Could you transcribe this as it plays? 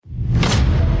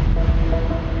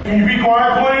Can you be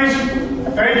quiet, please?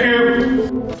 Thank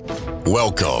you.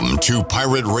 Welcome to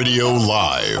Pirate Radio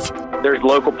Live. There's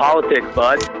local politics,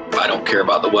 bud. I don't care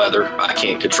about the weather. I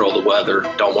can't control the weather.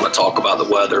 Don't want to talk about the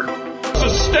weather.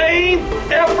 Sustained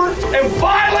effort and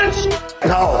violence.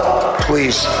 No,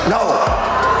 please.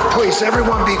 No. Please,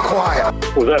 everyone be quiet.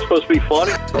 Was that supposed to be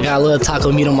funny? I got a little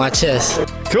taco meat on my chest.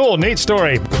 Cool, neat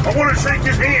story. I want to shake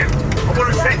his hand. I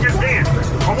want to shake his hand.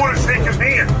 I want to shake his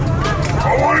hand.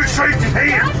 I want to shake his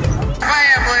hand.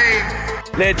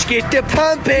 Family. Let's get the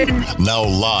pumping. Now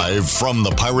live from the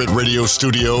Pirate Radio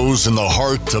studios in the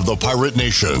heart of the Pirate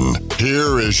Nation,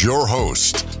 here is your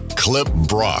host, Clip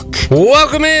Brock.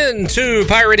 Welcome in to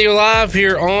Pirate Radio Live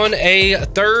here on a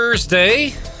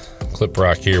Thursday. Clip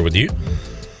Brock here with you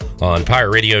on Pirate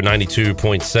Radio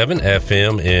 92.7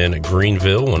 FM in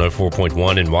Greenville,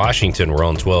 104.1 in Washington. We're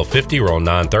on 1250. We're on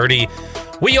 930.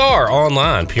 We are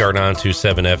online,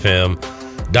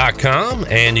 PR927FM.com,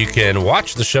 and you can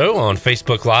watch the show on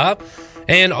Facebook Live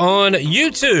and on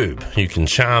YouTube. You can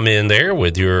chime in there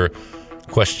with your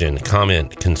question,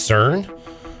 comment, concern,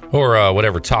 or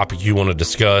whatever topic you want to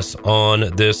discuss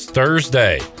on this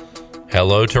Thursday.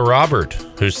 Hello to Robert,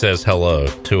 who says hello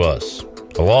to us.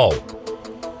 Hello.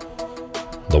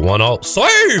 The one all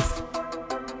safe.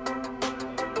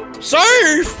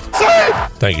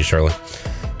 Thank you, Shirley.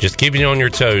 Just keeping you on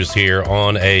your toes here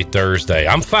on a Thursday.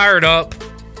 I'm fired up.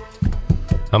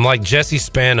 I'm like Jesse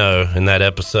Spano in that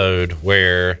episode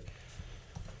where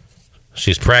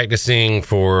she's practicing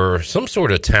for some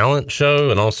sort of talent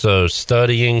show and also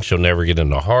studying. She'll never get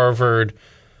into Harvard.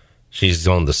 She's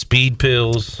on the speed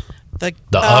pills, the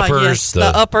uppers. Yes, the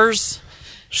uppers.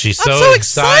 She's I'm so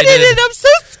excited and I'm so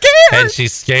scared. And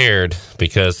she's scared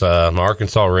because my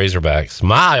Arkansas Razorbacks,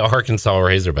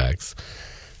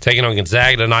 taking on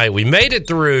Gonzaga tonight. We made it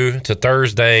through to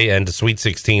Thursday and to Sweet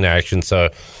 16 action, so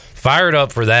fired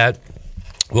up for that.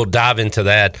 We'll dive into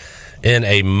that in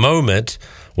a moment.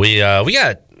 We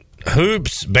got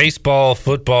hoops, baseball,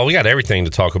 football. We got everything to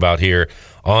talk about here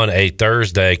on a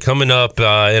Thursday. Coming up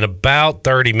in about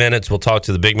 30 minutes, we'll talk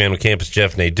to the big man on campus,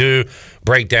 Jeff Nadeau,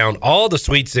 break down all the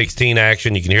Sweet 16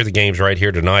 action. You can hear the games right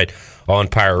here tonight on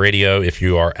Pirate Radio if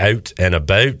you are out and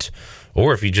about,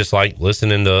 or if you just like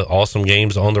listening to awesome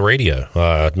games on the radio.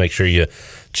 Make sure you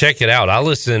check it out. I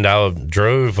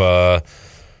drove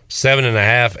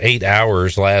 7.5, 8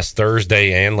 hours last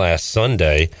Thursday and last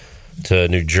Sunday to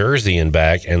New Jersey and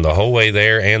back, and the whole way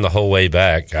there and the whole way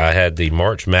back, I had the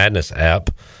March Madness app,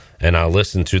 and I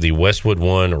listened to the Westwood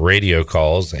One radio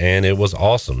calls, and it was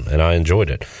awesome, and I enjoyed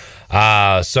it.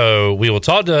 So we will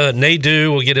talk to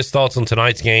Nadeau. We'll get his thoughts on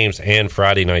tonight's games and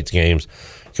Friday night's games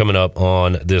coming up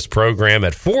on this program.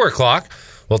 At 4 o'clock,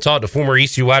 we'll talk to former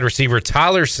ECU wide receiver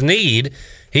Tyler Snead.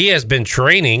 He has been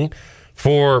training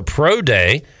for Pro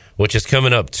Day, which is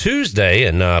coming up Tuesday,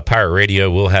 and Pirate Radio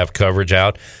will have coverage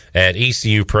out at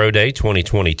ECU Pro Day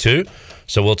 2022.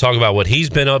 So we'll talk about what he's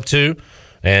been up to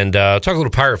and talk a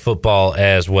little Pirate football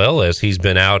as well, as he's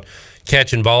been out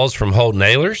catching balls from Holton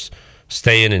Ahlers,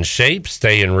 staying in shape,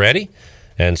 staying ready.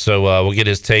 And so we'll get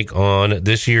his take on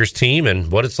this year's team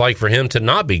and what it's like for him to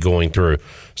not be going through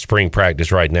spring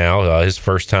practice right now. His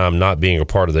first time not being a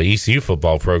part of the ECU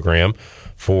football program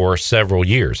for several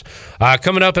years.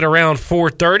 Coming up at around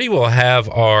 4:30, we'll have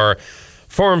our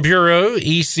Farm Bureau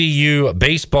ECU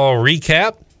baseball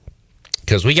recap,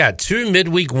 because we got two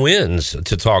midweek wins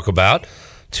to talk about.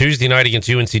 Tuesday night against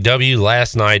UNCW,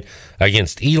 last night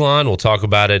against Elon. We'll talk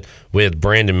about it with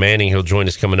Brandon Manning. He'll join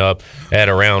us coming up at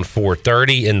around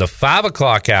 4:30. In the 5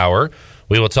 o'clock hour,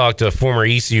 we will talk to former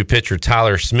ECU pitcher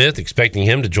Tyler Smith, expecting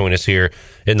him to join us here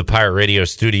in the Pirate Radio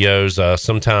studios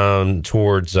sometime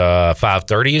towards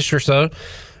 5:30-ish or so.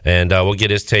 And we'll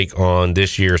get his take on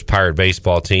this year's Pirate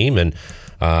baseball team and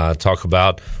talk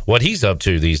about what he's up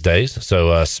to these days.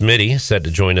 So Smitty set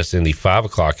to join us in the 5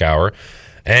 o'clock hour.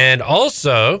 And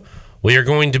also, we are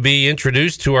going to be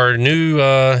introduced to our new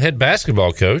head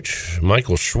basketball coach,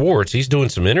 Michael Schwartz. He's doing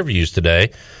some interviews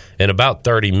today in about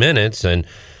 30 minutes, and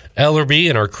Ellerby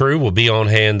and our crew will be on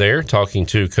hand there talking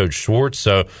to Coach Schwartz.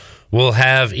 So we'll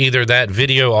have either that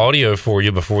video audio for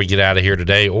you before we get out of here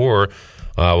today, or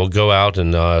we'll go out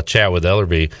and chat with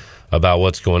Ellerby about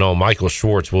what's going on. Michael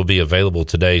Schwartz will be available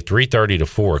today, 3:30 to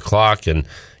 4 o'clock, and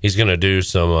he's going to do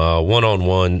some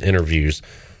one-on-one interviews.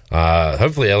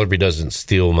 Hopefully Ellerby doesn't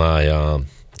steal my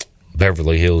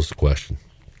Beverly Hills question.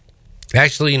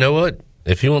 Actually, you know what?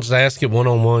 If he wants to ask it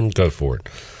one-on-one, go for it.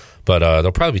 But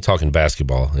they'll probably be talking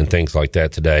basketball and things like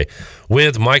that today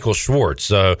with Michael Schwartz.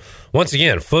 So, once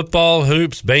again, football,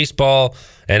 hoops, baseball,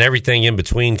 and everything in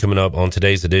between coming up on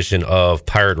today's edition of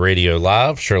Pirate Radio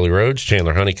Live. Shirley Rhodes,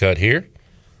 Chandler Honeycutt here.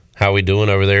 How we doing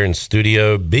over there in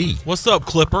Studio B? What's up,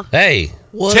 Clipper? Hey.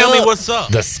 Tell me what's up.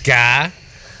 The sky,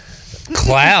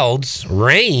 clouds,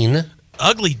 rain.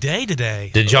 Ugly day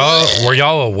today. Were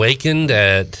y'all awakened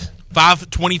at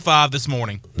 5:25 this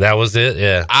morning? That was it?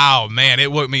 Yeah. Oh, man,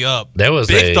 it woke me up. There was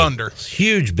big thunder.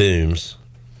 Huge booms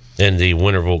in the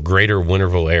greater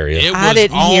Winterville area. I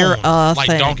didn't hear a like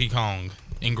thing. Donkey Kong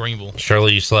in Greenville.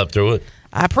 Shirley, you slept through it?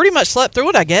 I pretty much slept through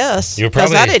it, I guess, You were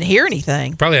because probably- I didn't hear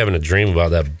anything. Probably having a dream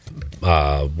about that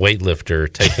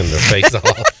weightlifter taking their face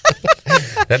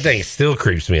off. That thing still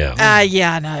creeps me out.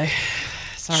 Yeah, I know.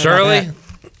 Sorry Shirley? about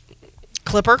that.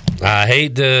 Clipper? I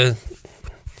hate to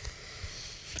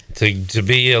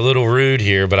be a little rude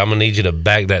here, but I'm going to need you to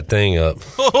back that thing up.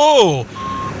 Oh!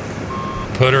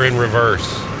 Put her in reverse.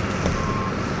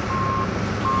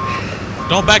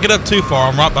 Don't back it up too far.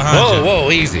 I'm right behind you.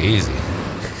 Whoa, easy.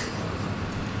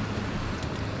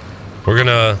 We're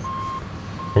gonna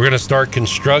start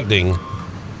constructing.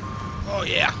 Oh,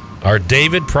 yeah. Our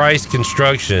David Price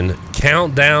Construction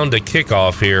countdown to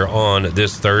kickoff here on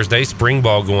this Thursday. Spring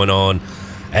ball going on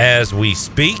as we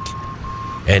speak.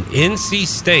 And NC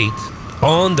State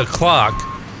on the clock.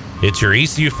 It's your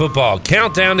ECU football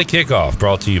countdown to kickoff,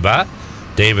 brought to you by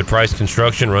David Price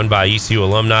Construction, run by ECU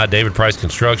alumni. David Price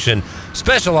Construction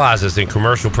specializes in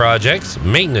commercial projects,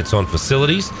 maintenance on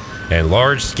facilities, and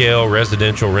large-scale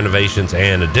residential renovations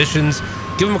and additions.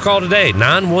 Give them a call today,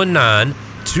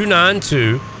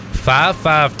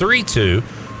 919-292-5532,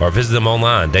 or visit them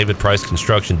online,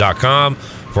 davidpriceconstruction.com,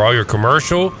 for all your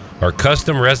commercial or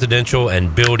custom residential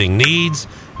and building needs.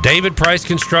 David Price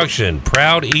Construction,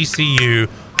 proud ECU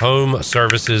home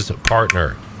services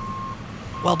partner.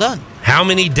 Well done. How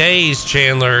many days,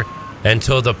 Chandler,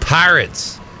 until the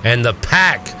Pirates and the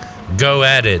Pack go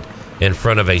at it in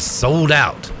front of a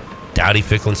sold-out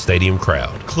Dowdy-Ficklin Stadium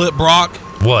crowd? Clip Brock.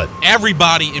 What?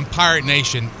 Everybody in Pirate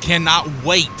Nation cannot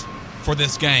wait for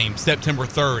this game, September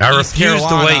 3rd. I refuse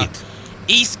to wait.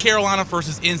 East Carolina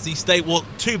versus NC State. Well,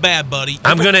 too bad, buddy.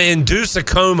 I'm going to induce a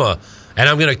coma, and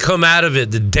I'm going to come out of it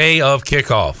the day of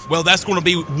kickoff. Well, that's going to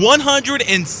be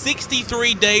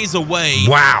 163 days away.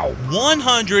 Wow.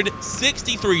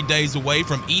 163 days away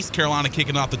from East Carolina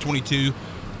kicking off the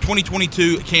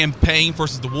 2022 campaign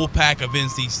versus the Wolfpack of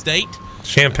NC State.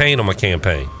 Champagne on my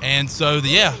campaign. And so,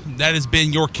 yeah, that has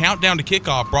been your countdown to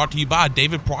kickoff, brought to you by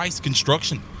David Price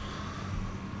Construction.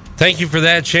 Thank you for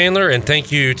that, Chandler, and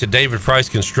thank you to David Price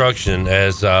Construction,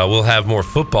 as we'll have more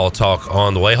football talk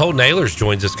on the way. Holton Ahlers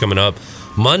joins us coming up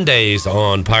Mondays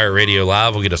on Pirate Radio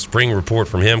Live. We'll get a spring report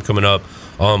from him coming up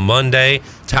on Monday.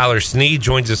 Tyler Snead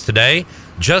joins us today.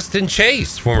 Justin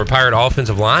Chase, former Pirate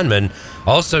offensive lineman,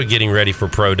 also getting ready for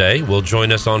Pro Day, will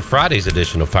join us on Friday's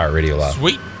edition of Pirate Radio Live.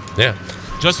 Sweet. Yeah.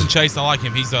 Justin Chase, I like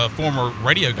him. He's a former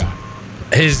radio guy.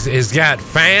 He's got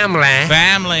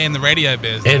family in the radio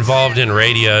business. involved in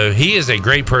radio. He is a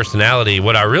great personality.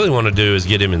 What I really want to do is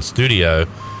get him in studio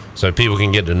so people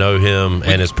can get to know him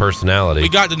and his personality. We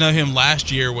got to know him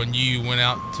last year when you went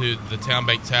out to the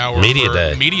Townbank Tower Media for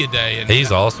Day. Media Day. And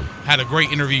He's awesome. Had a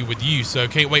great interview with you. So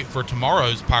can't wait for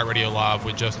tomorrow's Pirate Radio Live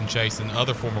with Justin Chase and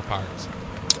other former Pirates.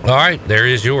 All right, there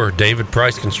is your David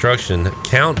Price Construction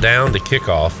countdown to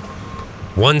kickoff.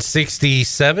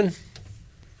 167?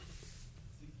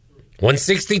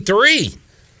 163.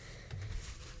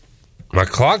 My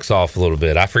clock's off a little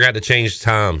bit. I forgot to change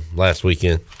time last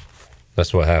weekend.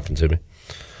 That's what happened to me.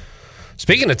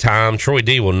 Speaking of time, Troy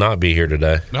D will not be here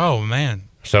today. Oh, man.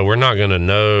 So we're not going to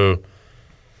know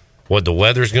what the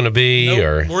weather's going to be,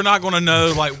 or We're not going to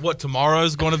know like what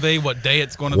tomorrow's going to be, what day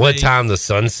it's going to be. what time the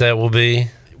sunset will be.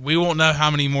 We won't know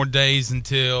how many more days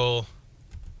until,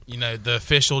 the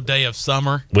official day of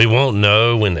summer. We won't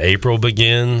know when April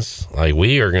begins. Like,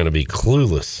 we are going to be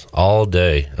clueless all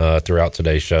day throughout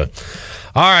today's show.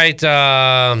 All right.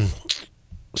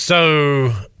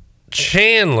 So,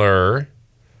 Chandler.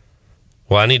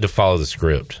 Well, I need to follow the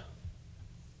script.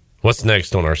 What's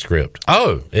next on our script?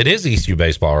 Oh, it is ECU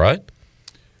baseball, right?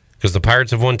 Because the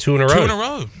Pirates have won 2 in a row. 2 in a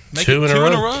row. Two in a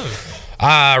row.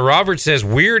 Robert says,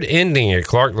 weird ending at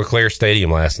Clark LeClaire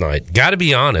Stadium last night. Got to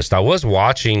be honest, I was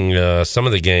watching some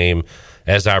of the game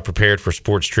as I prepared for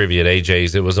sports trivia at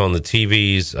AJ's. It was on the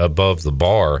TVs above the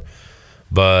bar,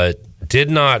 but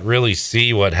did not really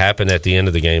see what happened at the end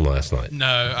of the game last night. No,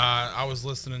 I was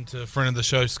listening to a friend of the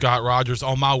show, Scott Rogers,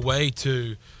 on my way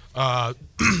to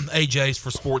AJ's for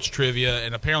sports trivia,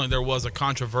 and apparently there was a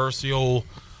controversial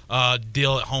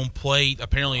deal at home plate.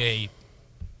 Apparently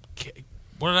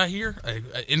what did I hear? A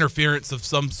interference of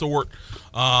some sort.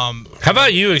 How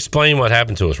about you explain what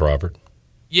happened to us, Robert?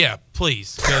 Yeah,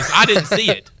 please, because I didn't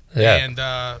see it. Yeah. And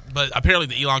but apparently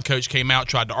the Elon coach came out,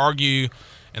 tried to argue,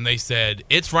 and they said,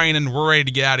 "It's raining. We're ready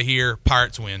to get out of here.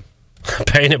 Pirates win."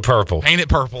 Paint it purple. Paint it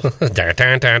purple. Because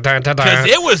Because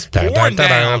it was pouring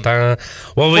down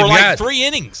well, for like 3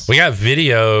 innings. We got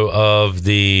video of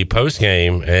the post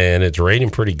game, and it's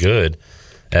rating pretty good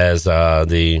as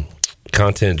the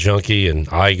content junkie and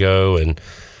Igo and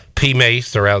P.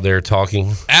 Mace are out there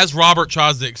talking. As Robert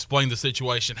tries to explain the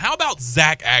situation, how about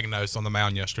Zach Agnos on the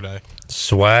mound yesterday?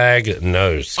 Swag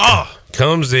nose. Oh.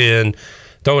 Comes in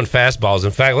throwing fastballs.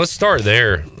 In fact, let's start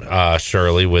there,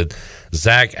 Shirley, with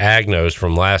Zach Agnos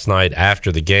from last night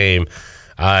after the game.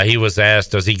 He was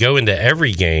asked, does he go into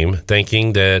every game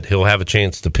thinking that he'll have a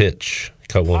chance to pitch?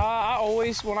 Cut one. I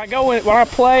always, when I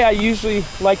play, I usually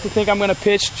like to think I'm going to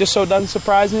pitch just so it doesn't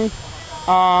surprise me.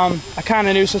 I kind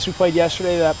of knew since we played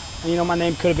yesterday that, my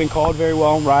name could have been called very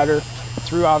well. Ryder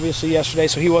threw obviously yesterday,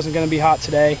 so he wasn't going to be hot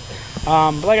today.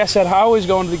 But like I said, I always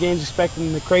go into the games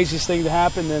expecting the craziest thing to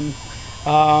happen. And,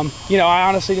 I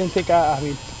honestly didn't think I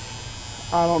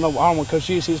don't know what Coach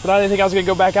Hughes sees, but I didn't think I was going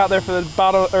to go back out there for the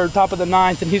bottom or top of the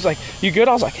 9th. And he's like, "You good?"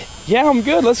 I was like, "Yeah, I'm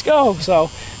good. Let's go." So,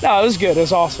 no, it was good. It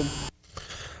was awesome.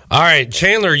 All right,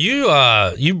 Chandler,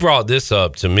 you brought this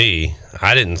up to me.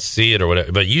 I didn't see it or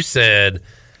whatever, but you said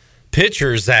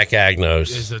pitcher Zach Agnos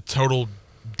is a total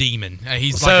demon.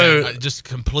 He's just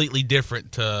completely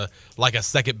different to like a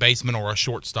second baseman or a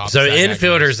shortstop. So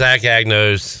infielder Zach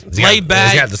Agnos, laid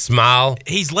back. He's got the smile.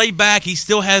 He's laid back. He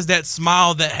still has that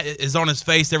smile that is on his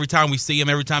face every time we see him.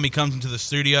 Every time he comes into the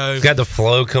studio, he's got the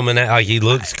flow coming out. Like he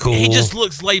looks cool. He just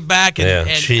looks laid back and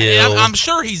chill. And I'm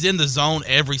sure he's in the zone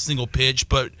every single pitch,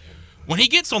 but when he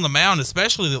gets on the mound,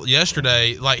 especially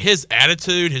yesterday, like his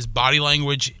attitude, his body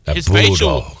language, his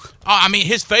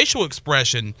facial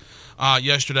expression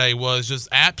yesterday was just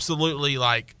absolutely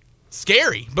like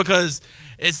scary because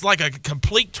it's like a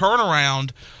complete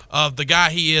turnaround of the guy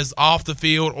he is off the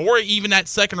field or even at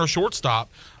second or shortstop.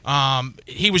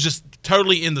 He was just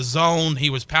totally in the zone. He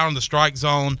was pounding the strike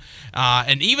zone.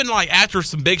 And even like after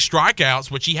some big strikeouts,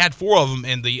 which he had 4 of them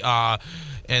in the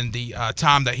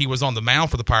time that he was on the mound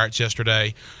for the Pirates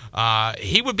yesterday,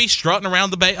 he would be strutting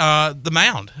around the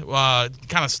mound,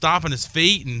 kind of stomping his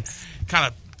feet and kind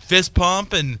of fist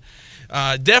pump. And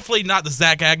definitely not the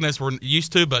Zach Agnos we're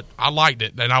used to, but I liked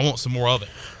it, and I want some more of it.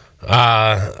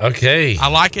 Okay. I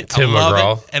like it. Tim I love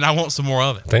McGraw. it, and I want some more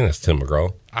of it. I think that's Tim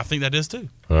McGraw. I think that is too.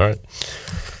 All right.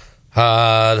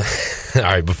 All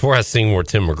right, before I sing more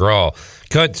Tim McGraw,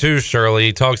 cut 2, Shirley.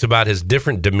 He talks about his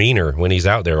different demeanor when he's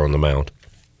out there on the mound.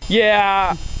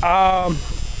 Yeah,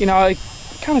 I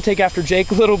kind of take after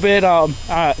Jake a little bit.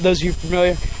 Those of you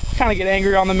familiar, kind of get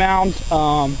angry on the mound.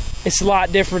 It's a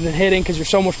lot different than hitting because you're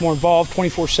so much more involved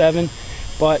 24/7.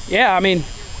 But, yeah,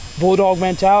 Bulldog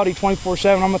mentality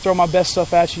 24/7. I'm going to throw my best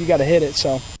stuff at you. You got to hit it.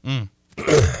 So,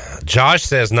 Josh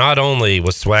says not only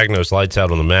was Swagnos lights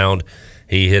out on the mound,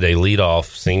 he hit a leadoff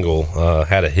single,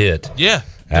 had a hit. Yeah.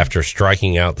 After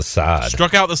striking out the side.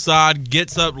 Struck out the side,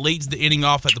 gets up, leads the inning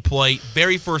off at the plate.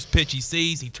 Very first pitch he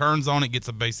sees, he turns on it, gets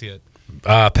a base hit.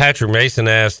 Patrick Mason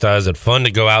asked, is it fun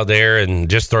to go out there and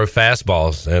just throw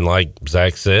fastballs? And like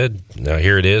Zach said,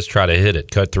 here it is, try to hit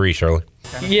it. Cut 3, Shirley.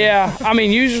 Yeah,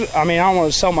 usually, I don't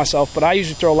want to sell myself, but I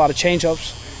usually throw a lot of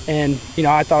changeups. And,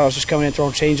 I thought I was just coming in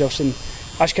throwing changeups, and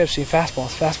I just kept seeing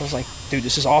fastballs. Fastballs, like, dude,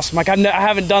 this is awesome. Like, I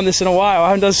haven't done this in a while. I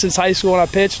haven't done this since high school when I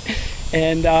pitched.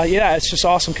 And, it's just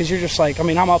awesome because you're just like,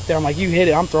 I'm up there. I'm like, you hit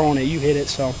it. I'm throwing it. You hit it.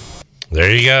 So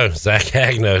there you go. Zach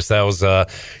Agnos. That was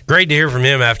great to hear from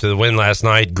him after the win last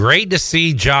night. Great to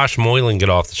see Josh Moylan get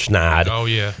off the schneid. Oh,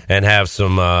 yeah. And have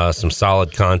some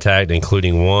solid contact,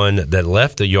 including one that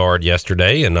left the yard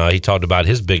yesterday. And he talked about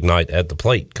his big night at the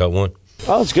plate. Cut 1.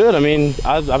 Oh, it's good.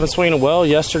 I've been swinging it well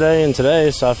yesterday and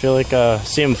today, so I feel like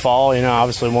see him fall,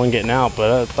 obviously one getting out,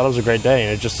 but I thought it was a great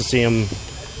day, just to see him,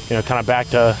 kind of back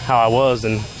to how I was,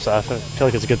 and so I feel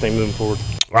like it's a good thing moving forward.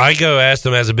 Igo asked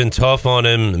him, has it been tough on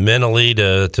him mentally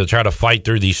to try to fight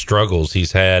through these struggles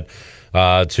he's had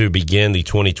to begin the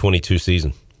 2022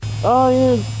 season?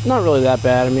 Not really that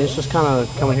bad. It's just kind of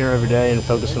coming here every day and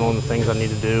focusing on the things I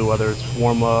need to do, whether it's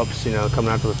warm-ups,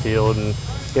 coming out to the field and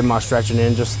getting my stretching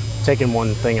in, just taking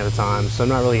one thing at a time. So I'm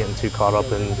not really getting too caught up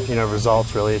in,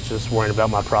 results, really. It's just worrying about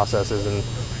my processes and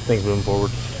things moving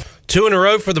forward. 2 in a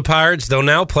row for the Pirates. They'll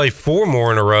now play 4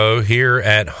 more in a row here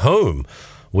at home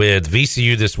with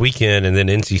VCU this weekend and then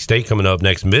NC State coming up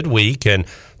next midweek, and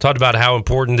talked about how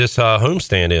important this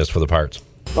homestand is for the Pirates.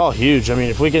 Oh, huge.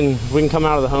 If we can come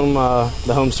out of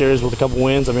the home series with a couple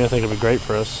wins, I think it'll be great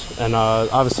for us. And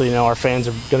obviously, our fans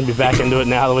are going to be back into it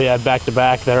now that we had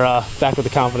back-to-back. They're back with the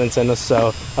confidence in us, so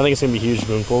I think it's going to be huge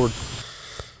moving forward.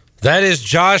 That is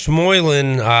Josh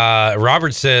Moylan.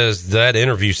 Robert says that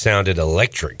interview sounded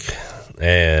electric.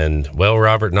 And, well,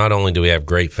 Robert, not only do we have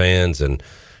great fans and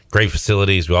great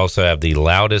facilities, we also have the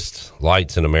loudest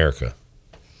lights in America.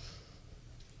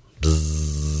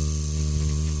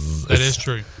 Bzzz. That is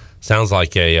true. Sounds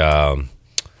like a...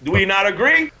 Do we not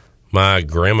agree? My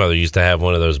grandmother used to have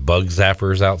one of those bug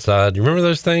zappers outside. You remember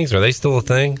those things? Are they still a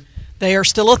thing? They are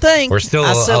still a thing. We're still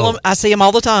I see them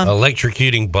all the time.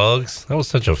 Electrocuting bugs. That was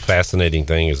such a fascinating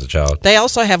thing as a child. They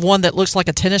also have one that looks like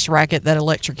a tennis racket that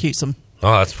electrocutes them.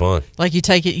 Oh, that's fun. Like you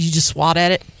take it, you just swat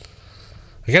at it.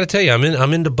 I got to tell you,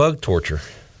 I'm into bug torture.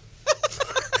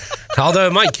 Although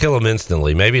it might kill them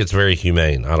instantly. Maybe it's very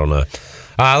humane. I don't know.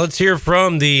 Let's hear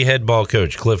from the head ball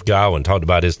coach, Cliff Godwin, talked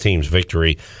about his team's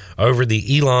victory over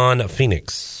the Elon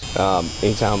Phoenix.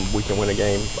 Anytime we can win a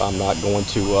game, I'm not going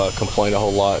to complain a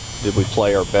whole lot. Did we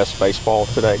play our best baseball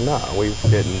today? No, we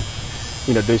didn't.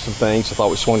 Do some things. I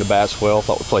thought we swung the bats well. I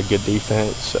thought we played good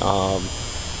defense.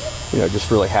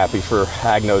 Just really happy for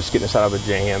Agnos getting us out of a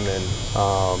jam, and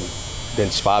then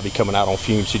Spivey coming out on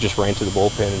fumes. He just ran to the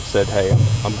bullpen and said, "Hey,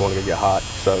 I'm going to go get hot."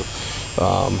 So,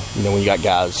 when you got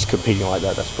guys competing like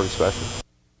that, that's pretty special.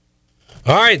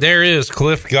 All right, there is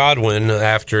Cliff Godwin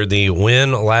after the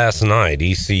win last night.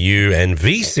 ECU and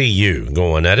VCU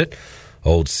going at it.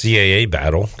 Old CAA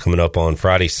battle coming up on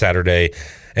Friday, Saturday,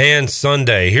 and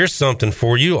Sunday. Here's something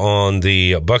for you on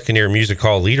the Buccaneer Music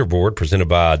Hall leaderboard presented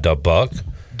by Dubuck.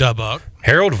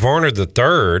 Harold Varner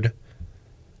III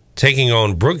taking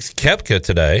on Brooks Koepka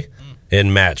today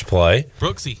in match play.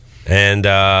 Brooksy. And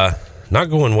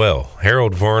not going well.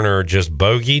 Harold Varner just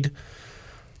bogeyed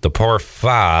the par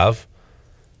 5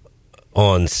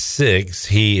 on 6.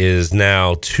 He is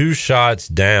now 2 shots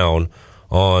down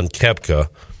on Koepka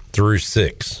through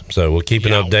 6. So we'll keep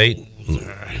an update.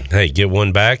 Hey, get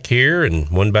one back here and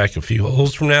one back a few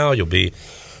holes from now. You'll be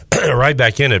right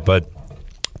back in it. But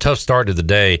tough start to the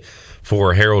day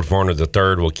for Harold Varner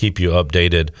III. We'll keep you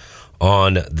updated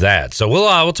on that. So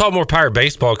we'll talk more Pirate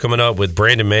baseball coming up with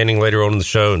Brandon Manning later on in the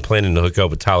show, and planning to hook up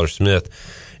with Tyler Smith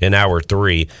in hour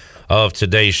 3 of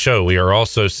today's show. We are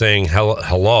also saying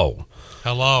hello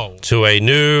to a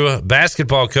new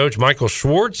basketball coach, Michael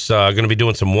Schwartz. Going to be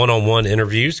doing some one-on-one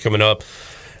interviews coming up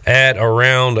at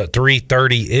around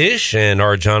 3:30-ish, and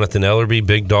our Jonathan Ellerby,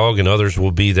 Big Dog, and others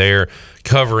will be there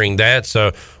covering that.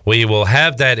 So we will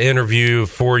have that interview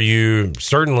for you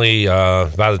certainly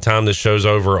by the time this show's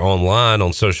over online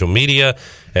on social media,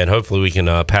 and hopefully we can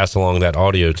pass along that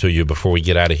audio to you before we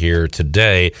get out of here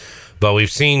today. But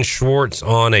we've seen Schwartz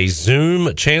on a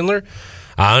Zoom, Chandler.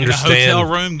 I understand. In a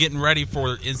hotel room getting ready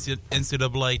for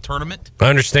NCAA tournament. I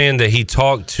understand that he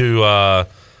talked to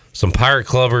some Pirate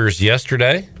Clubbers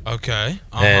yesterday. Okay.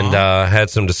 And had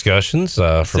some discussions.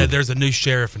 Said there's a new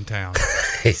sheriff in town.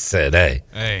 He said, hey,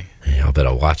 y'all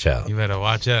better watch out. You better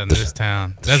watch out in this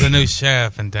town. There's a new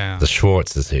sheriff in town. The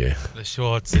Schwartz is here.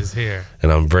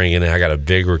 And I got a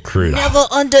big recruit. Never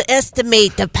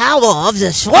underestimate the power of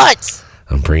the Schwartz.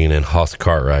 I'm bringing in Haas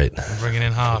Cartwright.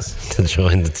 Haas. To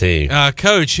join the team.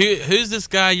 Coach, who's this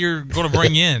guy you're going to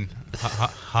bring in?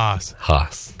 Haas.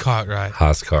 Cartwright.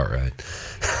 Haas Cartwright.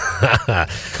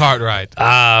 Cartwright.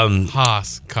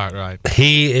 Haas Cartwright.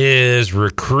 He is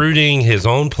recruiting his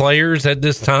own players at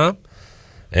this time,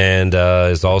 and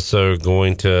is also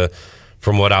going to,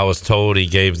 from what I was told, he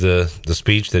gave the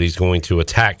speech that he's going to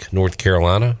attack North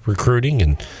Carolina recruiting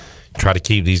and try to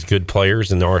keep these good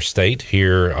players in our state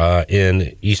here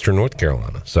in Eastern North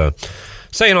Carolina. So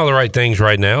saying all the right things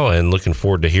right now, and looking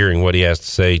forward to hearing what he has to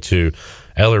say to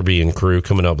Ellerby and crew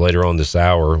coming up later on this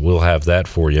hour. We'll have that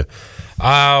for you.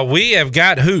 We have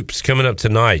got hoops coming up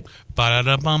tonight.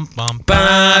 Ba-da-da-bum-bum.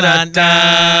 Ba-da-da.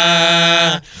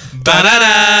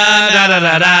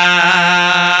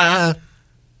 Ba-da-da-da-da-da-da.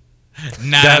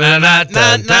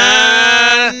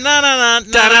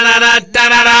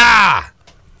 Na-na-na-na-na-na-na-na-na-na-na-na-na.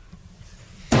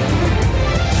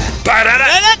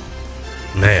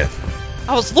 Man,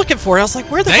 I was looking for it. I was like,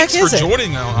 where the Thanks heck is for it?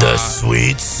 joining on the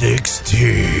Sweet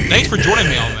 16. Thanks for joining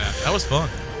me on that. That was fun.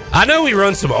 I know we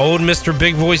run some old Mr.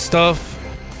 Big Voice stuff.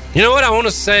 You know what? I want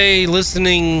to say,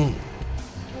 listening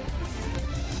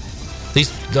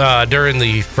these during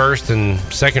the first and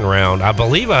second round, I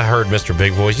believe I heard Mr.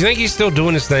 Big Voice. You think he's still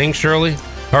doing his thing, Shirley?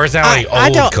 Or is that like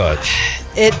old cuts?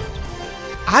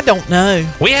 I don't know.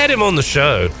 We had him on the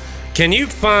show. Can you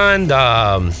find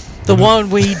the one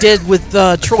we did with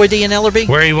Troy D and Ellerby?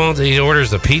 Where he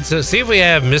orders a pizza? See if we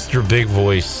have Mr. Big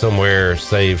Voice somewhere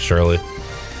saved, Shirley.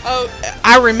 Oh,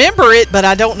 I remember it, but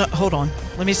I don't know. Hold on.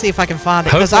 Let me see if I can find it,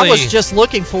 because I was just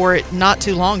looking for it not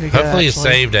too long ago. Hopefully it's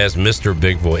saved as Mr.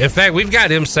 Big Voice. In fact, we've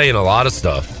got him saying a lot of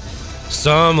stuff.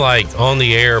 Some like on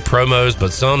the air promos,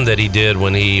 but some that he did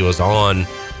when he was on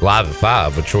Live at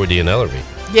 5 with Troy D and Ellerby.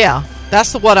 Yeah.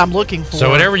 That's what I'm looking for. So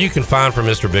whatever you can find from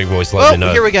Mr. Big Voice, let me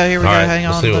know. Here we go. All right, Hang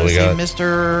on. Let's see what we got.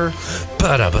 Mr.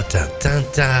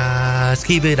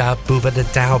 Keep it up, booba da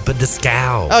dow, but the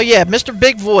scowl. Oh yeah, Mr.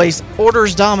 Big Voice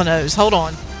orders Domino's. Hold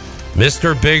on.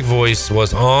 Mr. Big Voice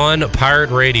was on Pirate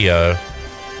Radio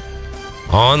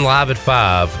on Live at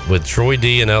 5 with Troy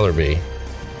D and Ellerby,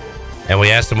 and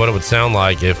we asked him what it would sound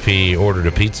like if he ordered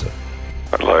a pizza.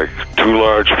 I'd like 2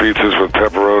 large pizzas with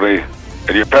pepperoni,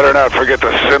 and you better not forget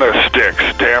the Cinna sticks,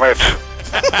 damn it.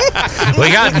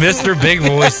 We got Mr. Big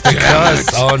Voice to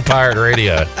cuss on Pirate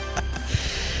Radio.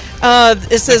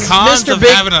 It says the cons Mr. of Big.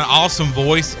 having an awesome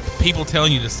voice, people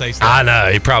telling you to say stuff. I know,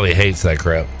 he probably hates that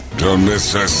crap. Don't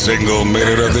miss a single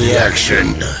minute of the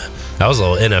action. That was a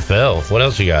little NFL. What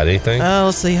else you got? Anything?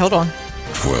 Let's see. Hold on.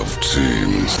 12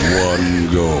 teams,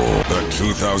 1 goal. The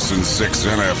 2006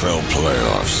 NFL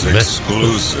playoffs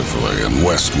exclusively in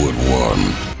Westwood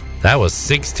One. That was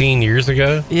 16 years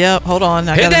ago? Yep. Hold on.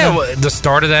 Isn't that the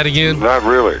start of that again? Not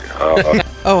really.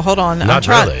 Oh, hold on. Not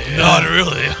really. Not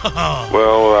really.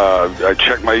 Well, I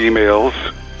checked my emails.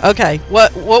 Okay.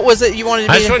 What was it you wanted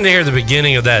to I be? just wanted to hear the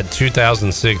beginning of that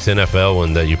 2006 NFL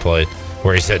one that you played,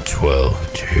 where he said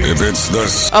 12 teams. If it's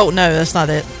the Oh, no, that's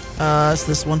not it. It's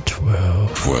this one.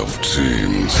 12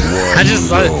 teams, 1 I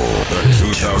just goal. The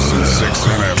 2006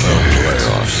 NFL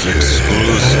playoffs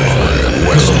exclusively in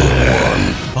Westwood One.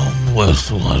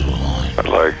 I'd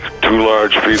like 2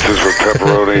 large pizzas with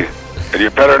pepperoni, and you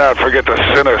better not forget the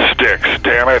Cinna sticks,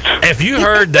 damn it. If you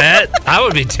heard that, I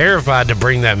would be terrified to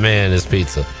bring that man his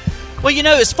pizza. Well, you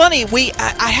know, it's funny.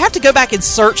 I have to go back and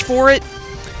search for it,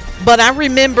 but I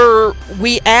remember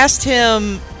we asked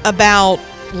him about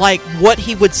like what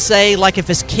he would say, like if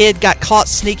his kid got caught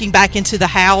sneaking back into the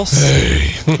house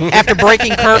after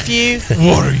breaking curfew.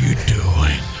 What are you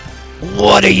doing?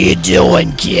 What are you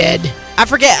doing, kid? I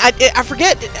forget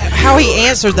how he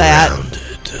answered that.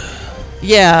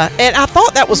 Yeah, and I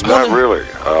thought that was Not really.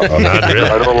 Not really.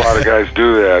 I know a lot of guys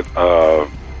do that.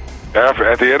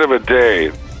 At the end of a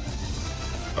day,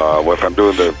 if I'm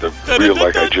doing the reel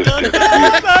like I just did.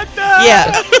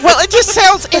 Yeah. Well, it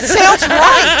sounds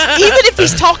right. Even if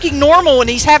he's talking normal and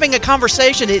he's having a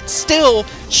conversation, it still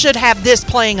should have this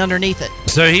playing underneath it.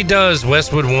 So he does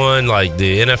Westwood One, like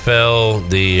the NFL,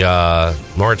 the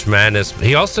March Madness.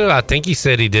 He also, I think he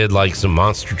said he did like some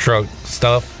monster truck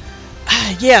stuff.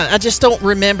 Yeah, I just don't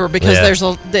remember because there's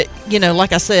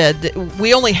like I said,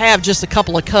 we only have just a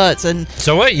couple of cuts. And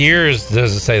so what years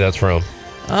does it say that's from?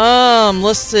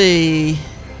 Let's see.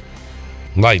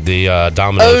 Like the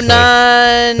Domino's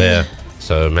 09. Yeah.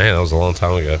 So, man, that was a long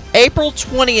time ago. April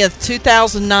 20th,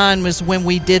 2009 was when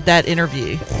we did that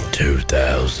interview.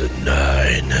 2009.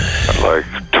 I'd like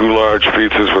 2 large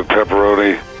pizzas with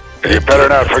pepperoni, and you better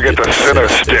not forget the Cinna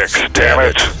sticks, damn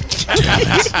it.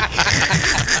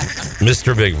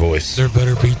 Mr. Big Voice. There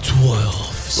better be 12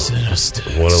 Cinna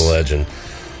sticks. What a legend.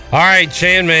 All right,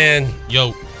 Chan Man.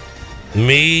 Yo.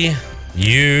 Me,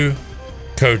 you,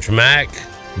 Coach Mack,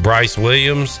 Bryce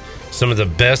Williams, some of the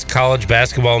best college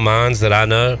basketball minds that I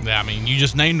know. Yeah, I mean, you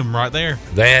just named them right there.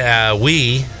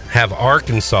 We have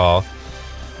Arkansas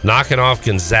knocking off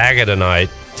Gonzaga tonight.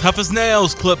 Tough as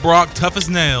nails, Clip Brock. Tough as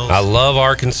nails. I love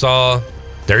Arkansas.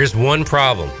 There is one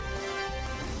problem.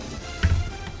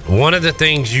 One of the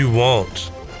things you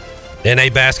want in a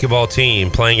basketball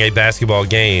team playing a basketball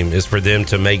game is for them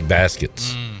to make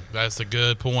baskets. That's a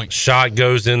good point. Shot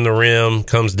goes in the rim,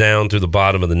 comes down through the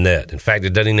bottom of the net. In fact,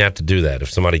 it doesn't even have to do that.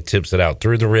 If somebody tips it out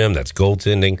through the rim, that's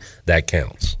goaltending. That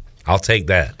counts. I'll take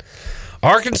that.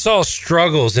 Arkansas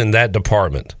struggles in that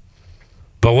department.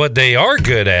 But what they are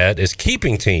good at is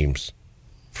keeping teams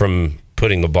from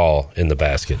putting the ball in the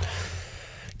basket.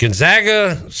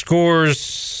 Gonzaga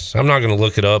scores, I'm not going to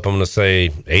look it up. I'm going to say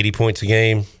 80 points a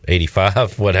game,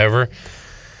 85, whatever.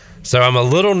 So I'm a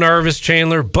little nervous,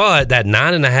 Chandler, but that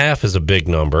 9.5 is a big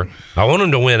number. I want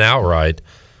them to win outright.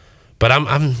 But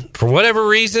I'm for whatever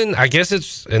reason, I guess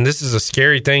it's, and this is a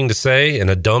scary thing to say and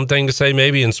a dumb thing to say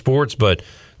maybe in sports, but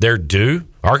they're due.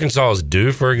 Arkansas is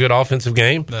due for a good offensive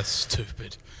game. That's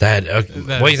stupid. What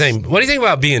do you think? What do you think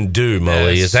about being due,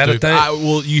 Mully? Is that stupid. a thing?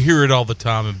 Well, you hear it all the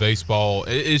time in baseball.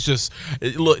 It's just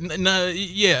it's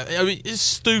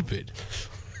stupid.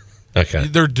 Okay,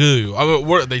 they're due. I mean,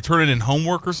 what, they turn it in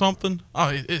homework or something?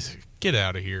 Oh, get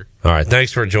out of here. All right,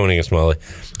 thanks for joining us, Mully.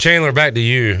 Chandler, back to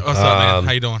you. What's up, man?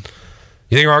 How you doing?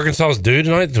 You think Arkansas is due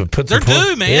tonight to put? They're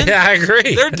due, man. Yeah, I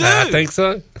agree. They're due. I think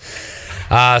so.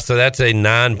 So that's a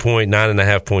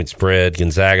 9.5 point spread.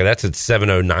 Gonzaga. That's at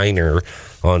 7:09er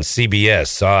on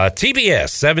CBS.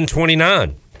 TBS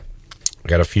 7:29.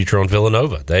 Got a future on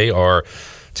Villanova. They are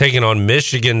taking on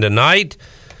Michigan tonight.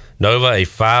 Nova, a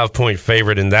 5-point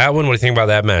favorite in that one. What do you think about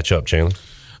that matchup, Chandler?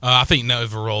 I think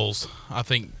Nova rolls. I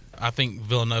think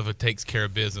Villanova takes care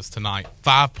of business tonight.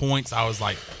 5 points, I was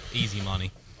like, easy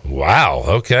money. Wow,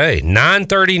 okay.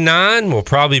 9:39 will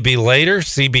probably be later.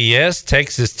 CBS,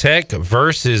 Texas Tech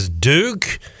versus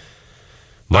Duke.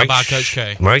 Bye-bye, Coach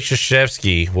K. Mike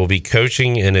Krzyzewski will be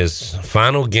coaching in his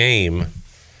final game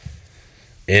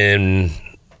in...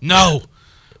 No,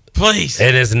 please.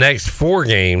 In his next 4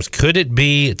 games. Could it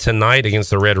be tonight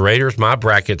against the Red Raiders? My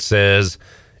bracket says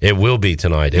it will be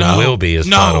tonight. It will be his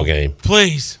final game.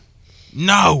 Please.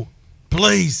 No,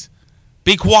 please.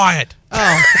 Be quiet.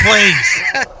 Oh,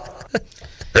 please.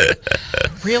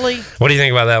 Really? What do you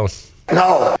think about that one?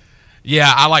 No.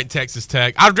 Yeah, I like Texas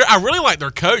Tech. I really like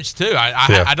their coach too.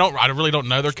 I really don't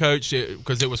know their coach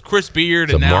because it was Chris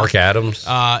Beard and now Mark Adams,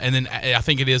 and then I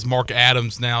think it is Mark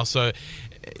Adams now. So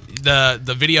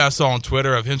the video I saw on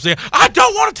Twitter of him saying, "I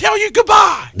don't want to tell you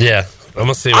goodbye." Yeah, I'm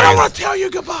gonna see. I don't want to tell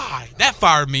you goodbye. That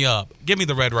fired me up. Give me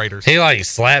the Red Raiders. He like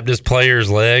slapped his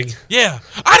player's leg. Yeah,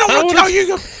 I don't want to tell you.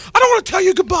 I don't want to tell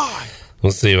you goodbye.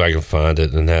 Let's see if I can find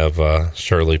it and have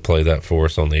Shirley play that for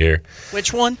us on the air.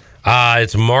 Which one?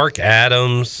 It's Mark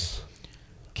Adams.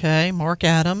 Okay, Mark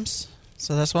Adams.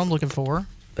 So that's what I'm looking for.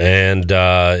 And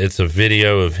it's a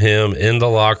video of him in the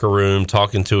locker room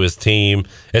talking to his team.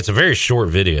 It's a very short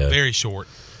video. Very short.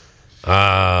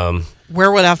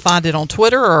 Where would I find it, on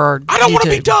Twitter or I don't want to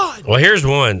be YouTube? done. Well, here's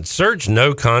one. Search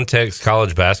No Context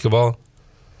College Basketball.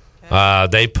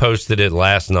 They posted it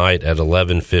last night at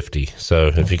 11:50. So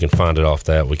if you can find it off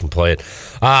that, we can play it.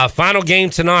 Final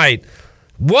game tonight.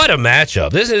 What a matchup.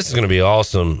 This is going to be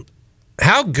awesome.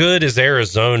 How good is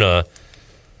Arizona?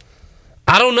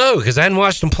 I don't know because I hadn't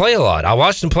watched them play a lot. I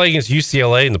watched them play against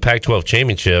UCLA in the Pac-12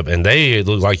 championship, and they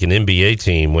looked like an NBA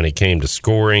team when it came to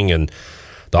scoring and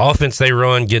the offense they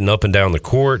run, getting up and down the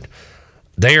court.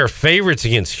 They are favorites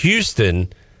against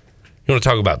Houston. You want to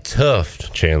talk about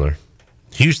tough, Chandler?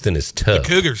 Houston is tough. The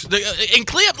Cougars. And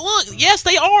Clip, look, yes,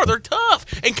 they are. They're tough.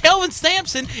 And Kelvin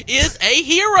Sampson is a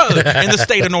hero in the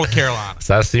state of North Carolina.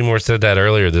 Cy Seymour said that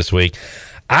earlier this week.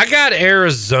 I got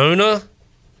Arizona,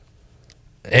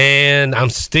 and I'm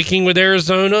sticking with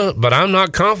Arizona, but I'm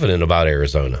not confident about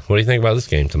Arizona. What do you think about this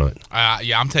game tonight?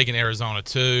 Yeah, I'm taking Arizona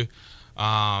too.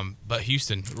 But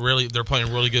Houston, really, they're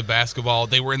playing really good basketball.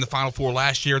 They were in the Final Four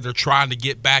last year. They're trying to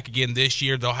get back again this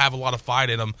year. They'll have a lot of fight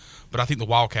in them, but I think the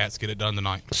Wildcats get it done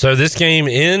tonight. So this game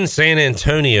in San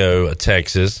Antonio,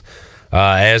 Texas,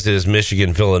 as is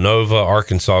Michigan, Villanova,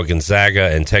 Arkansas, Gonzaga,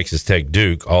 and Texas Tech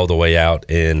Duke, all the way out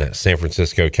in San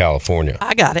Francisco, California.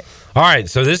 I got it. All right,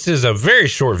 so this is a very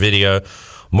short video.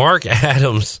 Mark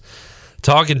Adams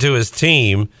talking to his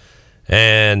team,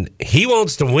 and he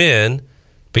wants to win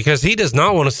because he does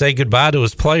not want to say goodbye to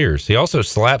his players. He also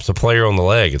slaps a player on the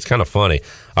leg. It's kind of funny.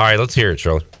 All right, let's hear it,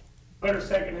 Shirley. Better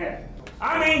second half.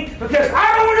 I mean, because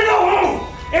I don't want to go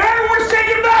home, and I don't want to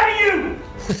say goodbye to you.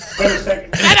 Better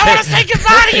second half. I don't want to say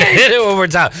goodbye to you. Hit it one more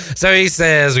time. So he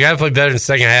says, we got to play better in the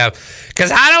second half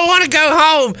because I don't want to go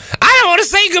home. I don't want to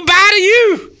say goodbye to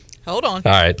you. Hold on.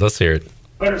 All right, let's hear it.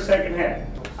 Better second half.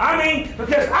 I mean,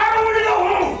 because I don't want to go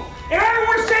home, and I don't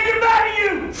want to say goodbye to you.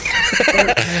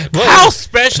 How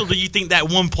special do you think that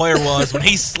one player was when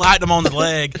he slapped him on the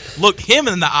leg, looked him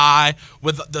in the eye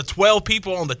with the 12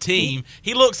 people on the team?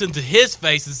 He looks into his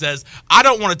face and says, I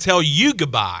don't want to tell you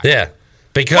goodbye. Yeah.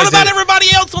 Because what about everybody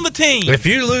else on the team? If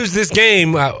you lose this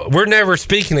game, we're never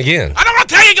speaking again. I don't want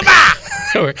to tell you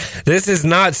goodbye. This is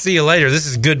not see you later. This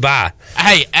is goodbye.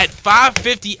 Hey, at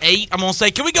 5:58, I'm going to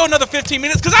say, can we go another 15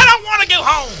 minutes? Because I don't want to go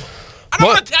home. I don't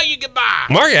want to tell you goodbye.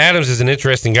 Mark Adams is an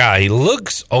interesting guy. He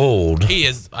looks old. He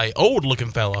is an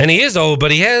old-looking fellow. And he is old,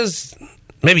 but he has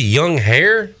maybe young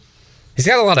hair. He's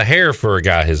got a lot of hair for a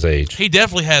guy his age. He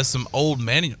definitely has some old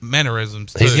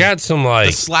mannerisms, too. He's got some, like...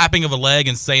 the slapping of a leg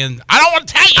and saying, I don't want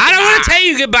to tell you goodbye. I don't want to tell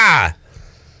you goodbye.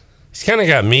 He's kind of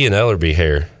got me and Ellerby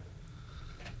hair.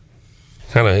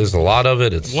 Kind of is a lot of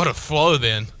it. It's what a flow,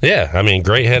 then. Yeah, I mean,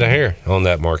 great head of hair on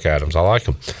that Mark Adams. I like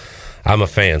him. I'm a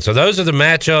fan. So those are the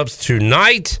matchups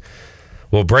tonight.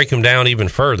 We'll break them down even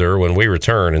further when we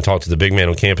return and talk to the big man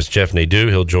on campus, Jeff Nadeau.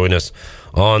 He'll join us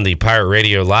on the Pirate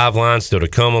Radio live line, still to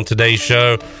come on today's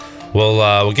show.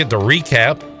 We'll get the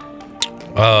recap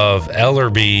of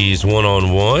Ellerby's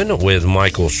one-on-one with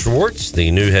Michael Schwartz,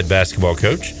 the new head basketball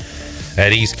coach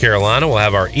at East Carolina. We'll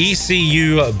have our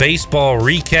ECU baseball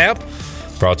recap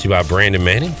brought to you by Brandon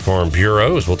Manning, Farm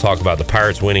Bureau, as we'll talk about the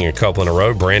Pirates winning a couple in a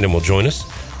row. Brandon will join us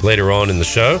later on in the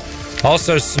show.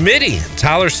 Also, Smitty,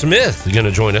 Tyler Smith, is going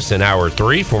to join us in Hour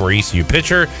 3, former ECU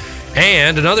pitcher.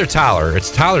 And another Tyler. It's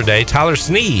Tyler Day. Tyler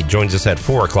Sneed joins us at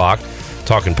 4 o'clock,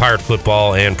 talking Pirate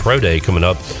football and Pro Day coming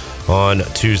up on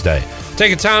Tuesday.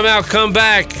 Take a time out, come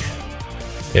back.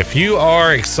 If you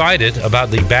are excited about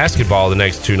the basketball the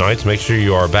next 2 nights, make sure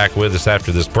you are back with us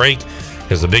after this break,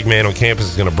 because the big man on campus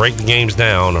is going to break the games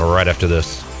down right after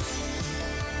this.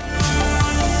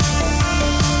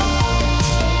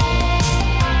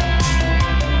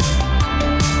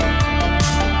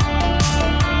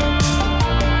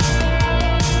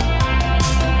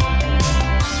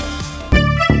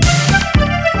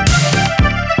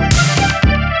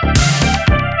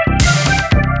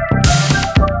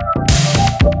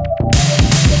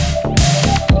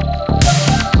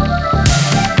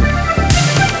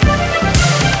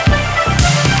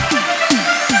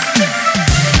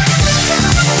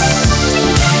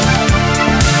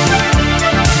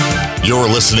 You're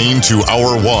listening to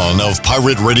Hour 1 of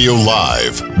Pirate Radio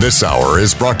Live. This hour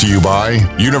is brought to you by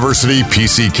University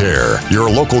PC Care, your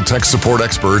local tech support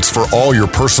experts for all your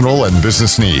personal and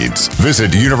business needs.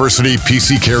 Visit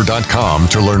universitypccare.com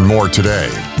to learn more today.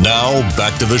 Now,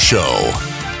 back to the show.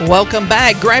 Welcome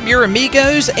back. Grab your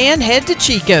amigos and head to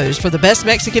Chico's for the best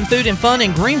Mexican food and fun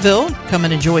in Greenville. Come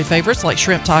and enjoy favorites like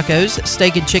shrimp tacos,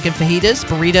 steak and chicken fajitas,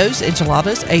 burritos,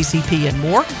 enchiladas, ACP, and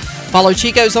more. Follow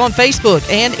Chico's on Facebook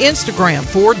and Instagram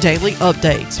for daily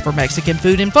updates. For Mexican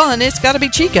food and fun, it's got to be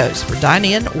Chico's for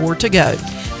dine-in or to-go.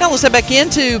 Now let's head back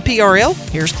into PRL.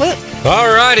 Here's Clip.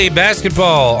 All righty,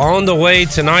 basketball on the way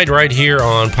tonight right here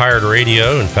on Pirate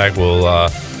Radio. In fact, we'll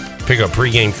pick up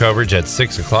pregame coverage at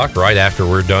 6 o'clock right after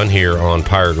we're done here on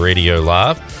Pirate Radio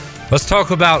Live. Let's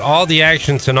talk about all the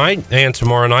action tonight and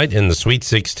tomorrow night in the Sweet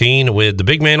 16 with the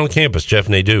big man on campus, Jeff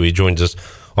Nadeau. He joins us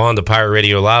on the Pirate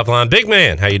Radio Live line. Big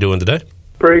man, how you doing today?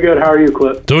 Pretty good. How are you,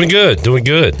 Clip? Doing good,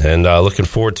 and looking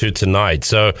forward to tonight.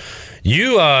 So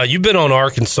you've been on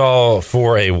Arkansas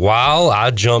for a while.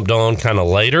 I jumped on kind of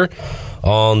later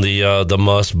on the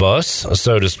Must bus,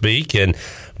 so to speak, and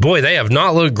boy, they have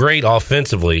not looked great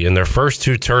offensively in their first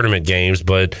 2 tournament games,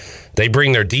 but they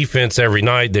bring their defense every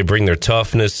night. They bring their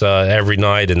toughness every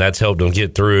night, and that's helped them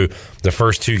get through the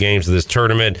first 2 games of this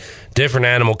tournament. Different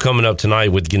animal coming up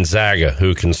tonight with Gonzaga,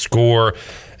 who can score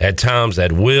at times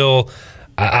at will.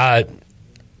 I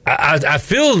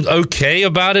feel okay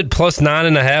about it, plus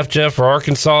 9.5, Jeff, for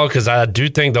Arkansas, because I do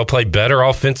think they'll play better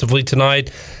offensively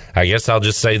tonight. I guess I'll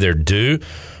just say they're due.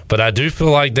 But I do feel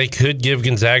like they could give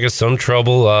Gonzaga some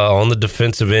trouble on the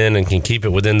defensive end and can keep it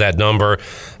within that number.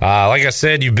 Like I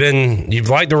said, you've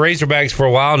liked the Razorbacks for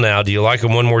a while now. Do you like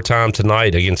them one more time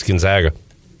tonight against Gonzaga?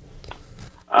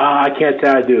 I can't say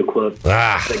I do, Clip,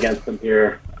 against them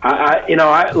here. I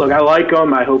like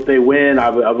them. I hope they win. I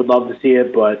would love to see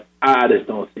it, but I just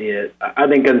don't see it. I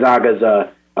think Gonzaga's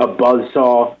a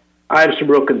buzzsaw. I have some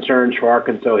real concerns for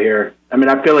Arkansas here. I mean,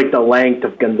 I feel like the length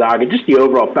of Gonzaga, just the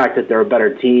overall fact that they're a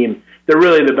better team, they're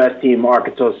really the best team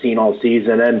Arkansas has seen all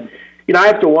season. And, I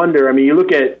have to wonder, I mean, you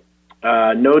look at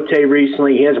Note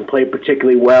recently, he hasn't played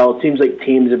particularly well. It seems like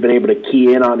teams have been able to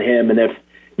key in on him, and if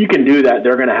you can do that,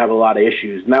 they're going to have a lot of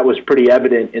issues. And that was pretty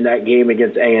evident in that game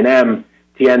against A&M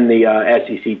to end the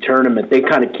SEC tournament. They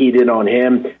kind of keyed in on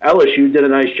him. LSU did a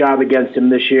nice job against him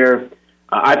this year.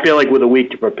 I feel like with a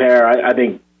week to prepare, I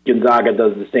think Gonzaga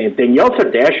does the same thing. You also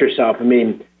have to ask yourself, I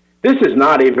mean, this is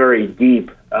not a very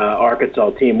deep Arkansas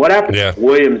team. What happens if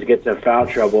Williams gets in foul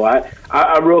trouble?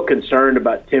 I'm real concerned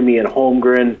about Timmy and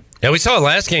Holmgren. Yeah, we saw it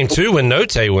last game, too, when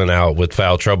Note went out with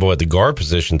foul trouble at the guard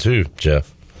position, too,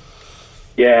 Jeff.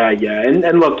 Yeah.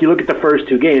 And look, you look at the first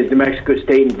 2 games, New Mexico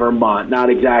State and Vermont,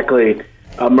 not exactly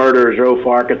a murderer's row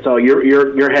for Arkansas.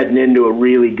 You're heading into a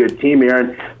really good team here.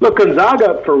 And look,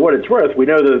 Gonzaga, for what it's worth, we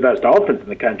know they're the best offense in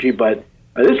the country, but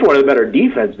this is one of the better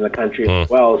defense in the country as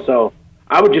well. So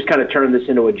I would just kind of turn this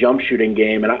into a jump shooting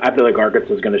game, and I feel like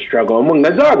Arkansas is going to struggle. And when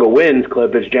Gonzaga wins,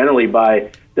 Clip, it's generally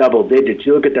by double digits.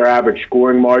 You look at their average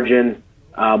scoring margin,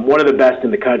 one of the best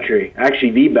in the country,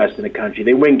 actually the best in the country.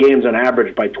 They win games on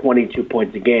average by 22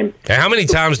 points a game. And how many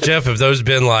times, Jeff, have those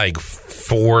been like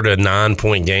 4 to 9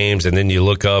 point games, and then you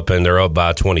look up and they're up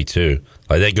by 22?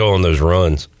 Like they go on those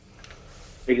runs.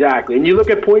 Exactly. And you look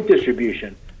at point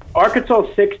distribution. Arkansas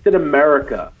 6th in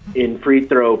America in free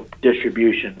throw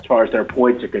distribution as far as their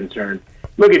points are concerned.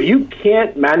 Look, if you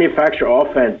can't manufacture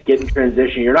offense, get in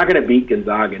transition, you're not going to beat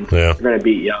Gonzaga. You're going to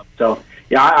beat you. So,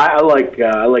 yeah, I like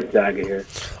Gonzaga here.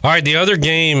 All right, the other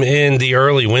game in the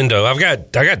early window, I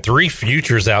got 3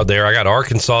 futures out there. I got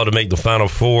Arkansas to make the Final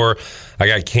Four. I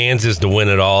got Kansas to win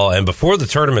it all. And before the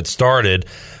tournament started,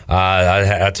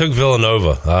 I took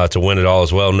Villanova to win it all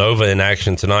as well. Nova in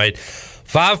action tonight.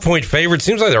 5-point favorite.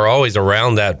 Seems like they're always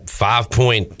around that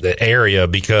 5-point area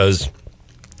because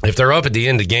if they're up at the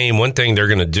end of the game, one thing they're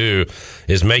going to do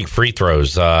is make free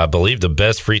throws. I believe the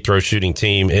best free throw shooting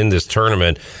team in this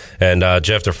tournament. And,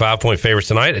 Jeff, they're 5-point favorites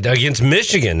tonight against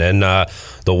Michigan. And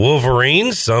the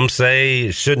Wolverines, some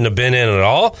say, shouldn't have been in at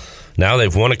all. Now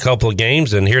they've won a couple of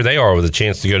games, and here they are with a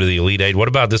chance to go to the Elite Eight. What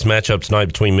about this matchup tonight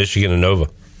between Michigan and Nova?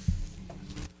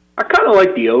 I kind of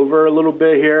like the over a little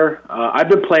bit here. I've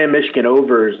been playing Michigan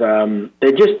overs.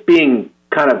 They're just being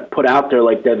kind of put out there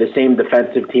like they're the same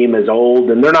defensive team as old,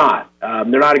 and they're not.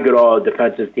 They're not a good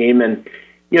all-defensive team. And,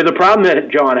 the problem that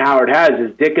John Howard has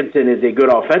is Dickinson is a good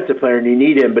offensive player, and you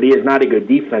need him, but he is not a good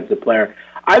defensive player.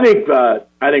 I think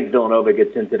Villanova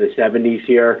gets into the 70s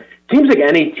here. Seems like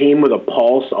any team with a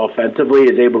pulse offensively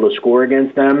is able to score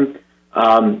against them.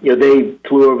 They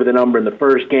flew over the number in the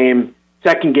first game.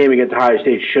 Second game against Ohio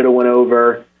State should have went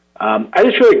over. I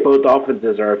just feel like both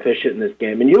offenses are efficient in this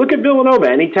game. And you look at Villanova,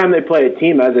 anytime they play a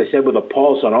team, as I said, with a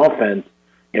pulse on offense,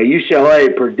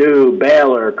 UCLA, Purdue,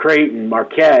 Baylor, Creighton,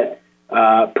 Marquette,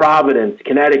 Providence,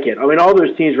 Connecticut. I mean, all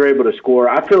those teams were able to score.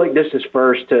 I feel like this is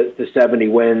first to 70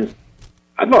 wins.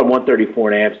 I thought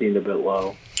 134.5 seemed a bit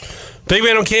low. Big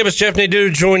Man on Campus, Jeff Nadeau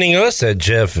joining us at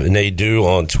Jeff Nadeau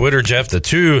on Twitter. Jeff, the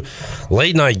two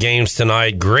late-night games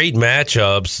tonight, great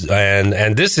matchups,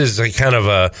 and this is a kind of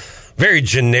a very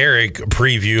generic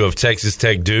preview of Texas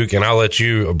Tech Duke, and I'll let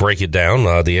you break it down,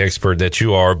 the expert that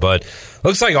you are, but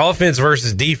looks like offense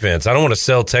versus defense. I don't want to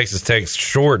sell Texas Tech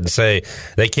short and say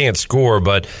they can't score,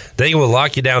 but they will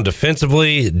lock you down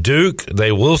defensively. Duke,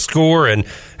 they will score and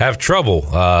have trouble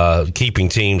keeping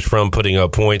teams from putting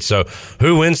up points. So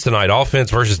who wins tonight,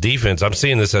 offense versus defense? I'm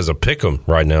seeing this as a pick'em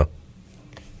right now.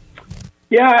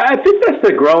 Yeah, I think that's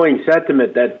the growing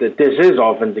sentiment that this is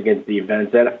offense against defense.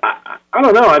 And I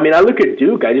don't know. I mean, I look at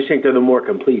Duke. I just think they're the more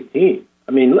complete team.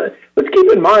 I mean, let's keep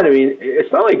in mind,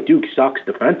 it's not like Duke sucks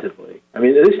defensively. I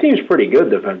mean, this team's pretty good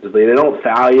defensively. They don't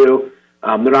foul you.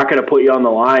 They're not going to put you on the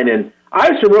line. And I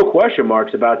have some real question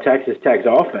marks about Texas Tech's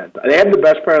offense. They have the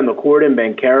best player on the court in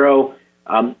Banchero.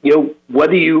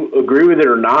 Whether you agree with it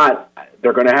or not,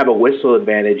 they're going to have a whistle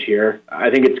advantage here. I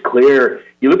think it's clear.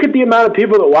 You look at the amount of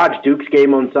people that watch Duke's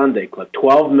game on Sunday, Cliff.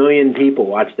 12 million people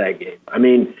watched that game. I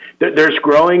mean, there's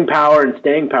growing power and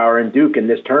staying power in Duke in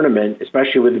this tournament,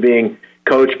 especially with it being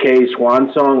Coach K's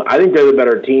swan song. I think they're the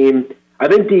better team. I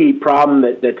think the problem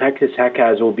that Texas Tech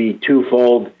has will be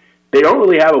twofold. They don't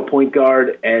really have a point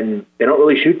guard, and they don't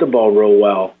really shoot the ball real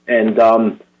well. And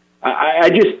I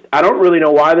don't really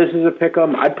know why this is a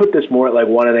pick-em. I'd put this more at like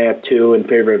 1.5, 2 in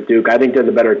favor of Duke. I think they're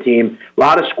the better team. A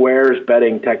lot of squares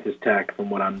betting Texas Tech from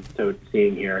what I'm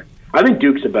seeing here. I think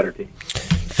Duke's a better team.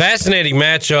 Fascinating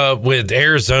matchup with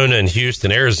Arizona and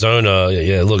Houston. Arizona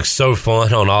looks so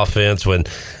fun on offense when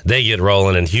they get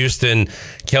rolling. And Houston,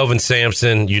 Kelvin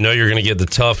Sampson, you're going to get the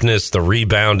toughness, the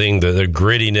rebounding, the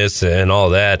grittiness, and all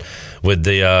that with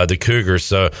the Cougars.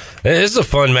 So this is a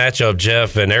fun matchup,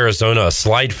 Jeff. And Arizona, a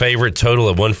slight favorite, total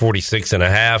of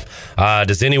 146.5.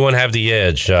 Does anyone have the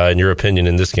edge, in your opinion,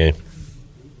 in this game?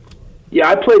 Yeah,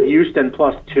 I played Houston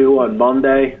 +2 on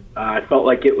Monday. I felt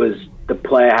like it was the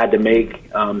play I had to make.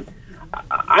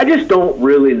 I just don't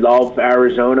really love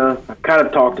Arizona. I've kind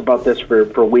of talked about this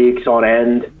for weeks on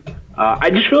end. I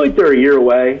just feel like they're a year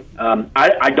away.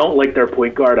 I don't like their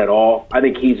point guard at all. I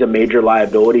think he's a major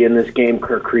liability in this game,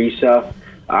 Kirk Kriisa.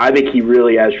 I think he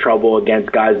really has trouble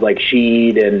against guys like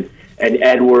Sheed and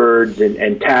Edwards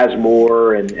and Taz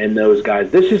Moore and those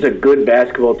guys. This is a good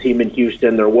basketball team in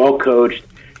Houston. They're well coached.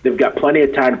 They've got plenty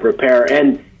of time to prepare.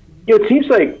 And it seems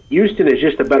like Houston is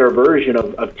just a better version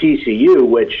of TCU,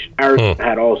 which Arizona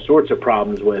had all sorts of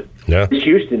problems with. Yeah. This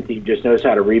Houston team just knows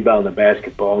how to rebound the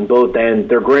basketball on both ends.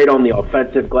 They're great on the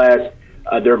offensive glass.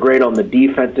 They're great on the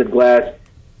defensive glass.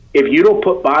 If you don't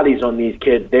put bodies on these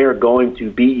kids, they're going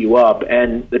to beat you up.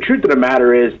 And the truth of the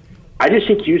matter is, I just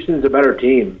think Houston's a better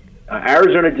team.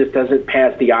 Arizona just doesn't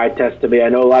pass the eye test to me. I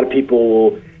know a lot of people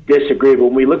will disagree, but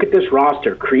when we look at this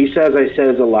roster, Kriisa, as I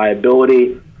said, is a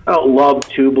liability. I don't love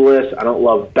Tubelis. I don't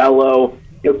love Bello.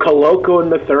 Koloko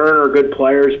and Mathern are good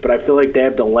players, but I feel like they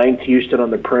have the length, Houston,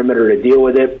 on the perimeter to deal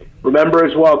with it. Remember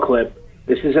as well, Clip,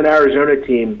 this is an Arizona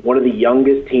team, one of the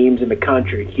youngest teams in the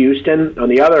country. Houston, on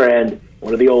the other end,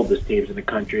 one of the oldest teams in the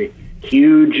country.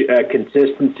 Huge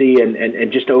consistency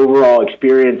and just overall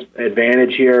experience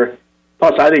advantage here.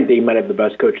 Plus, I think they might have the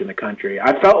best coach in the country.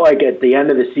 I felt like at the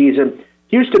end of the season,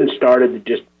 Houston started to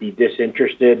just be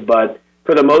disinterested, but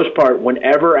for the most part,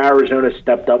 whenever Arizona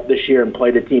stepped up this year and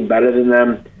played a team better than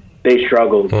them, they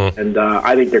struggled. And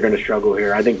I think they're going to struggle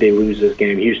here. I think they lose this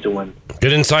game. Houston wins.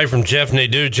 Good insight from Jeff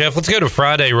Nadeau. Jeff, let's go to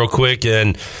Friday real quick.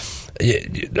 And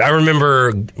I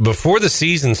remember before the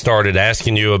season started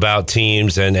asking you about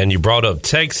teams, and you brought up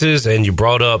Texas and you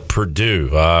brought up Purdue,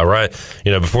 right?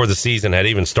 Before the season had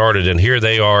even started, and here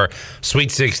they are,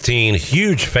 Sweet 16,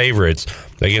 huge favorites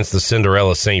against the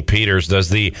Cinderella St. Peter's. Does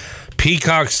the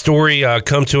Peacock story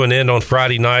come to an end on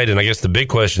Friday night? And I guess the big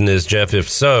question is, Jeff, if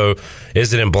so,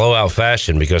 is it in blowout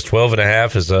fashion? Because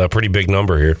 12.5 is a pretty big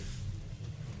number here.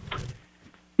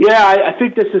 Yeah, I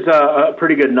think this is a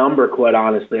pretty good number, quite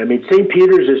honestly. I mean, St.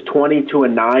 Peter's is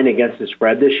 22-9 against the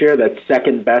spread this year. That's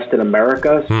second best in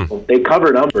America. So they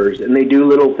cover numbers, and they do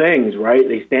little things, right?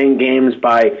 They stay in games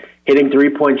by hitting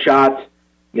three-point shots,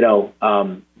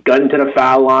 gunning to the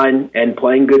foul line, and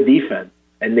playing good defense.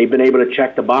 And they've been able to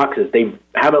check the boxes. They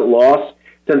haven't lost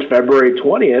since February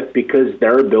 20th because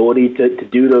their ability to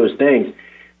do those things.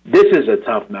 This is a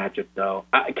tough matchup, though.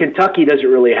 Kentucky doesn't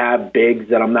really have bigs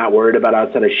that I'm not worried about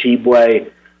outside of Sheboy.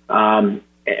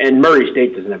 And Murray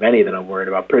State doesn't have any that I'm worried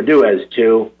about. Purdue has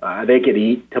two. They could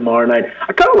eat tomorrow night.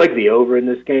 I kind of like the over in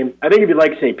this game. I think if you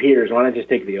like St. Peter's, why not just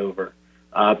take the over?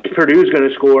 Purdue's going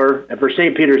to score, and for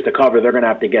St. Peter's to cover, they're going to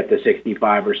have to get to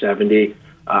 65 or 70.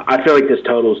 I feel like this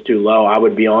total is too low. I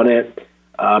would be on it.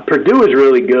 Purdue is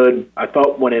really good. I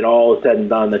thought when it all is said and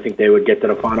done, I think they would get to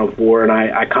the Final Four, and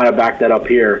I kind of backed that up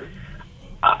here.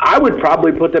 I would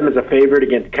probably put them as a favorite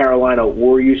against Carolina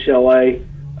or UCLA.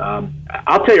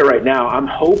 I'll tell you right now, I'm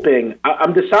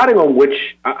deciding on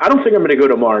which. I don't think I'm going to go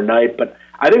tomorrow night, but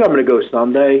I think I'm going to go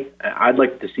Sunday. I'd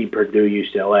like to see Purdue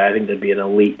UCLA. I think that'd be an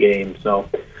elite game. So,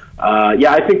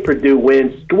 I think Purdue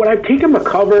wins. When I take them a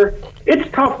cover,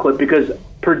 it's tough, Clip, because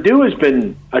Purdue has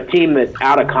been a team that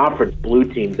out of conference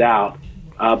blew teams out.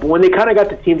 But when they kind of got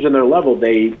the teams on their level,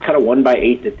 they kind of won by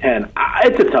 8-10.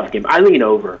 It's a tough game. I lean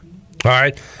over. All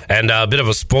right. And a bit of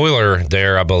a spoiler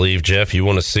there, I believe, Jeff. You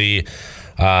want to see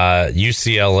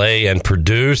UCLA and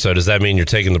Purdue. So does that mean you're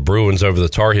taking the Bruins over the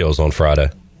Tar Heels on Friday?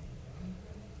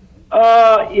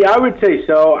 I would say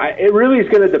so. It really is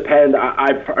going to depend.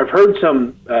 I've heard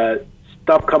some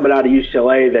stuff coming out of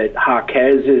UCLA that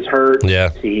Jaquez is hurt. Yeah.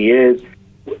 He is.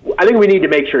 I think we need to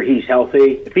make sure he's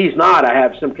healthy. If he's not, I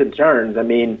have some concerns. I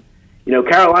mean,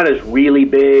 Carolina's really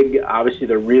big. Obviously,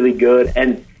 they're really good.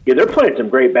 And they're playing some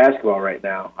great basketball right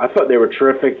now. I thought they were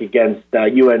terrific against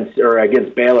UNC or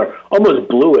against Baylor. Almost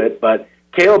blew it, but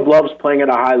Caleb Love's playing at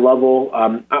a high level.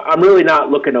 I'm really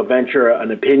not looking to venture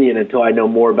an opinion until I know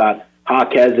more about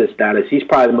Jaquez's status. He's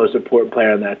probably the most important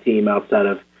player on that team outside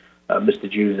of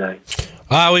Mr. Juzang.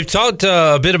 We've talked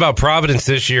a bit about Providence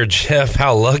this year, Jeff,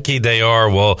 how lucky they are.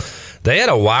 Well, they had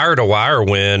a wire-to-wire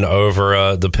win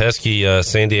over the pesky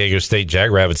San Diego State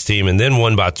Jackrabbits team and then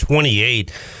won by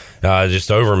 28,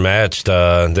 just overmatched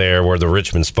there were the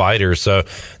Richmond Spiders. So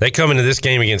they come into this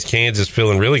game against Kansas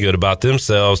feeling really good about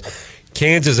themselves.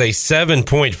 Kansas a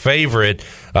 7-point favorite.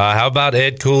 How about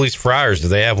Ed Cooley's Friars? Do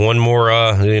they have one more,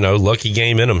 lucky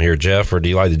game in them here, Jeff, or do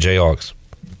you like the Jayhawks?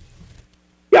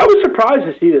 Yeah, I was surprised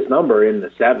to see this number in the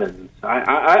sevens.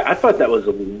 I thought that was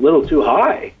a little too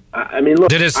high. I mean, look.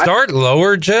 Did it start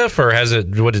lower, Jeff, or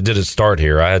did it start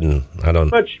here? I don't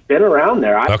much been around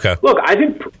there. Okay. Look, I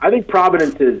think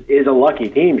Providence is a lucky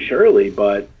team, surely,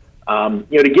 but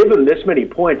to give them this many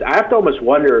points, I have to almost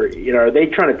wonder, are they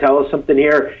trying to tell us something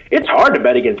here? It's hard to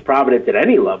bet against Providence at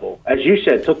any level. As you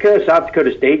said, took care of South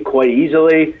Dakota State quite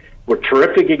easily. We're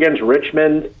terrific against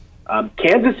Richmond.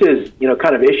 Kansas's,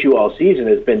 kind of issue all season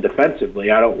has been defensively.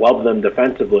 I don't love them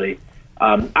defensively.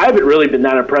 I haven't really been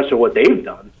that impressed with what they've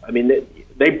done. I mean,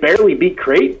 they barely beat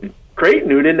Creighton. Creighton,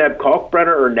 who didn't have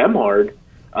Kalkbrenner or Nemhard,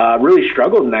 really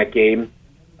struggled in that game.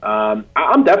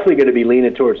 I'm definitely going to be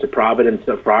leaning towards the Providence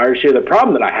Friars here. The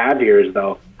problem that I have here is,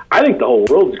 though, I think the whole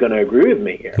world's going to agree with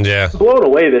me here. Yeah. Blown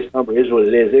away this number is what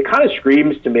it is. It kind of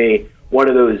screams to me one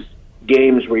of those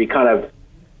games where you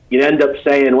end up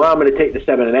saying, well, I'm going to take the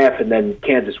 7.5, and then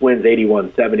Kansas wins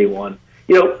 81-71.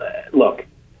 Look,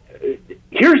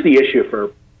 here's the issue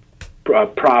for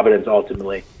Providence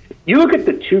ultimately. You look at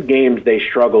the two games they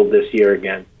struggled this year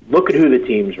against. Look at who the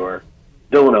teams were.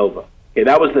 Villanova. Okay,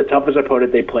 that was the toughest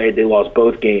opponent they played. They lost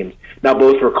both games. Now,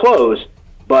 both were close,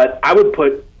 but I would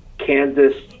put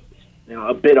Kansas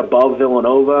a bit above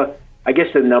Villanova. I guess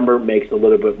the number makes a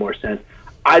little bit more sense.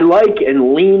 I like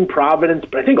and lean Providence,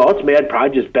 but I think ultimately I'd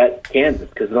probably just bet Kansas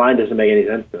because the line doesn't make any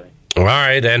sense to me. All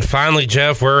right, and finally,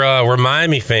 Jeff, we're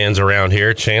Miami fans around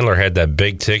here. Chandler had that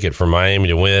big ticket for Miami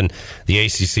to win the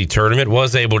ACC tournament,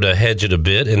 was able to hedge it a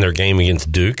bit in their game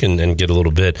against Duke and get a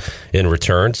little bit in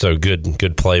return, so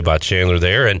good play by Chandler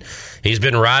there. And he's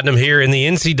been riding them here in the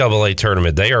NCAA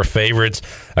tournament. They are favorites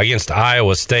against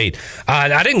Iowa State.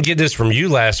 I didn't get this from you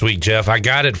last week, Jeff. I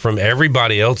got it from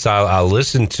everybody else I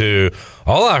listened to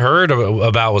all I heard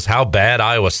about was how bad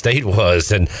Iowa State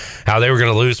was and how they were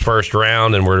going to lose first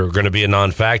round and were going to be a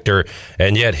non-factor.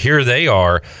 And yet here they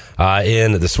are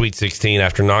in the Sweet 16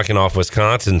 after knocking off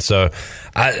Wisconsin. So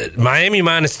Miami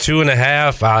minus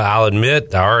 2.5. I'll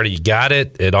admit I already got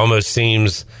it. It almost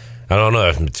seems, I don't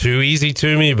know, too easy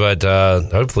to me, but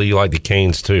hopefully you like the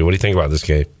Canes too. What do you think about this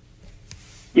game?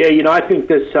 Yeah, I think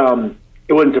this,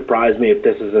 it wouldn't surprise me if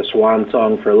this is a swan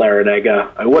song for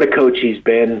Larrañaga. What a coach he's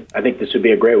been. I think this would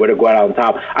be a great way to go out on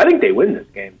top. I think they win this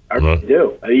game. I really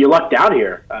do. You lucked out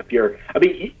here. You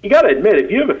got to admit,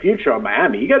 if you have a future on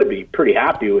Miami, you got to be pretty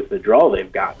happy with the draw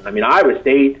they've gotten. I mean, Iowa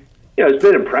State, it's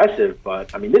been impressive, but,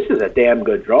 this is a damn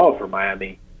good draw for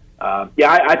Miami.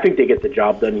 I think they get the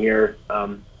job done here.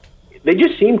 They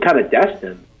just seem kind of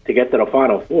destined to get to the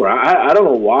Final Four. I don't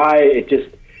know why.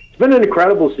 It's been an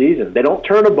incredible season. They don't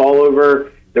turn the ball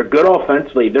over. They're good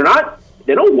offensively. They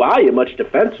don't wow you much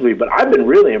defensively, but I've been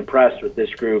really impressed with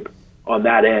this group on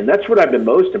that end. That's what I've been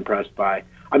most impressed by.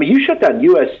 You shut down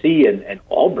USC and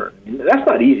Auburn. That's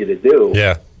not easy to do.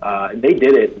 Yeah. And they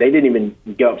did it. They didn't even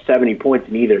give up 70 points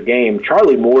in either game.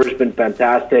 Charlie Moore's been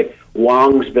fantastic.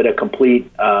 Wong's been a complete,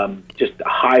 just a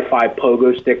high-five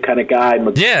pogo stick kind of guy.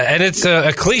 Yeah, and it's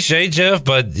a cliche, Jeff,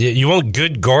 but you want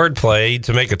good guard play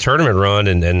to make a tournament run,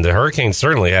 and the Hurricanes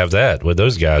certainly have that with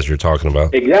those guys you're talking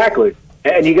about. Exactly.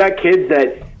 And you got kids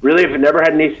that really have never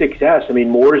had any success.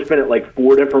 Moore's been at like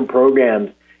 4 different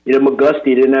programs.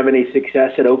 McGusty didn't have any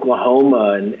success at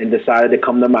Oklahoma and decided to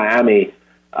come to Miami.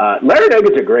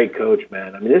 Larrañaga's a great coach,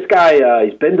 man. This guy,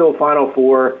 he's been to a Final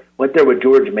Four, went there with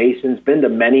George Mason, been to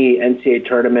many NCAA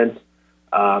tournaments.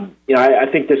 I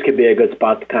think this could be a good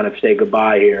spot to kind of say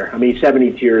goodbye here. He's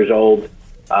 72 years old.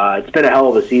 It's been a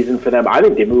hell of a season for them. I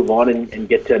think they move on and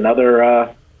get to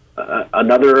another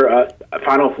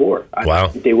Final Four. Wow. I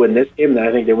think they win this game, and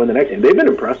I think they win the next game. They've been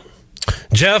impressive.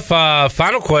 Jeff,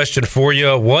 final question for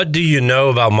you. What do you know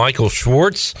about Michael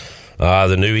Schwartz,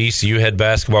 the new ECU head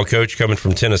basketball coach coming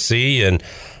from Tennessee? And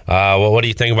what do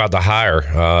you think about the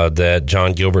hire that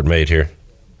John Gilbert made here?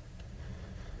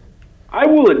 I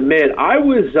will admit, I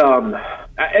was,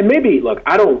 and maybe, look,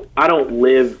 I don't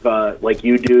live like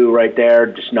you do right there,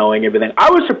 just knowing everything. I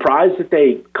was surprised that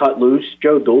they cut loose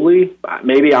Joe Dooley.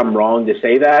 Maybe I'm wrong to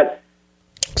say that.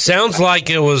 Sounds like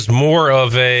it was more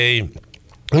of a...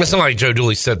 It's not like Joe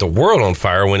Dooley set the world on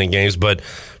fire winning games, but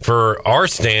for our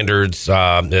standards,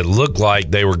 it looked like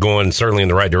they were going certainly in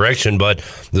the right direction. But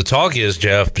the talk is,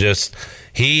 Jeff, just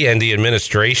he and the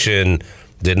administration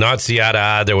did not see eye to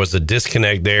eye. There was a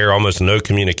disconnect there, almost no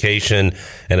communication,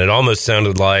 and it almost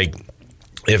sounded like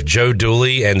if Joe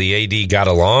Dooley and the AD got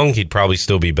along, he'd probably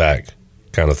still be back,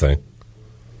 kind of thing.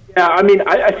 Yeah,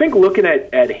 I think looking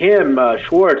at him,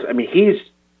 Schwartz, he's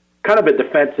kind of a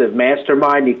defensive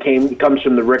mastermind. He comes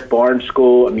from the Rick Barnes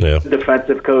school. He's a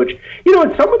defensive coach.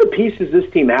 And some of the pieces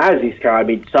this team has,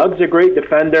 Suggs a great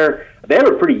defender. They have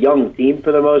a pretty young team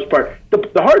for the most part.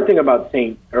 The hard thing about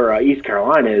East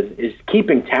Carolina is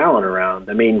keeping talent around.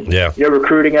 You're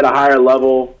recruiting at a higher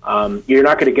level. You're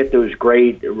not going to get those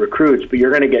great recruits, but you're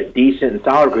going to get decent and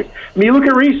solid recruits. You look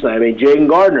at recently. Jaden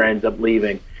Gardner ends up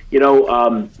leaving.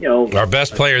 Our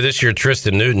best player this year,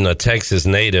 Tristan Newton, a Texas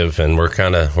native, and we're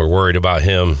worried about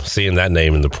him seeing that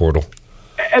name in the portal.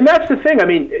 And that's the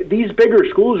thing. These bigger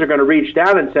schools are going to reach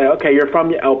down and say, "Okay, you're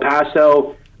from El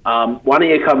Paso. Why don't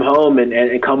you come home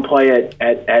and come play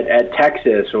at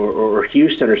Texas or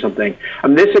Houston or something?"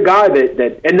 This is a guy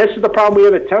that, and this is the problem we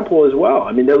have at Temple as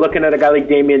well. They're looking at a guy like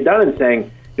Damian Dunn and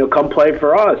saying, "Come play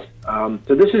for us."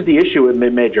 So this is the issue with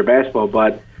mid-major basketball,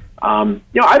 but.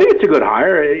 I think it's a good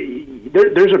hire.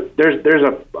 There's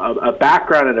a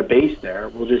background and a base there.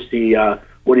 We'll just see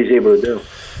what he's able to do.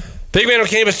 Big man on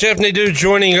campus, Jeff Nadeau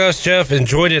joining us. Jeff,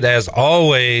 enjoyed it as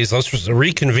always. Let's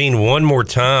reconvene one more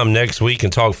time next week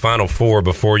and talk Final Four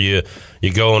before you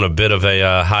go on a bit of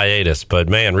a hiatus. But,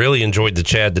 man, really enjoyed the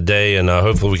chat today, and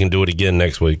hopefully we can do it again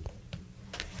next week.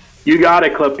 You got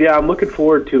it, Clip. Yeah, I'm looking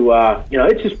forward to,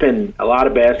 it's just been a lot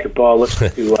of basketball.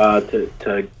 Looking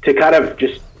to kind of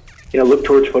just, look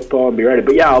towards football and be ready.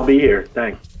 But, yeah, I'll be here.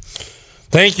 Thanks.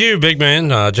 Thank you, big man.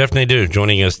 Jeff Nadeau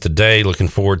joining us today. Looking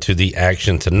forward to the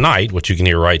action tonight, which you can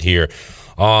hear right here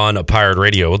on Pirate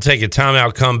Radio. We'll take a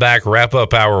timeout, come back, wrap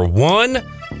up hour one.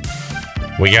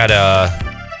 We got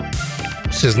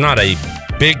this is not a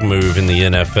big move in the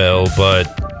NFL, but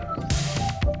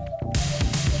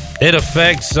it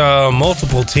affects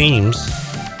multiple teams.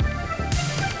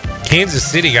 Kansas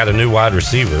City got a new wide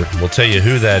receiver. We'll tell you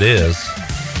who that is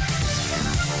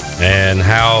and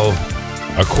how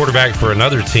a quarterback for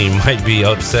another team might be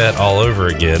upset all over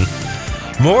again.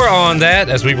 More on that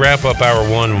as we wrap up hour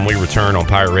one when we return on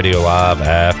Pirate Radio Live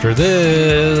after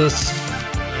this.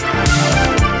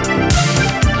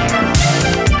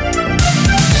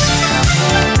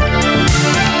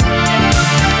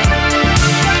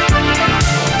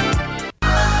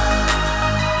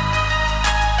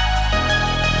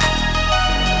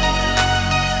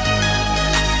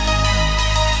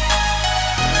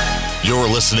 You're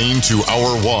listening to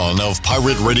Hour 1 of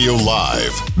Pirate Radio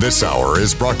Live. This hour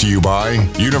is brought to you by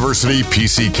University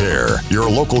PC Care, your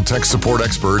local tech support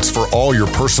experts for all your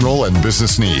personal and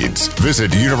business needs.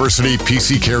 Visit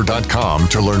universitypccare.com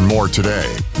to learn more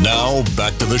today. Now,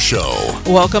 back to the show.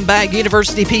 Welcome back.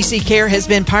 University PC Care has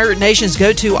been Pirate Nation's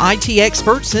go-to IT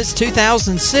expert since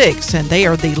 2006, and they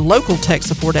are the local tech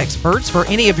support experts for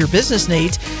any of your business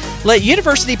needs. Let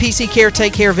University PC Care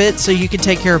take care of it so you can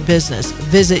take care of business.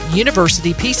 Visit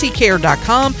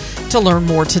universitypccare.com to learn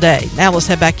more today. Now let's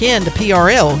head back into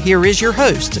PRL. Here is your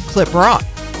host, Clip Rock.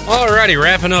 Alrighty,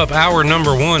 wrapping up hour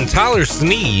number one. Tyler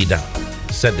Sneed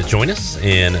set to join us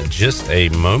in just a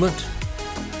moment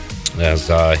as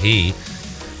he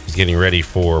is getting ready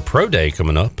for Pro Day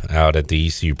coming up out at the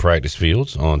ECU practice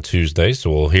fields on Tuesday. So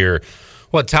we'll hear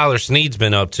what Tyler Sneed's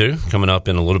been up to coming up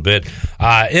in a little bit.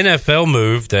 NFL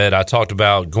move that I talked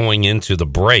about going into the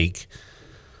break.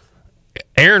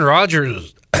 Aaron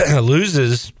Rodgers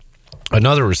loses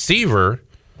another receiver,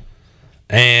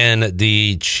 and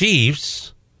the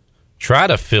Chiefs try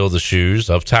to fill the shoes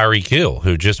of Tyreek Hill,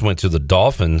 who just went to the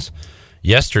Dolphins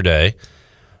yesterday.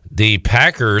 The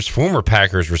Packers, former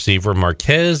Packers receiver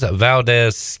Marquez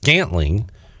Valdez-Scantling,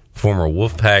 former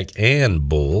Wolfpack and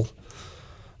Bull,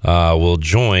 will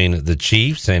join the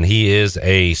Chiefs, and he is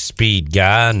a speed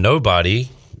guy. Nobody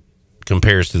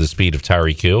compares to the speed of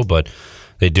Tyreek Hill, but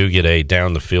they do get a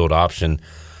down-the-field option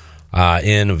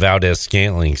in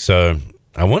Valdez-Scantling. So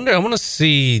I want to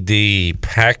see the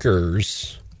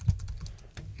Packers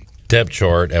depth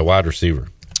chart at wide receiver.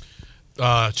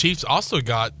 Chiefs also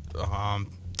got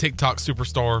TikTok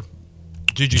superstar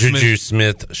Juju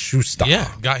Smith-Schuster. Yeah,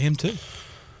 got him too.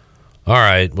 All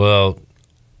right, well,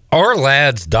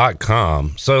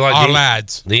 ourlads.com. So like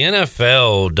the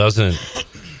NFL doesn't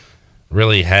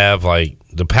really have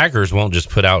the Packers won't just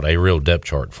put out a real depth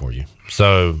chart for you.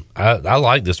 So I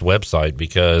like this website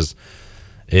because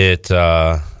it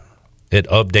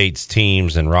updates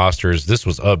teams and rosters. This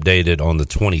was updated on the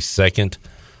 22nd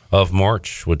of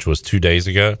March, which was 2 days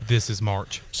ago. This is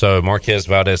March. So Marquez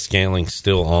Valdez-Scantling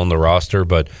still on the roster,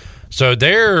 but so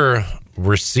their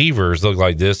receivers look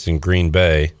like this in Green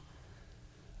Bay.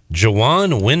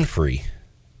 Juwan Winfrey.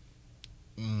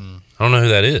 I don't know who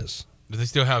that is. Do they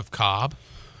still have Cobb?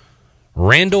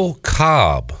 Randall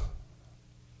Cobb,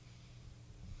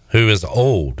 who is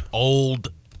old. Old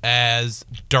as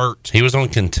dirt. He was on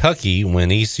Kentucky when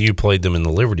ECU played them in the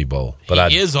Liberty Bowl.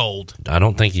 But he is old. I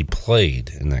don't think he played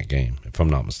in that game, if I'm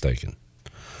not mistaken.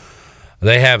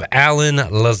 They have Alan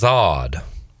Lazard.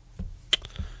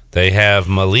 They have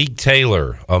Malik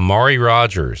Taylor, Amari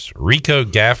Rogers, Rico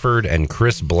Gafford, and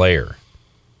Chris Blair.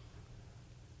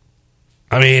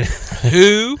 I mean,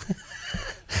 who?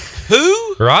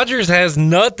 Rogers has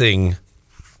nothing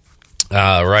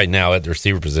right now at the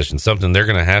receiver position. Something they're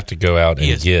going to have to go out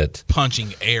and get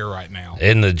punching air right now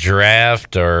in the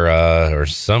draft or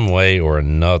some way or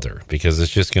another, because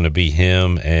it's just going to be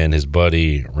him and his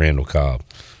buddy Randall Cobb,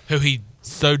 who he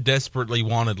so desperately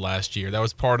wanted last year. That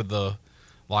was part of the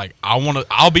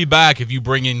I'll be back if you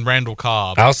bring in Randall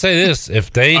Cobb. I'll say this: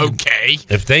 if they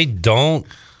don't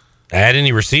add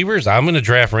any receivers, I'm going to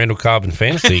draft Randall Cobb in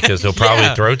fantasy because he'll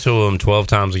probably throw to him 12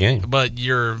 times a game. But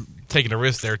you're taking a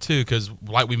risk there, too, because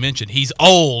like we mentioned, he's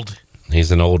old.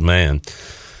 He's an old man.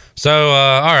 So,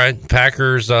 all right,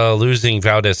 Packers losing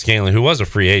Valdez-Scantling, who was a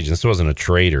free agent. This wasn't a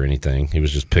trade or anything. He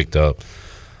was just picked up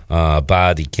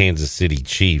by the Kansas City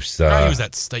Chiefs. He was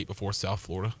at State before South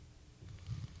Florida.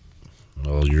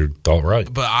 Well, you're all right.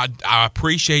 But I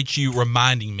appreciate you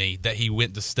reminding me that he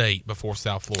went to State before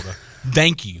South Florida.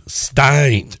 Thank you.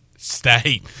 State.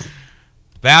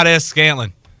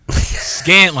 Valdez-Scantling.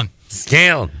 Scantless.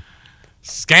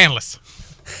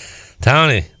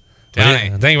 Tony.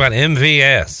 Think about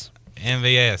MVS.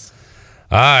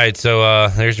 All right, so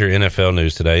there's your NFL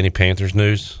news today. Any Panthers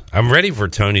news? I'm ready for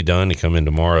Tony Dunn to come in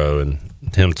tomorrow and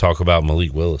him talk about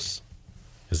Malik Willis.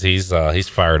 Because he's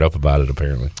fired up about it,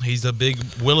 apparently. He's a big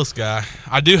Willis guy.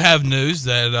 I do have news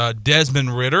that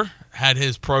Desmond Ridder had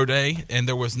his pro day, and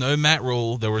there was no Matt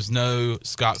Rule, there was no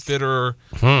Scott Fitterer,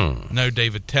 no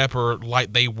David Tepper,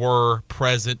 like they were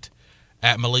present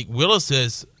at Malik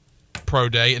Willis's pro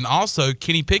day, and also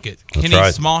Kenny Pickett. That's Kenny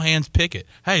right. Small Hands Pickett.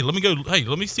 Hey, let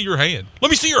me see your hand.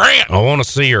 Let me see your hand. I want to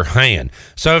see your hand.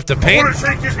 So if the wanna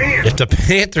shake his hand. if the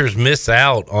Panthers miss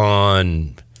out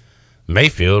on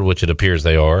Mayfield, which it appears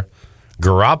they are,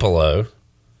 Garoppolo,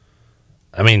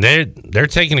 I mean they're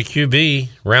taking a QB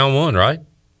round 1, right?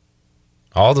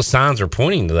 All the signs are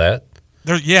pointing to that.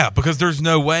 Because there's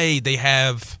no way they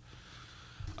have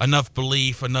enough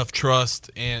belief, enough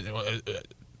trust, and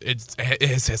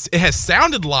it has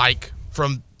sounded like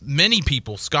from many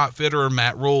people, Scott Fitterer,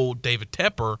 Matt Rule, David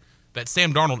Tepper, that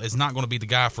Sam Darnold is not going to be the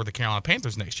guy for the Carolina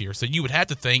Panthers next year. So you would have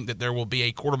to think that there will be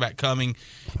a quarterback coming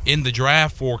in the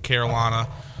draft for Carolina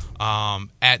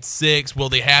at 6. Will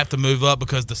they have to move up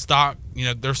because the stock,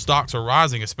 their stocks are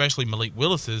rising, especially Malik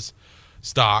Willis's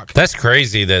stock? That's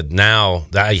crazy that now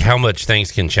how much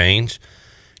things can change.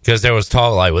 Because there was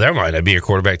talk like, well, there might not be a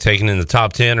quarterback taken in the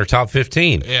top 10 or top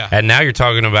 15. Yeah. And now you're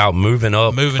talking about moving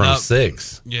up from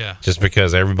 6. Yeah. Just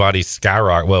because everybody's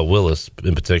skyrocketing. Well, Willis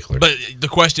in particular. But the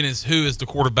question is, who is the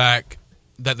quarterback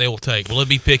that they will take? Will it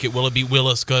be Pickett? Will it be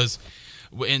Willis? Because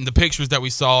in the pictures that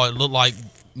we saw, it looked like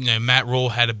Matt Rule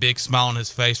had a big smile on his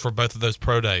face for both of those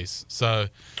pro days. So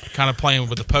kind of playing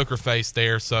with the poker face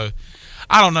there. So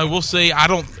I don't know. We'll see.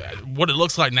 What it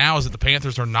looks like now is that the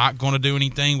Panthers are not going to do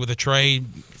anything with a trade,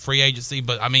 free agency.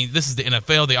 But, I mean, this is the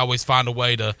NFL. They always find a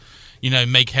way to,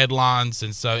 make headlines.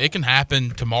 And so it can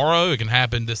happen tomorrow. It can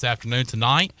happen this afternoon,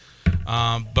 tonight.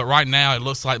 But right now it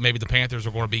looks like maybe the Panthers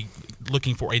are going to be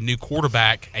looking for a new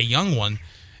quarterback, a young one,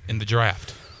 in the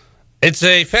draft. It's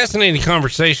a fascinating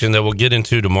conversation that we'll get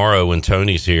into tomorrow when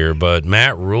Tony's here. But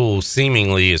Matt Rule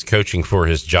seemingly is coaching for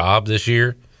his job this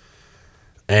year.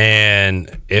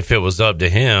 And if it was up to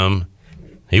him,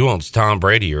 he wants Tom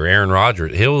Brady or Aaron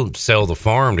Rodgers. He'll sell the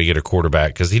farm to get a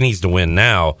quarterback because he needs to win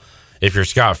now. If you're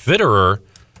Scott Fitterer,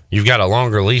 you've got a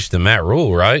longer leash than Matt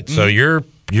Rule, right? Mm-hmm. So you're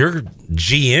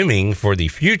GMing for the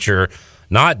future,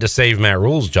 not to save Matt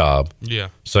Rule's job. Yeah.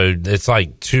 So it's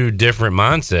like two different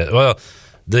mindsets. Well,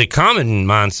 the common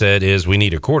mindset is we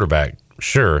need a quarterback,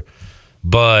 sure.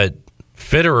 But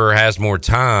Fitterer has more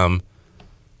time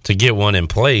to get one in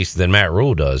place than Matt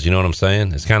Rule does. You know what I'm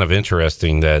saying? It's kind of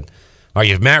interesting that, like,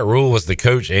 if Matt Rule was the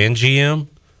coach and GM,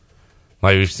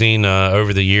 like we've seen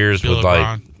over the years Bill with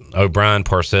O'Brien. like O'Brien,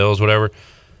 Parcells, whatever,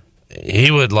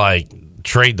 he would like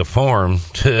trade the farm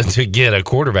to get a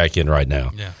quarterback in right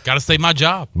now. Yeah, got to save my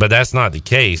job. But that's not the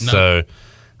case. No. So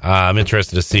I'm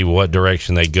interested to see what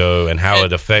direction they go and how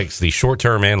it affects the short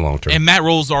term and long term. And Matt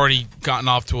Rule's already gotten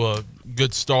off to a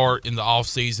good start in the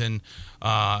offseason.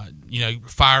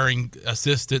 Firing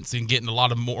assistants and getting a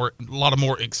lot of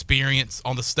more experience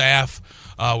on the staff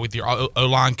with your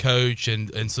O-line coach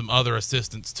and some other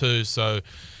assistants too. So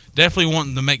definitely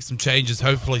wanting to make some changes,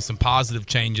 hopefully some positive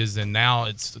changes. And now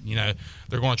it's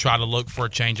they're going to try to look for a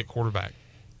change at quarterback.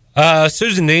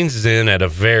 Susan Deans is in at a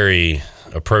very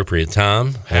appropriate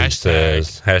time and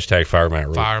says #Fire Matt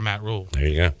Rule. Fire Matt Rule. There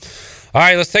you go. All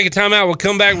right, let's take a timeout. We'll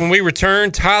come back when we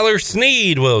return. Tyler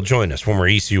Snead will join us, former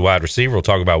ECU wide receiver. We'll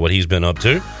talk about what he's been up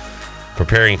to,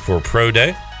 preparing for Pro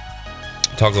Day.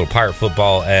 Talk a little Pirate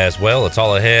football as well. It's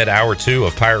all ahead. Hour 2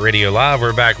 of Pirate Radio Live.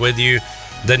 We're back with you.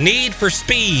 The need for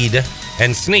speed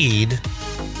and Snead,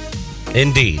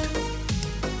 indeed.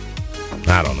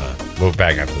 I don't know. We'll be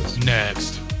back after this.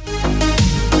 Next.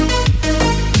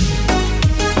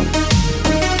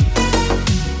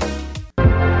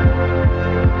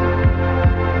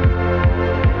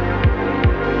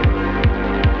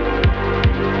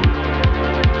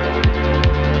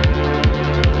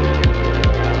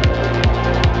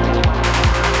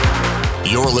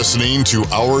 You're listening to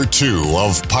Hour 2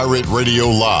 of Pirate Radio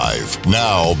Live.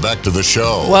 Now, back to the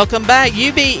show. Welcome back.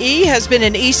 UBE has been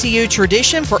an ECU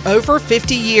tradition for over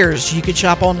 50 years. You can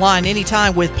shop online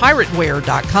anytime with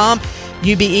pirateware.com.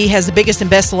 UBE has the biggest and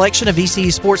best selection of ECU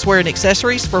sportswear and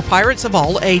accessories for Pirates of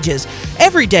all ages.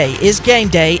 Every day is game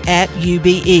day at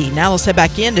UBE. Now let's head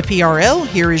back into PRL.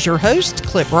 Here is your host,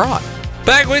 Clip Rock.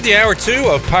 Back with you, Hour 2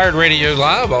 of Pirate Radio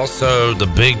Live. Also, the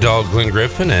big dog Glenn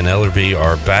Griffin and Ellerby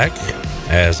are back,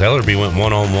 as Ellerby went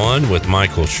one-on-one with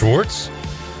Michael Schwartz.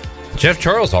 Jeff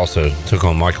Charles also took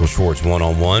on Michael Schwartz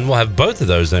one-on-one. We'll have both of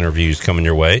those interviews coming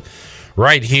your way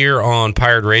right here on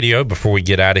Pirate Radio. Before we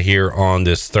get out of here on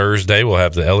this Thursday, we'll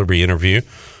have the Ellerby interview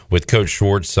with Coach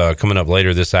Schwartz coming up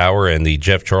later this hour, and the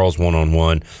Jeff Charles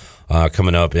one-on-one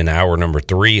coming up in hour number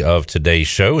 3 of today's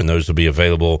show. And those will be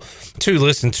available to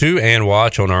listen to and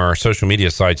watch on our social media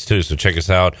sites too. So check us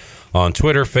out on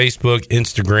Twitter, Facebook,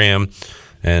 Instagram,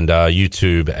 and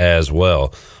YouTube as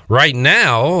well. Right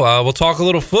now, we'll talk a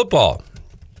little football.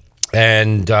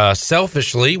 And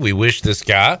selfishly, we wish this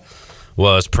guy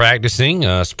was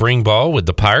practicing spring ball with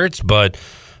the Pirates, but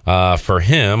for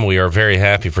him, we are very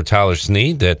happy for Tyler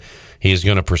Snead that he is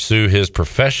going to pursue his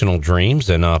professional dreams,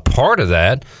 and part of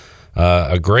that,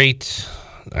 a great,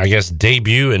 I guess,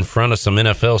 debut in front of some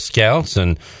NFL scouts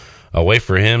and a way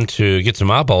for him to get some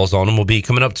eyeballs on him will be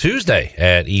coming up Tuesday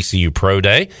at ECU Pro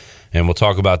Day. And we'll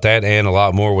talk about that and a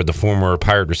lot more with the former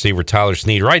Pirate receiver Tyler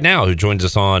Snead right now, who joins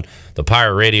us on the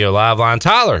Pirate Radio Live Line.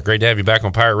 Tyler, great to have you back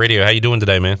on Pirate Radio. How you doing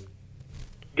today, man?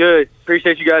 Good.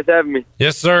 Appreciate you guys having me.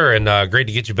 Yes, sir, and great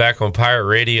to get you back on Pirate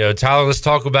Radio. Tyler, let's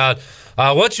talk about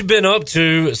what you've been up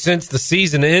to since the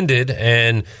season ended,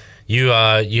 and you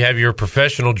have your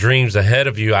professional dreams ahead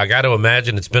of you. I got to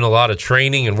imagine it's been a lot of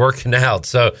training and working out.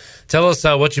 So tell us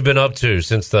what you've been up to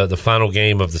since the final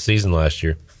game of the season last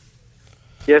year.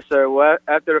 Yes, sir. Well,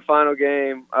 after the final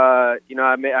game, I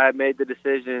made the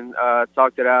decision,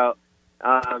 talked it out,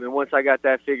 and once I got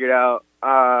that figured out,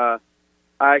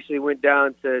 I actually went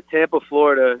down to Tampa,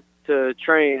 Florida to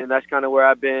train, and that's kind of where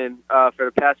I've been for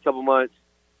the past couple months.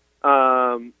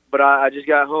 But I just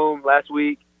got home last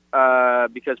week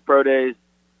because Pro Day's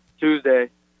Tuesday,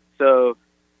 so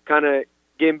kind of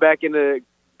getting back into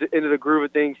the groove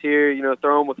of things here.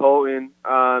 Throwing with Holton,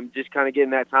 just kind of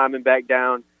getting that timing back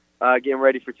down, getting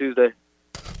ready for Tuesday.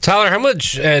 Tyler, how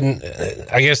much, and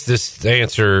I guess this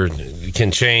answer can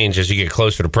change as you get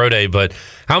closer to Pro Day, but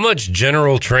how much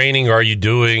general training are you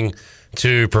doing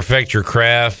to perfect your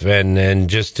craft and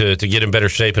just to get in better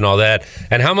shape and all that?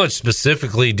 And how much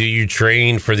specifically do you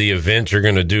train for the event you're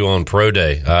going to do on Pro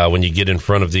Day when you get in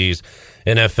front of these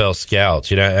NFL scouts?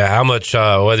 How much,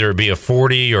 whether it be a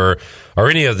 40 or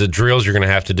any of the drills you're going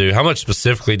to have to do, how much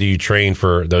specifically do you train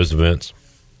for those events?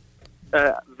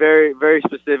 Very, very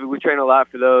specific. We train a lot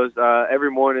for those.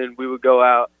 Every morning we would go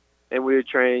out and we would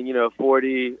train,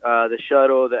 40, the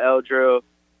shuttle, the L drill,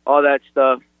 all that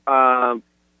stuff.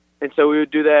 And so we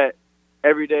would do that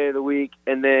every day of the week,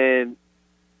 and then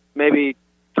maybe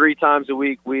 3 times a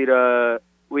week we'd go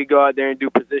out there and do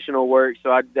positional work.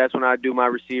 So that's when I do my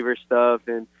receiver stuff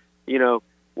and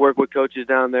work with coaches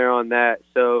down there on that.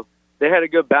 So they had a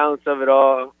good balance of it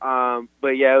all.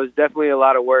 But yeah, it was definitely a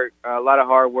lot of work, a lot of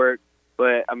hard work.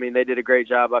 But I mean, they did a great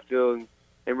job. I feel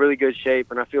in really good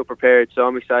shape, and I feel prepared. So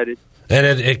I'm excited. And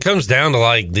it comes down to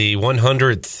like the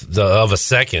 100th of a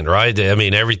second, right? I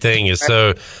mean, everything is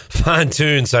so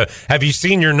fine-tuned. So have you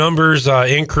seen your numbers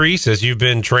increase as you've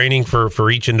been training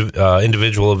for each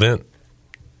individual event?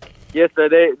 Yes, sir.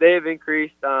 They have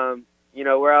increased.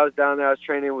 Where I was down there, I was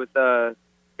training with a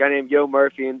guy named Yo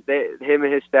Murphy, and him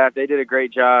and his staff, they did a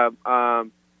great job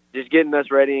just getting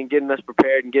us ready and getting us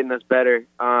prepared and getting us better.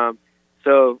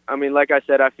 So, I mean, like I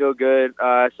said, I feel good.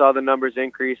 I saw the numbers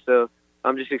increase, so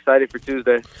I'm just excited for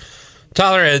Tuesday.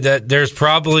 Tyler, there's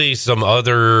probably some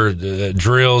other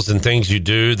drills and things you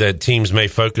do that teams may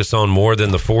focus on more than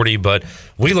the 40, but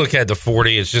we look at the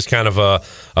 40. It's just kind of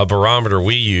a barometer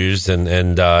we use, and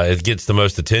it gets the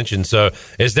most attention. So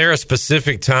is there a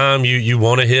specific time you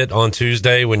want to hit on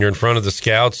Tuesday when you're in front of the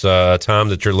scouts, a time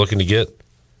that you're looking to get?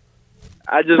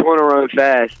 I just want to run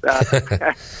fast.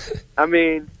 I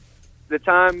mean, the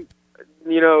time,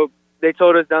 they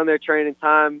told us down there training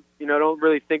time, don't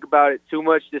really think about it too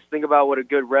much. Just think about what a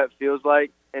good rep feels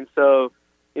like. And so,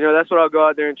 that's what I'll go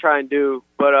out there and try and do.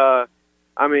 But,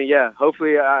 I mean, yeah,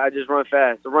 hopefully I just run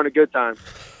fast. I run a good time.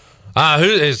 Who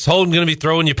is Holton going to be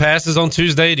throwing you passes on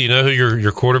Tuesday? Do you know who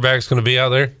your quarterback's going to be out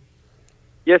there?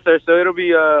 Yes, sir. So it'll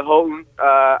be Holton.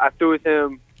 I threw with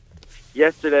him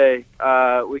yesterday.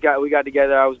 We got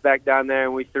together. I was back down there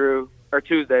and we threw, or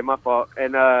Tuesday, my fault.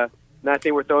 And I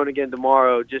think we're throwing again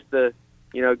tomorrow just to,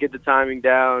 get the timing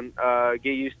down,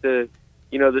 get used to,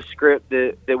 the script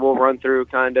that we'll run through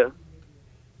kind of.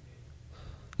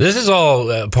 This is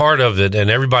all part of it, and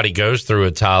everybody goes through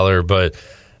it, Tyler, but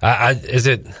is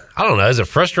it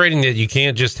frustrating that you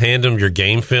can't just hand them your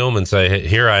game film and say, hey,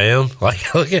 here I am?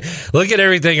 Like, look at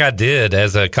everything I did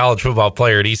as a college football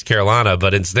player at East Carolina,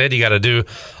 but instead you got to do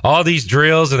all these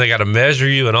drills and they got to measure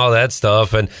you and all that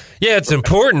stuff. And yeah, it's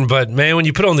important, but man, when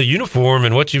you put on the uniform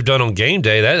and what you've done on game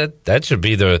day, that should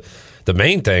be the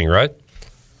main thing, right?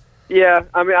 Yeah,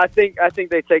 I mean, I think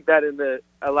they take that into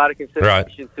a lot of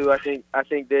consideration too. I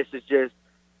think this is just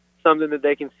something that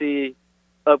they can see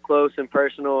up close and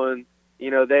personal, and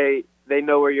they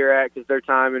know where you're at because they're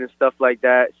timing and stuff like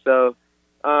that. So,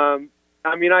 I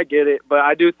mean, I get it, but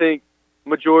I do think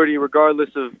majority,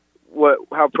 regardless of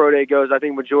how Pro Day goes, I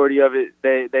think majority of it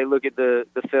they look at the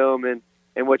film and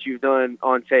what you've done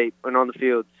on tape and on the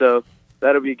field. So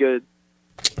that'll be good.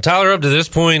 Tyler, up to this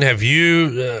point, have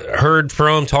you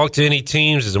talked to any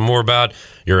teams? Is it more about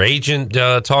your agent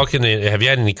talking? Have you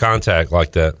had any contact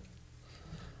like that?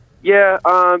 Yeah,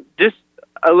 just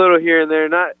a little here and there.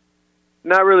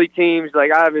 Not really teams.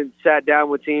 Like, I haven't sat down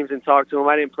with teams and talked to them.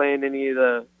 I didn't play in any of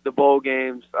the bowl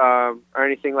games or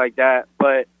anything like that.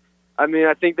 But, I mean,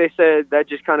 I think they said that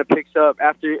just kind of picks up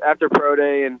after Pro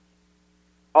Day and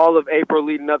all of April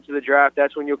leading up to the draft.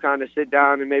 That's when you'll kind of sit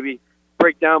down and maybe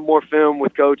break down more film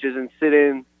with coaches and sit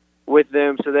in with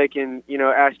them so they can,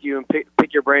 ask you and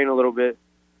pick your brain a little bit.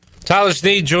 Tyler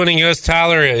Snead joining us.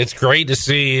 Tyler, it's great to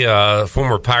see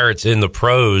former Pirates in the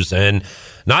pros and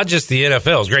not just the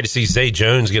NFL. It's great to see Zay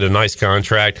Jones get a nice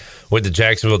contract with the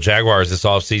Jacksonville Jaguars this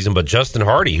offseason, but Justin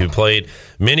Hardy, who played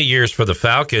many years for the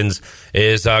Falcons,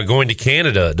 is going to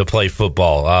Canada to play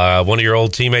football. One of your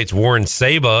old teammates, Warren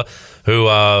Saba, who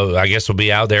I guess will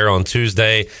be out there on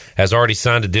Tuesday, has already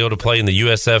signed a deal to play in the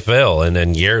USFL. And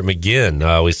then Garrett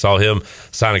McGinn, we saw him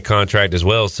sign a contract as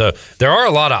well. So there are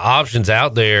a lot of options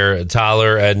out there,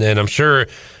 Tyler, and I'm sure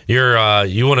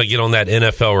you want to get on that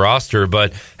NFL roster,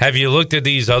 but have you looked at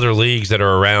these other leagues that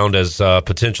are around as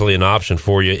potentially an option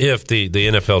for you if the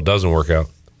NFL doesn't work out?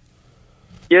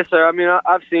 Yes, sir. I mean,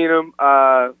 I've seen them.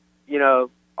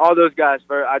 All those guys.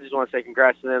 I just want to say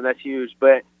congrats to them. That's huge.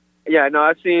 But yeah, no,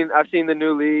 I've seen the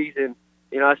new leagues, and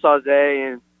I saw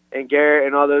Zay and Garrett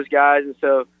and all those guys, and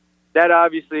so that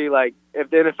obviously, like, if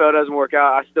the NFL doesn't work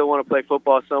out, I still want to play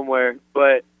football somewhere.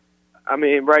 But I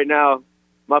mean, right now,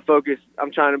 my focus,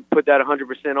 I'm trying to put that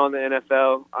 100% on the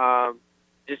NFL,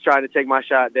 just trying to take my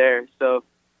shot there. So,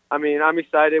 I mean, I'm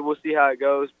excited. We'll see how it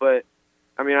goes, but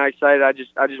I mean, I'm excited. I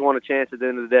just want a chance at the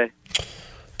end of the day.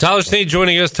 Tyler Snead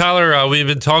joining us. Tyler, we've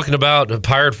been talking about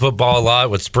Pirate football a lot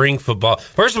with spring football.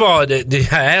 First of all, I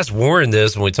asked Warren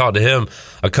this when we talked to him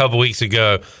a couple weeks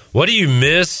ago. What do you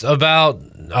miss about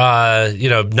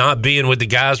not being with the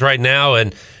guys right now,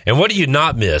 and what do you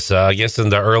not miss? I guess in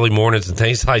the early mornings and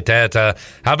things like that.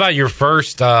 How about your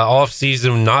first off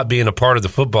season not being a part of the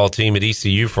football team at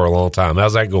ECU for a long time?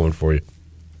 How's that going for you?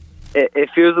 It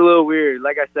feels a little weird.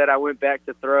 Like I said, I went back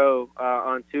to throw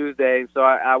on Tuesday, and so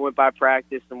I went by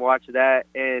practice and watched that,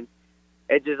 and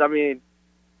it just, I mean,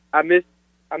 I miss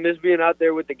being out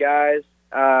there with the guys.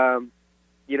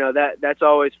 That's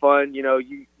always fun.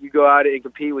 You go out and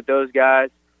compete with those guys,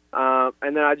 and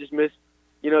then I just miss,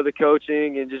 the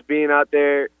coaching and just being out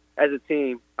there as a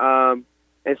team. And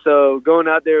so going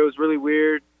out there was really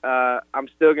weird. I'm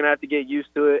still gonna have to get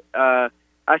used to it.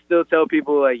 I still tell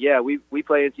people, like, yeah, we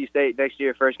play NC State next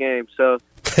year, first game. So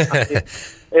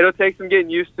it'll take some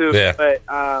getting used to. Yeah. But,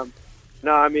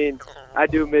 no, I mean, I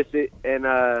do miss it. And,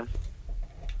 I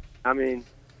mean,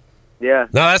 yeah.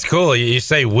 No, that's cool. You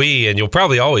say we, and you'll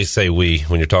probably always say we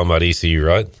when you're talking about ECU,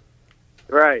 right?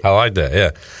 Right. I like that,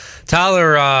 yeah.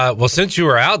 Tyler, well, since you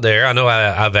were out there, I know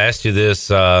I've asked you this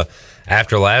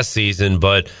after last season,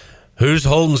 but who's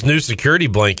Holton's new security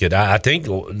blanket? I think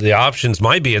the options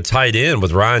might be a tight end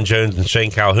with Ryan Jones and Shane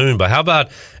Calhoun, but how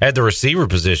about at the receiver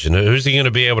position? Who's he going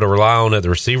to be able to rely on at the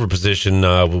receiver position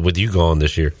with you gone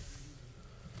this year?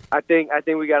 I think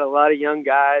we got a lot of young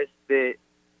guys that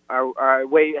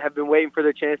have been waiting for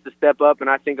their chance to step up, and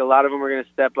I think a lot of them are going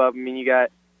to step up. I mean, you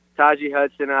got Tajee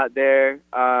Hudson out there.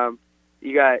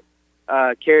 You got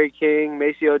Kerry King,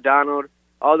 Macy O'Donnell.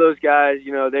 All those guys,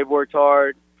 they've worked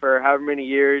hard for however many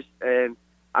years, and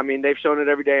I mean, they've shown it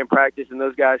every day in practice, and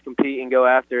those guys compete and go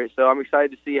after it. So I'm excited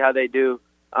to see how they do.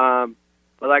 But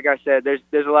like I said,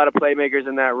 there's a lot of playmakers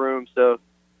in that room, so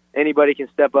anybody can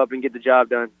step up and get the job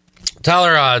done.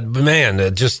 Tyler,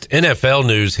 man, just NFL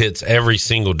news hits every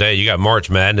single day. You got March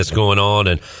Madness going on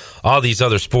and all these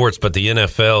other sports, but the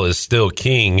NFL is still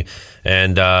king,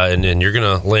 and you're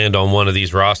going to land on one of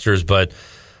these rosters, but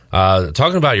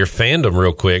talking about your fandom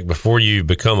real quick, before you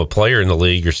become a player in the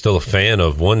league, you're still a fan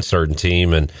of one certain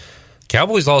team, and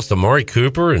Cowboys lost Amari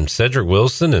Cooper and Cedric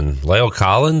Wilson and La'el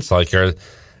Collins.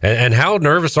 And how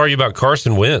nervous are you about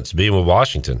Carson Wentz being with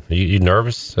Washington? Are you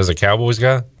nervous as a Cowboys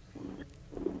guy?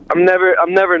 I'm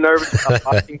never nervous about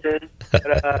Washington.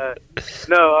 But,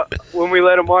 no, when we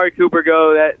let Amari Cooper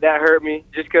go, that hurt me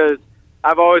just because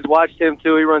I've always watched him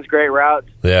too. He runs great routes.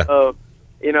 Yeah. So,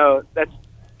 that's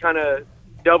kind of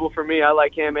double for me. I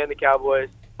like him and the Cowboys,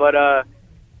 but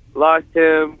lost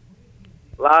him,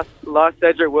 lost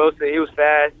Cedric Wilson. He was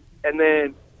fast, and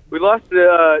then we lost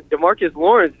DeMarcus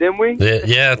Lawrence, didn't we?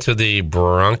 Yeah, to the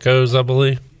Broncos, I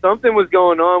believe. Something was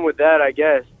going on with that, I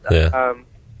guess. Yeah.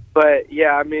 But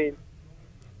yeah, I mean,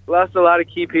 lost a lot of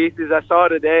key pieces. I saw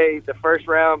today the first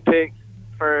round picks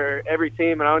for every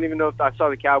team, and I don't even know if I saw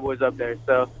the Cowboys up there.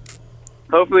 So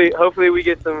hopefully we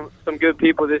get some good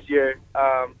people this year.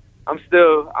 I'm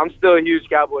still a huge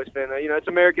Cowboys fan. It's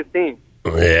America's team.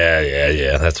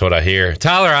 Yeah. That's what I hear.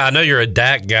 Tyler, I know you're a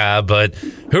Dak guy, but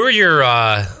who are your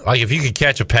if you could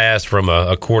catch a pass from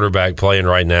a quarterback playing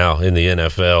right now in the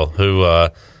NFL,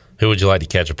 who would you like to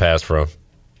catch a pass from?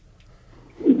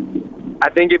 I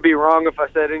think it'd be wrong if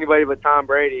I said anybody but Tom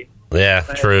Brady. Yeah,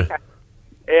 true.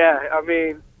 Yeah, I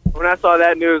mean, when I saw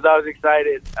that news, I was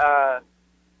excited.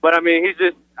 But, I mean,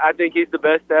 I think he's the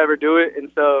best to ever do it.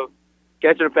 And so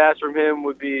catching a pass from him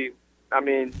would be,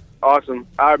 awesome.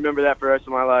 I remember that for the rest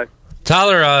of my life.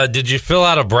 Tyler, did you fill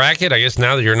out a bracket? I guess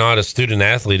now that you're not a student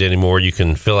athlete anymore, you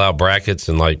can fill out brackets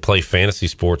and, play fantasy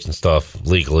sports and stuff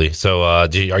legally. So are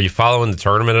you following the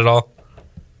tournament at all?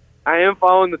 I am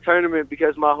following the tournament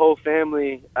because my whole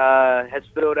family has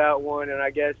filled out one, and I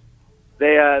guess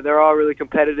they're all really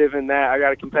competitive in that. I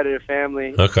got a competitive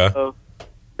family. Okay. So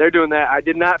they're doing that. I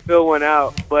did not fill one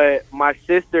out, but my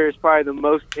sister is probably the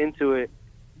most into it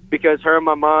because her and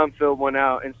my mom filled one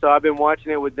out, and so I've been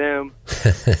watching it with them,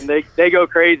 and they go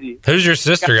crazy. Who's your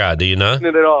sister got? Do you know? It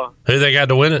at all. Who they got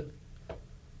to win it?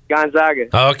 Gonzaga.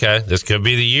 Oh, okay. This could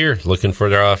be the year. Looking for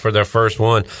their first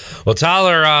one. Well,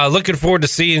 Tyler, looking forward to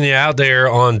seeing you out there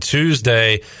on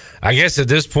Tuesday. I guess at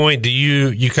this point, do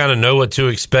you kind of know what to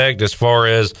expect as far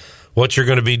as what you're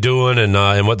going to be doing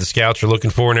and what the scouts are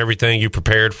looking for and everything? You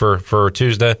prepared for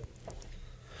Tuesday?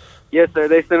 Yes, sir.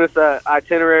 They sent us an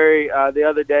itinerary the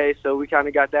other day, so we kind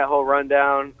of got that whole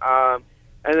rundown. And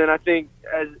then I think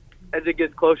as it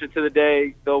gets closer to the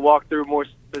day, they'll walk through more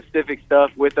specific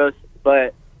stuff with us.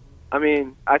 But I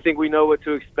think we know what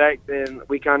to expect, and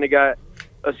we kind of got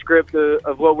a script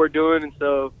of what we're doing, and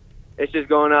so it's just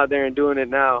going out there and doing it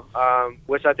now,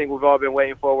 which I think we've all been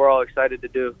waiting for. We're all excited to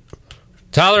do.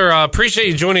 Tyler, appreciate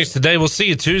you joining us today. We'll see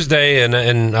you Tuesday, and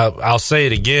I'll say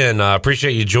it again. I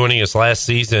appreciate you joining us last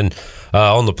season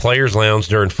on the Players Lounge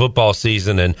during football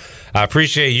season, and I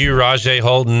appreciate you, Rajay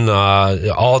Holton,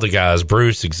 all the guys,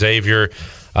 Bruce, Xavier,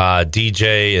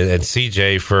 DJ and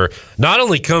CJ for not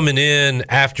only coming in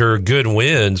after good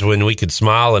wins when we could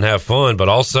smile and have fun, but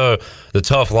also the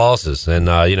tough losses. And,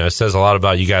 it says a lot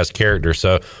about you guys' character.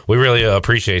 So we really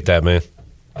appreciate that, man.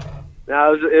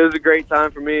 No, it was a great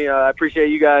time for me. I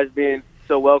appreciate you guys being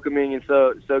so welcoming and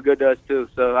so good to us, too.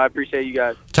 So I appreciate you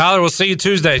guys. Tyler, we'll see you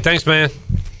Tuesday. Thanks, man.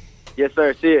 Yes,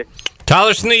 sir. See you.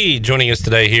 Tyler Snead joining us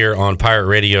today here on Pirate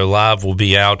Radio Live. We'll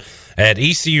be out at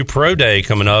ECU Pro Day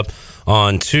coming up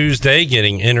on Tuesday,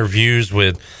 getting interviews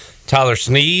with Tyler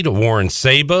Snead, Warren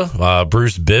Saba,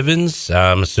 Bruce Bivens,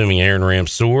 I'm assuming Aaron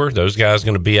Ramsour. Those guys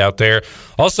going to be out there.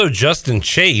 Also, Justin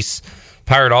Chase,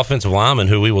 Pirate offensive lineman,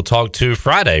 who we will talk to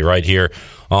Friday right here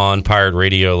on Pirate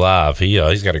Radio Live.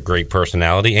 He's got a great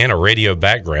personality and a radio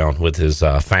background with his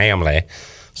family.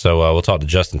 So we'll talk to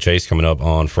Justin Chase coming up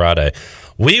on Friday.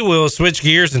 We will switch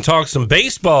gears and talk some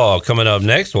baseball coming up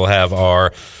next. We'll have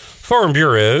our Farm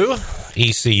Bureau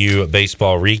ECU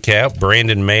baseball recap.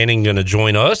 Brandon Manning going to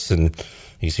join us, and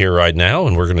he's here right now,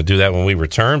 and we're going to do that when we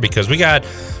return because we got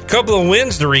a couple of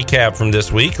wins to recap from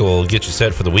this week. We'll get you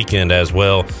set for the weekend as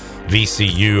well.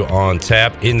 VCU on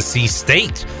tap. NC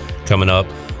State coming up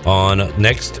on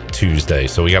next Tuesday.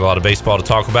 So we got a lot of baseball to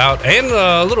talk about and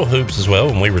a little hoops as well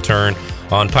when we return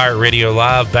on Pirate Radio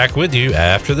Live. Back with you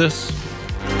after this.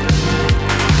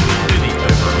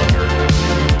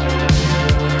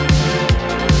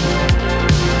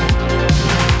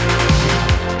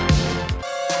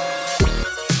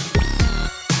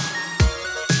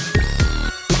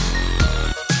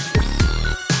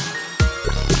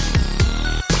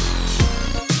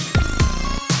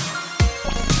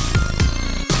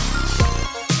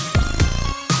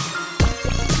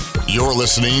 You're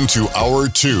listening to Hour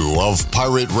 2 of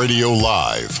Pirate Radio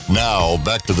Live. Now,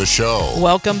 back to the show.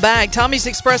 Welcome back. Tommy's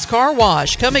Express Car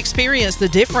Wash. Come experience the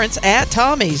difference at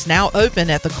Tommy's, now open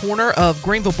at the corner of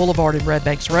Greenville Boulevard and Red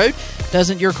Banks Road.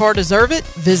 Doesn't your car deserve it?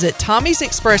 Visit Tommy's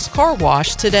Express Car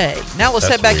Wash today. Now let's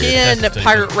head back in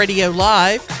Pirate Radio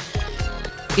Live.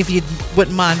 If you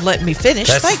wouldn't mind letting me finish.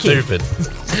 Thank you. That's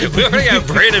stupid. We already got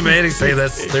Brandon Manning say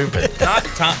that's stupid.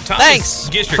 Thanks.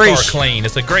 Get your car clean.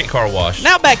 It's a great car wash.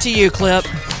 Now back to you, Clip.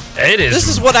 It is. This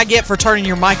is what I get for turning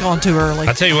your mic on too early.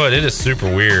 I tell you what, it is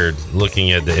super weird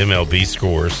looking at the MLB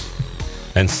scores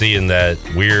and seeing that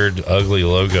weird, ugly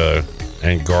logo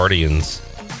and Guardians.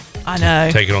 I know.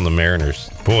 Taking on the Mariners.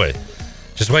 Boy,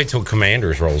 just wait till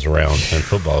Commanders rolls around in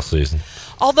football season.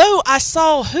 Although I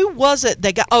saw, who was it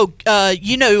that got, well,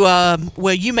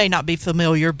 you may not be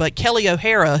familiar, but Kelly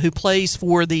O'Hara, who plays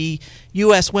for the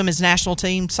U.S. Women's National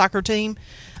Team, soccer team,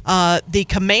 the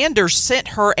Commanders sent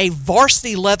her a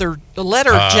varsity leather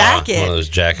jacket. One of those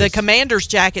jackets. The Commander's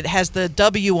jacket has the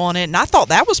W on it, and I thought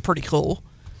that was pretty cool.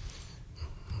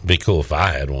 Be cool if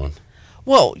I had one.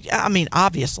 Well, I mean,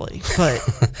 obviously, but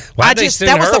Why'd they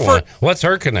send her one? What's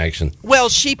her connection? Well,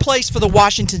 she plays for the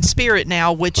Washington Spirit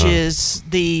now, which is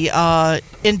the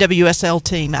NWSL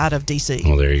team out of D.C.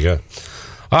 Well, there you go.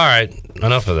 All right,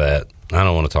 enough of that. I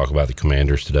don't want to talk about the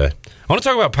Commanders today. I want to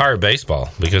talk about Pirate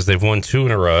baseball because they've won 2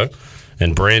 in a row,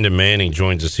 and Brandon Manning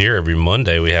joins us here every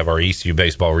Monday. We have our ECU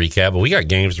baseball recap, but we got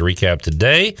games to recap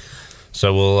today,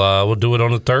 so we'll do it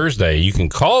on a Thursday. You can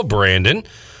call Brandon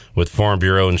with Farm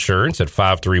Bureau Insurance at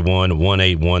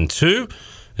 531-1812,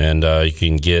 and you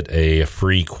can get a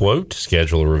free quote,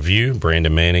 schedule a review.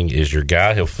 Brandon Manning is your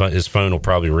guy. His phone will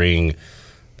probably ring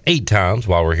 8 times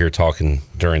while we're here talking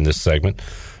during this segment.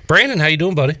 Brandon, how you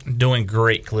doing, buddy? Doing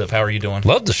great, Cliff. How are you doing?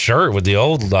 Love the shirt with the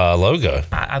old logo.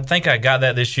 I think I got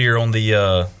that this year on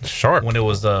the sharp when it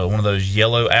was one of those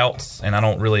yellow outs, and I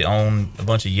don't really own a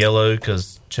bunch of yellow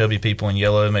because chubby people in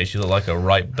yellow makes you look like a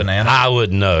ripe banana. I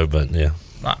wouldn't know, but yeah.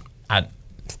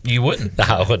 You wouldn't?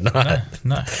 I would not.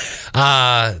 No.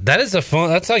 That is a fun.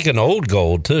 That's like an old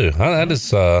gold too.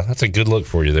 That's a good look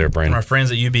for you there, Brandon. From our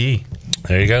friends at UBE.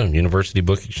 There you go, University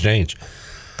Book Exchange.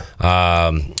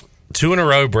 2 in a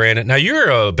row, Brandon. Now you're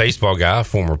a baseball guy,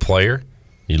 former player.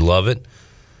 You love it.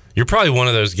 You're probably one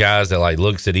of those guys that like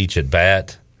looks at each at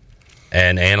bat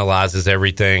and analyzes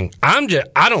everything. I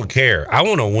don't care. I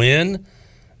want to win,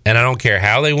 and I don't care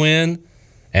how they win.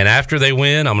 And after they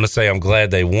win, I'm going to say I'm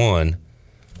glad they won.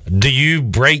 Do you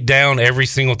break down every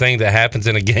single thing that happens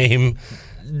in a game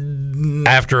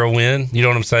after a win? You know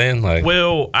what I'm saying?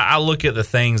 Well, I look at the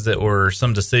things that were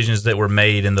some decisions that were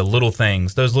made and the little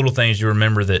things. Those little things you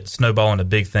remember that snowball into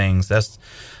big things. That's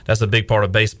a big part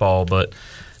of baseball. But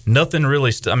nothing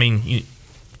really.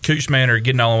 Kutchmaner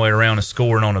getting all the way around and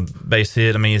scoring on a base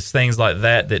hit. I mean, it's things like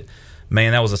that.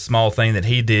 Man, that was a small thing that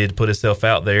he did, put himself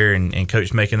out there and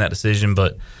coach making that decision.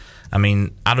 But I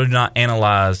mean, I do not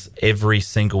analyze every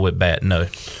single at bat. No.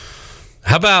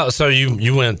 How about, so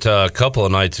you went a couple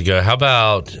of nights ago, how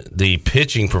about the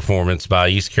pitching performance by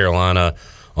East Carolina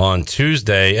on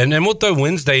Tuesday? And we'll throw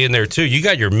Wednesday in there too. You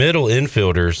got your middle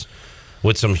infielders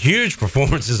with some huge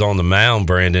performances on the mound,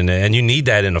 Brandon, and you need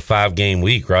that in a 5-game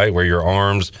week, right, where your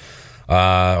arms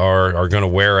are going to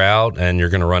wear out and you're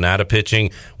going to run out of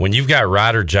pitching. When you've got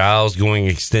Ryder Giles going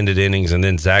extended innings and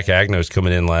then Zach Agnos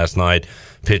coming in last night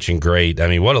pitching great, I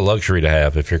mean, what a luxury to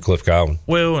have if you're Cliff Godwin.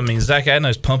 Well, I mean, Zach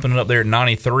Agnos pumping it up there at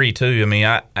 93 too. I mean,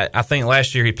 I think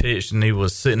last year he pitched and he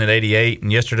was sitting at 88,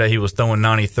 and yesterday he was throwing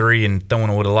 93 and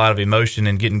throwing it with a lot of emotion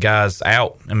and getting guys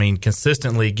out. I mean,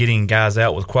 consistently getting guys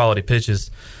out with quality pitches.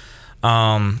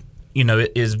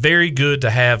 It is very good to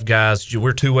have guys.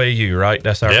 We're two-way U, right?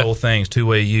 That's our whole thing, is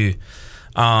two-way U.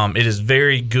 It is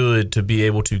very good to be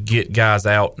able to get guys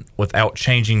out without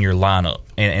changing your lineup,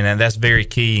 and that's very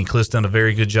key. And Cliff's done a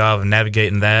very good job of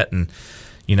navigating that. And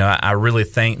I really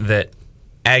think that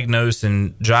Agnos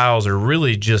and Giles are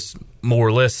really just more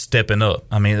or less stepping up.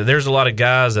 I mean, there's a lot of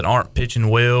guys that aren't pitching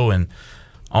well and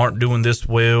aren't doing this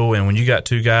well, and when you got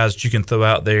 2 guys that you can throw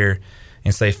out there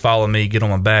and say, follow me, get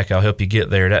on my back, I'll help you get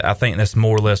there. I think that's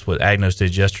more or less what Agnos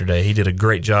did yesterday. He did a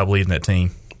great job leading that team.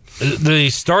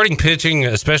 The starting pitching,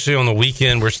 especially on the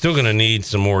weekend, we're still going to need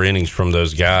some more innings from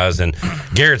those guys. And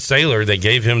Garrett Saylor, they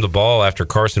gave him the ball after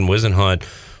Carson Wisenhunt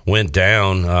went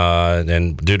down,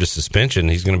 and due to suspension,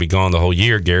 he's going to be gone the whole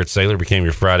year. Garrett Saylor became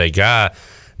your Friday guy.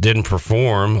 Didn't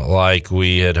perform like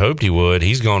we had hoped he would.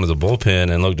 He's gone to the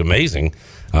bullpen and looked amazing.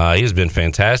 He has been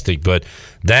fantastic. But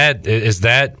there's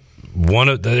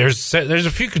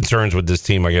a few concerns with this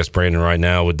team, I guess, Brandon, right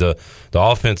now with the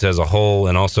offense as a whole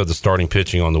and also the starting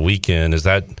pitching on the weekend. Is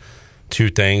that 2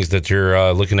 things that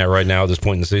you're looking at right now at this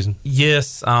point in the season?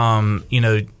 Yes.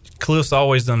 Cliff's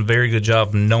always done a very good job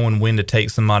of knowing when to take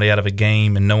somebody out of a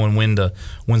game and knowing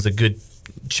when's a good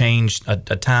change,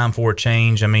 a time for a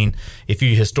change. I mean, if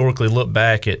you historically look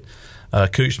back at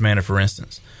Kutchmaner, for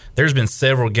instance, there's been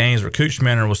several games where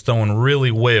Kutchmaner was throwing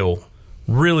really well,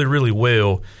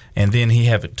 and then he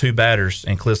have 2 batters,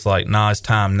 and Cliff's like, nah, it's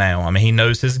time now. I mean, he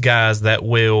knows his guys that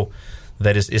well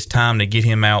that it's time to get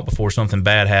him out before something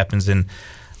bad happens, and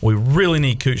we really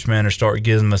need Kutchmaner to start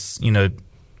giving us,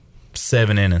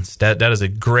 7 innings. That is a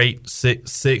great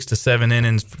 6 to 7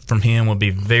 innings from him would be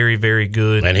very, very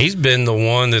good. And he's been the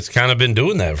one that's kind of been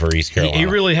doing that for East Carolina. He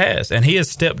really has, and he has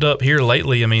stepped up here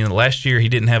lately. I mean, last year he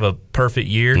didn't have a perfect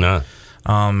year. No.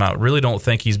 I really don't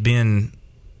think he's been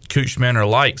Kutchmaner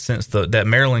like since that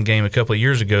Maryland game a couple of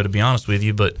years ago, to be honest with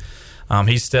you. But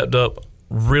he's stepped up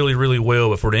really, really well.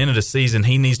 But for the end of the season,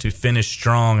 he needs to finish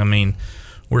strong. I mean,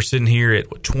 we're sitting here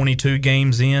at 22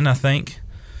 games in, I think.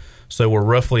 So we're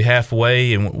roughly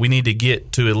halfway, and we need to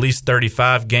get to at least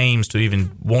 35 games to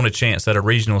even want a chance at a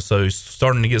regional. So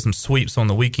starting to get some sweeps on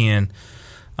the weekend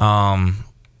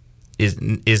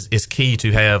is key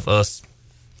to have us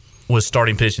with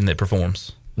starting pitching that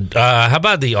performs. How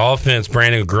about the offense,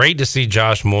 Brandon? Great to see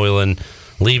Josh Moylan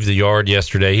leave the yard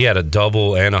yesterday. He had a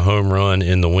double and a home run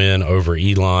in the win over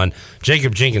Elon.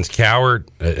 Jacob Jenkins-Cowart,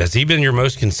 has he been your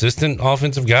most consistent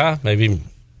offensive guy? Maybe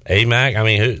AMAC? I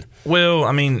mean, who? Well,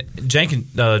 I mean,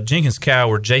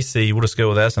 Jenkins-Cowart, JC, we'll just go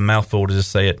with that. It's a mouthful to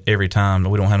just say it every time.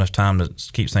 We don't have enough time to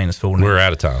keep saying his full name. We're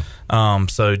out of time.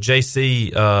 So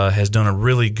JC has done a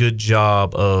really good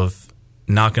job of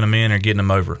knocking them in or getting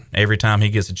them over. Every time he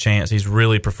gets a chance, he's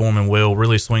really performing well,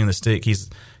 really swinging the stick.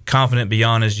 He's confident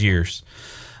beyond his years.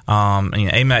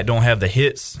 AMAC don't have the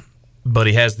hits, but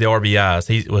he has the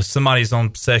RBIs. Somebody's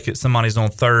on second, somebody's on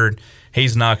third,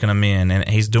 he's knocking them in, and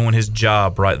he's doing his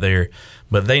job right there.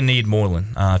 But they need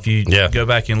Moylan. If you go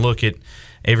back and look at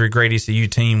every great ECU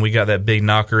team, we got that big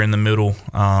knocker in the middle.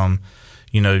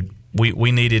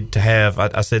 We needed to have,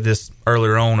 I said this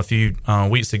earlier on a few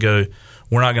weeks ago,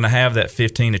 we're not going to have that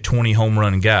 15 to 20 home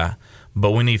run guy,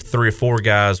 but we need 3 or 4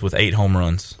 guys with 8 home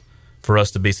runs for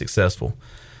us to be successful.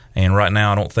 And right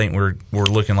now, I don't think we're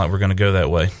looking like we're going to go that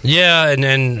way. Yeah, and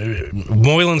then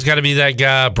Moylan's got to be that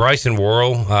guy. Bryson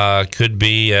Worrell could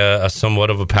be a somewhat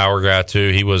of a power guy,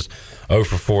 too. He was 0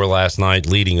 for 4 last night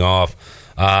leading off.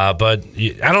 But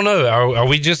I don't know. Are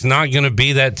we just not going to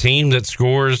be that team that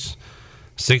scores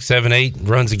 6, 7, 8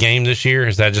 runs a game this year?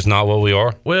 Is that just not what we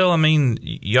are? Well, I mean,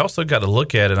 you also got to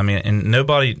look at it. I mean, and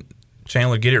nobody,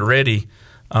 Chandler, get it ready.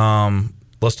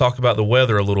 Let's talk about the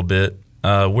weather a little bit.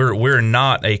 We're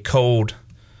not a cold.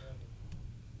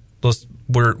 Is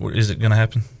it going to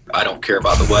happen? I don't care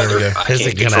about the weather. I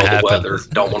can't control the weather.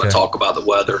 Don't want to talk about the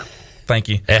weather. Thank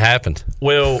you. It happened.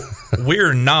 Well,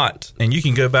 we're not, and you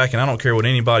can go back, and I don't care what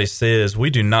anybody says,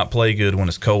 we do not play good when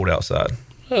it's cold outside.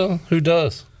 Well, who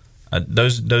does?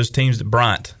 Those teams that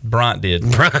Bryant did.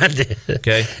 Bryant did.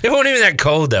 Okay. It wasn't even that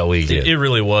cold that weekend. It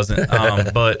really wasn't.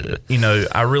 But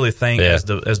I really think as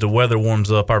the weather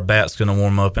warms up, our bat's going to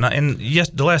warm up. And yes,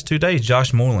 the last 2 days,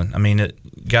 Josh Moylan. I mean, it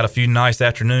got a few nice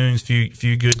afternoons,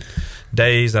 few good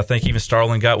days. I think even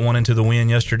Starling got one into the win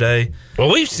yesterday.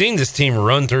 Well, we've seen this team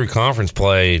run through conference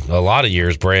play a lot of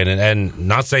years, Brandon, and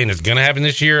not saying it's going to happen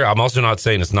this year. I'm also not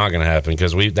saying it's not going to happen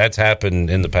because that's happened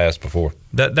in the past before.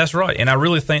 That's right, and I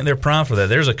really think they're primed for that.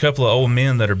 There's a couple of old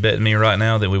men that are betting me right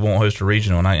now that we won't host a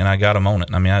regional, and I got them on it.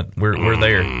 I mean, we're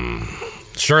there.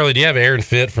 Shirley, do you have Aaron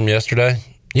Fitt from yesterday?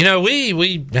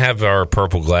 We have our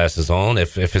purple glasses on.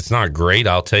 If it's not great,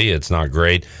 I'll tell you it's not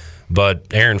great. But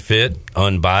Aaron Fitt,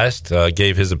 unbiased,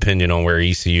 gave his opinion on where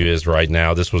ECU is right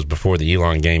now. This was before the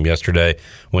Elon game yesterday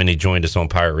when he joined us on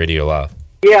Pirate Radio Live.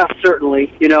 Yeah, certainly.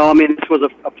 This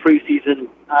was a preseason,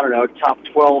 top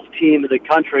 12 team in the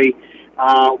country.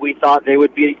 We thought they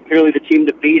would be clearly the team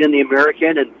to beat in the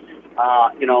American, and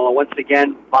once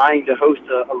again vying to host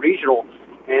a regional.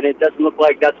 And it doesn't look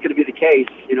like that's going to be the case.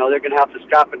 They're going to have to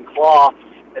scrap and claw.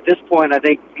 At this point, I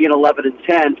think being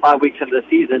 11-10, 5 weeks into the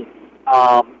season,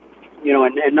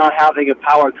 and not having a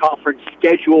power conference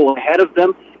schedule ahead of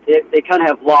them, they kind of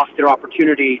have lost their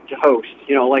opportunity to host.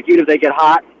 Even if they get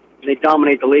hot and they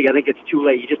dominate the league, I think it's too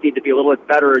late. You just need to be a little bit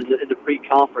better in the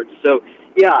pre-conference. So,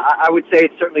 yeah, I would say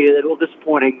it's certainly a little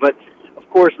disappointing. But, of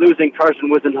course, losing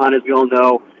Carson Wisenhunt, as we all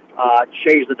know,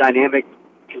 changed the dynamic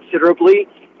considerably.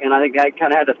 And I think I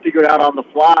kind of had to figure it out on the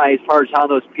fly as far as how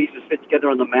those pieces fit together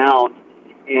on the mound.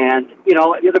 And,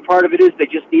 the other part of it is they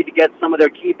just need to get some of their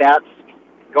key bats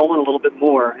going a little bit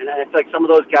more. And I feel like some of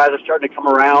those guys are starting to come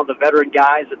around, the veteran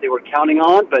guys that they were counting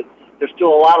on, but there's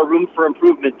still a lot of room for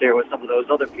improvement there with some of those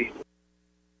other pieces.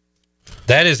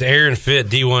 That is Aaron Fitt,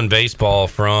 D1 Baseball,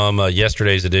 from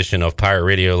yesterday's edition of Pirate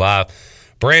Radio Live.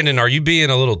 Brandon, are you being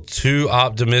a little too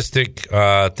optimistic,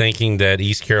 thinking that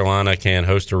East Carolina can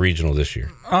host a regional this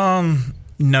year?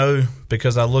 No,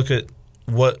 because I look at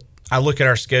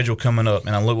our schedule coming up,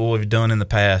 and I look at what we've done in the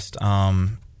past.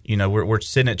 We're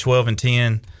sitting at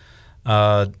 12-10.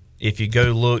 If you go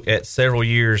look at several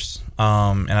years,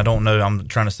 and I don't know, I'm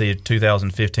trying to see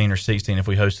 2015 or 16 if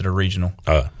we hosted a regional.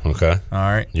 Okay. All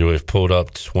right. You have pulled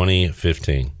up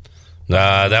 2015.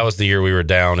 That was the year we were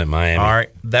down at Miami. All right.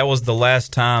 That was the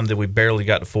last time that we barely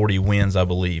got to 40 wins, I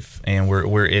believe. And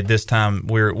we're at this time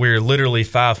we're literally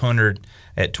 500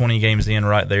 at 20 games in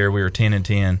right there. We were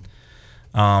 10-10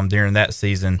 during that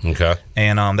season. Okay.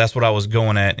 And that's what I was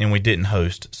going at, and we didn't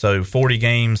host. So 40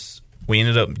 games, we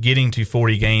ended up getting to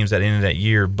 40 games at the end of that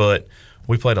year, but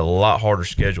we played a lot harder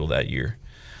schedule that year.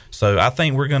 So I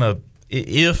think we're going to,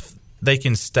 if they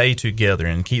can stay together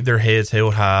and keep their heads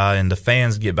held high, and the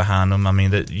fans get behind them. I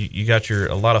mean, that you got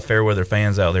a lot of fair weather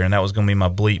fans out there, and that was going to be my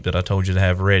bleep that I told you to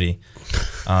have ready.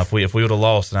 If we would have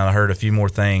lost and I heard a few more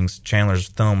things, Chandler's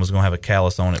thumb was going to have a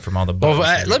callus on it from all the buttons.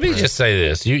 Well, let me just say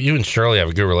this: you and Shirley have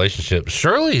a good relationship.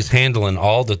 Shirley's handling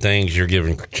all the things you're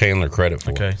giving Chandler credit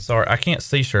for. Okay, sorry, I can't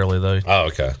see Shirley though. Oh,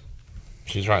 okay,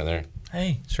 she's right there.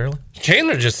 Hey, Shirley.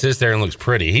 Chandler just sits there and looks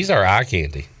pretty. He's our eye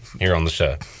candy here on the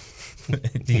show.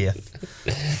 Yeah.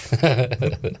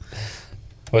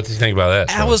 What do you think about that,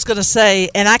 Shirley? I was going to say,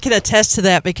 and I can attest to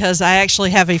that because I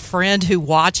actually have a friend who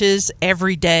watches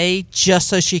every day just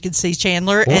so she can see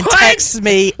Chandler and texts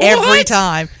me every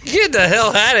time. Get the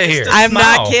hell out of here. I'm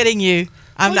not kidding you.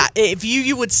 I'm not. If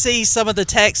you would see some of the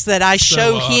texts that I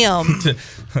show him.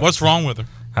 What's wrong with her?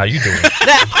 How you doing?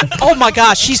 Oh my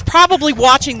gosh, she's probably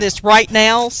watching this right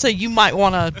now, so you might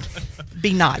want to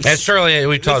be nice. And Shirley,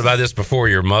 we've talked about this before.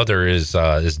 Your mother is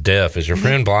deaf. Is your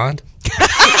friend blind?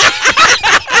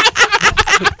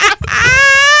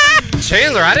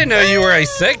 Chandler, I didn't know you were a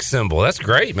sex symbol. That's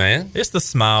great, man. It's the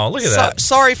smile. Look at that.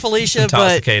 Sorry, Felicia,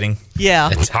 intoxicating. But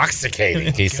yeah.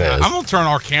 Intoxicating, he says. I'm going to turn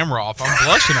our camera off. I'm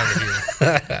blushing over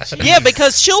here. Yeah,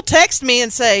 because she'll text me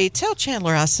and say, tell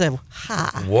Chandler I said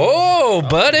hi. Whoa,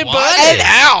 buddy.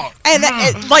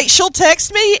 And like, she'll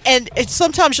text me, and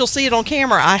sometimes you'll see it on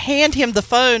camera. I hand him the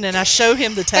phone, and I show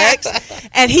him the text,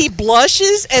 and he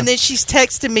blushes, and then she's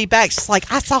texting me back. She's like,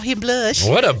 I saw him blush.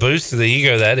 What a boost to the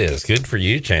ego that is. Good for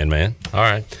you, Chan, man. All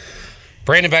right.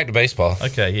 Brandon, back to baseball.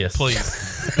 Okay, yes. Please.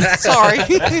 Sorry.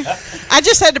 I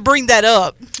just had to bring that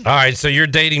up. All right, so you're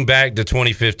dating back to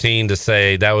 2015 to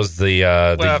say that was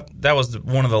that was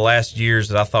one of the last years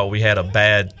that I thought we had a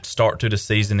bad start to the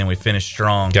season and we finished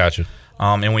strong. Gotcha.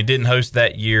 And we didn't host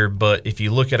that year, but if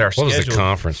you look at our schedule. What was the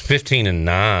conference?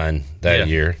 15-9 that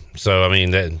year. So, I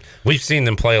mean, we've seen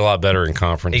them play a lot better in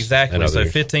conference. Exactly. So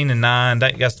 15-9,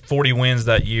 that got 40 wins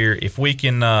that year. If we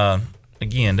can,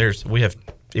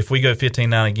 if we go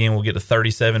 15-9 again, we'll get to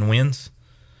 37 wins.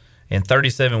 And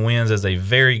 37 wins is a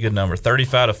very good number.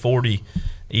 35 to 40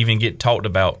 even get talked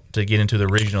about to get into the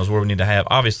regionals where we need to have.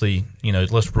 Obviously,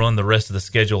 let's run the rest of the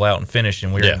schedule out and finish,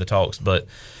 and we're in the talks. But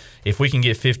if we can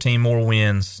get 15 more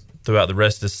wins throughout the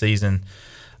rest of the season,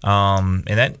 and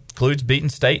that includes beating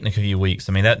State in a few weeks.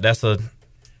 I mean,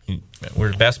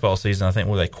 we're basketball season. I think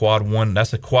we're a quad one.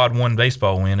 That's a quad one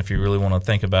baseball win if you really want to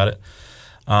think about it.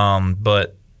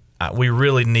 But we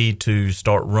really need to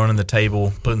start running the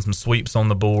table, putting some sweeps on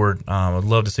the board. I'd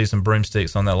love to see some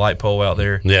broomsticks on that light pole out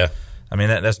there. Yeah. I mean,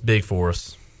 that's big for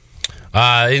us.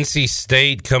 NC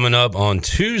State coming up on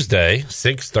Tuesday,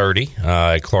 6:30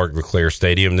 at Clark LeClaire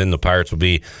Stadium. Then the Pirates will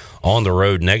be on the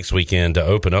road next weekend to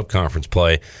open up conference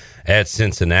play at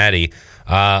Cincinnati.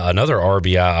 Another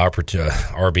RPI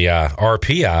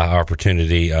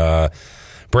opportunity.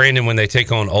 Brandon, when they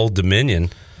take on Old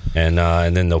Dominion. And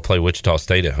then they'll play Wichita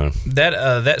State at home.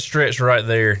 That stretch right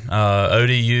there,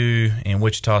 ODU and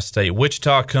Wichita State.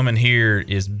 Wichita coming here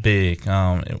is big.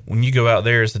 When you go out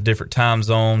there, it's a different time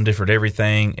zone, different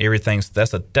everything.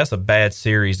 That's a bad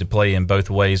series to play in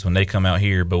both ways when they come out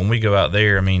here. But when we go out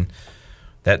there, I mean,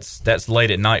 that's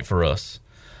late at night for us.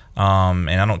 And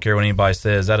I don't care what anybody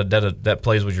says. That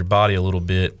plays with your body a little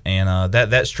bit. And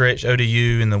that stretch,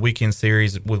 ODU in the weekend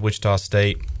series with Wichita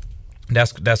State.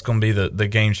 That's going to be the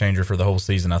game changer for the whole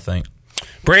season, I think.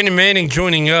 Brandon Manning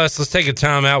joining us. Let's take a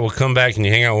time out. We'll come back and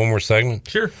you hang out one more segment.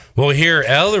 Sure. We'll hear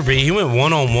Ellerby. He went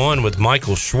one-on-one with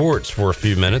Michael Schwartz for a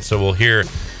few minutes, so we'll hear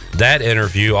that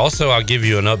interview. Also, I'll give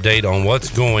you an update on what's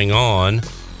going on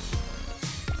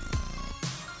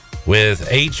with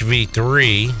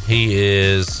HV3. He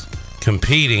is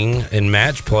competing in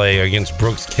match play against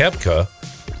Brooks Koepka.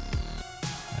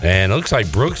 And it looks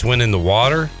like Brooks went in the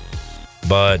water,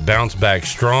 but bounced back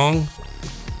strong.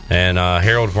 And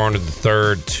Harold Varner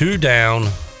III, 2 down,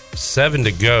 7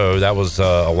 to go. That was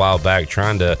a while back,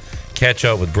 trying to catch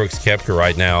up with Brooks Koepka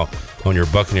right now on your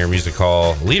Buccaneer Music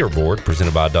Hall leaderboard,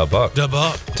 presented by Dub Buck. Dub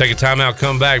Buck. Take a timeout,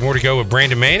 come back. More to go with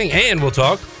Brandon Manning, and we'll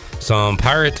talk some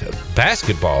Pirate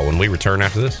basketball when we return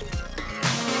after this.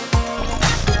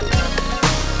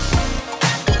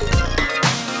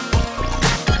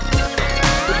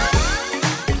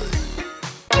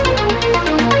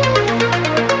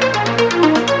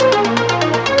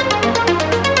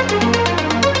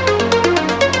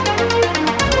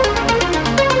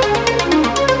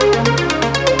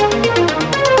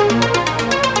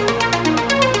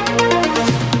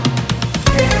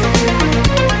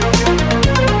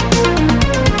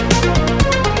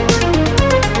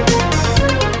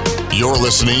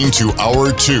 Listening to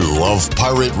Hour 2 of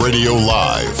Pirate Radio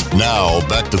Live. Now,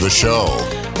 back to the show.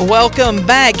 Welcome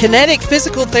back. Kinetic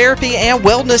Physical Therapy and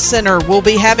Wellness Center will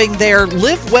be having their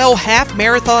Live Well Half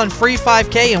Marathon Free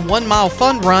 5K and 1 Mile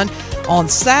Fun Run on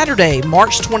Saturday,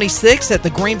 March 26th at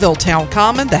the Greenville Town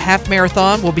Common. The half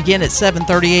marathon will begin at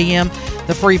 7:30 a.m.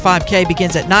 The free 5K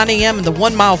begins at 9 a.m. and the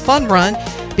 1 Mile Fun Run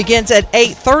begins at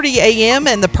 8:30 a.m.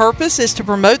 and the purpose is to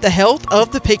promote the health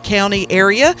of the Pitt County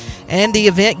area, and the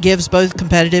event gives both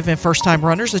competitive and first-time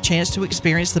runners a chance to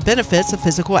experience the benefits of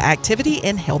physical activity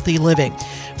and healthy living.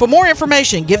 For more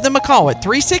information, give them a call at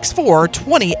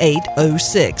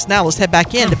 364-2806. Now let's head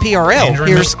back into PRL.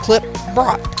 Here's Clip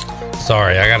Brock.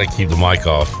 Sorry, I got to keep the mic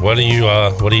off. What do you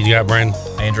got, Brandon?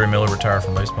 Andrew Miller retired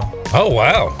from baseball. Oh,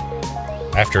 wow.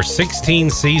 After 16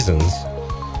 seasons,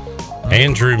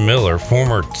 Andrew Miller,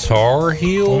 former Tar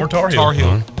Heel? Former Tar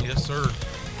Heel. Yes, sir.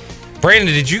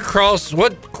 Brandon,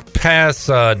 what paths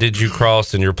did you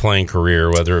cross in your playing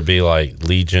career, whether it be like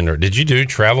Legion or did you do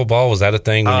travel ball? Was that a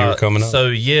thing when you were coming up? So,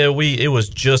 yeah, it was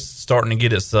just starting to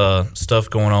get its stuff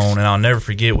going on, and I'll never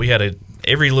forget, we had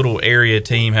every little area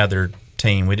team had their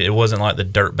team. It wasn't like the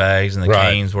dirt bags and the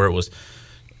canes where it was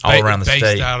all around the state.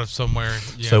 Based out of somewhere.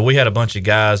 Yeah. So we had a bunch of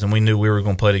guys, and we knew we were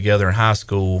going to play together in high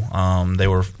school. They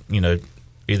were,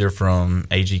 either from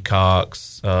A.G.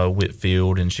 Cox,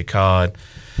 Whitfield, and Chicago.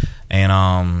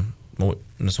 And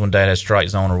this one Dad had Strike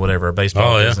Zone or whatever, a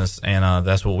baseball business, and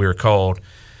that's what we were called.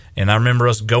 And I remember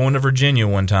us going to Virginia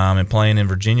one time and playing in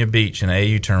Virginia Beach in an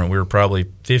AU tournament. We were probably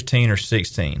 15 or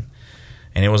 16.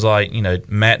 And it was like,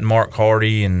 Matt and Mark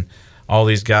Hardy and all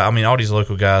these guys, all these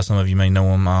local guys, some of you may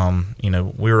know them,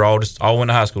 we were all went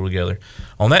to high school together.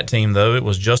 On that team, though, it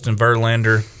was Justin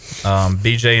Verlander,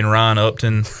 BJ and Ryan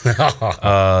Upton,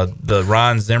 the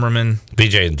Ryan Zimmerman.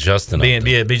 BJ and Justin Upton.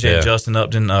 BJ and Justin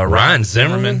Upton. Ryan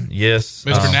Zimmerman? Yes.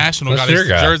 Mr. National got his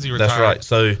jersey retired. That's right.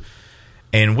 So,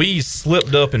 and we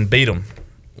slipped up and beat them.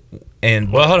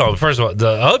 Well, hold on. First of all,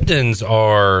 the Uptons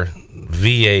are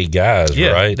VA guys,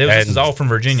 right? This is all from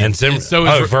Virginia. And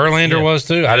Verlander was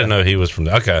too? I didn't know he was from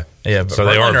there. Okay. Yeah, so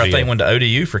Verlander, they are VA. I think, went to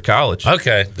ODU for college.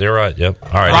 Okay, they're right. Yep.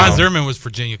 All right. Ryan Zimmerman was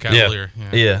Virginia Cavalier.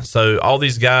 Yeah. So all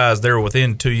these guys, they were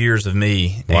within 2 years of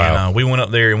me. Wow. And we went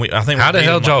up there, and how the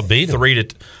hell did y'all beat them?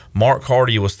 Mark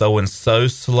Hardy was throwing so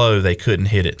slow they couldn't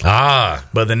hit it.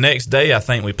 But the next day, I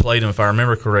think we played them, if I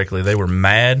remember correctly. They were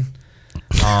mad,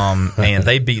 and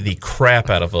they beat the crap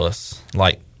out of us,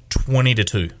 like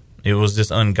 20-2. It was just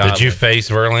ungodly. Did you face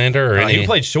Verlander? He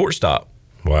played shortstop.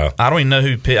 Wow. I don't even know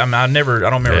who pitched. I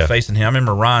don't remember facing him. I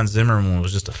remember Ryan Zimmerman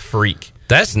was just a freak.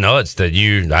 That's nuts that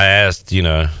I asked,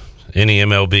 any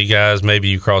MLB guys maybe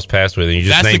you cross paths with, and you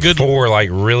just named four like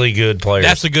really good players.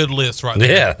 That's a good list right there.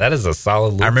 Yeah, that is a solid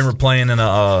list. I remember playing in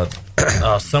a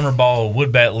summer ball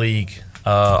wood bat league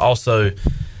also,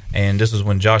 and this was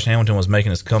when Josh Hamilton was making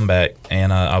his comeback,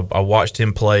 and I watched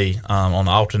him play on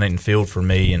the alternating field for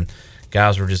me, and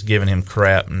guys were just giving him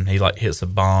crap, and he hits a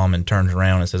bomb and turns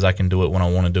around and says, "I can do it when I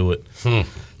want to do it." I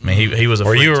mean, he was a.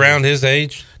 Were you around too. his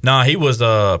age? No, he was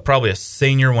probably a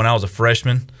senior when I was a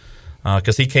freshman,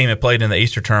 because he came and played in the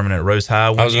Easter tournament at Rose High. I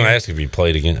was going to ask if you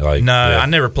played against. I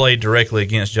never played directly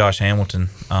against Josh Hamilton.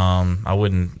 I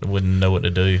wouldn't know what to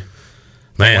do.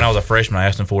 Man, when I was a freshman, I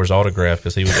asked him for his autograph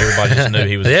because everybody just knew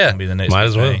he was going to be the next. Might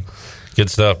as well. Good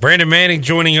stuff. Brandon Manning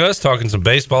joining us, talking some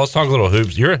baseball. Let's talk a little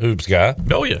hoops. You're a hoops guy.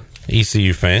 Oh yeah.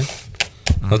 ECU fan.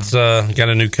 Let's got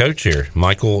a new coach here,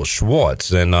 Michael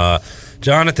Schwartz, and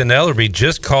Jonathan Ellerby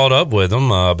just caught up with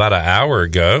him about an hour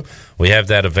ago. We have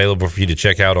that available for you to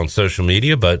check out on social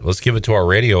media, but let's give it to our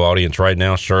radio audience right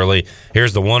now. Shirley,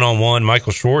 here's the one-on-one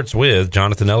Michael Schwartz with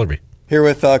Jonathan Ellerby. Here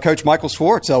with Coach Michael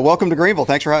Schwartz. Welcome to Greenville.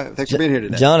 Thanks for being here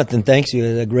today. Jonathan, thanks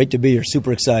you. Great to be here.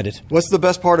 Super excited. What's the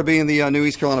best part of being the new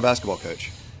East Carolina basketball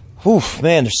coach?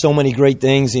 Man, there's so many great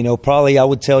things. Probably I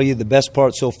would tell you the best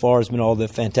part so far has been all the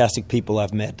fantastic people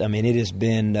I've met. I mean, it's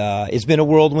been a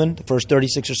whirlwind the first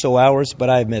 36 or so hours,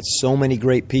 but I've met so many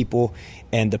great people,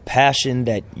 and the passion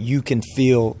that you can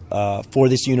feel for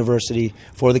this university,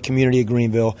 for the community of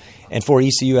Greenville, and for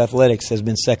ECU athletics has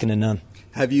been second to none.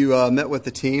 Have you met with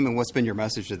the team, and what's been your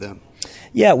message to them?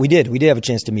 Yeah, we did. We did have a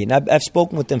chance to meet, and I've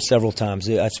spoken with them several times.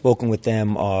 I've spoken with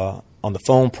them on the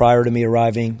phone prior to me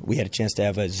arriving. We had a chance to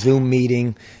have a Zoom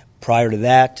meeting prior to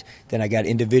that. Then I got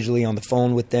individually on the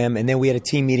phone with them, and then we had a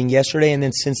team meeting yesterday, and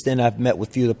then since then I've met with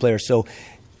a few of the players. So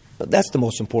that's the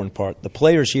most important part. The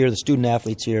players here, the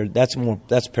student-athletes here,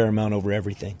 that's paramount over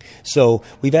everything. So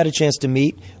we've had a chance to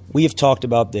meet. We have talked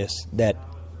about this, that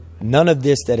none of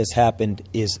this that has happened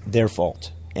is their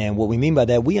fault. And what we mean by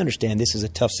that, we understand this is a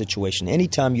tough situation.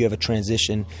 Anytime you have a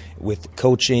transition with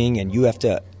coaching and you have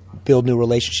to build new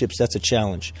relationships, that's a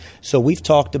challenge. So we've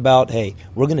talked about, hey,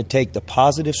 we're going to take the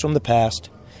positives from the past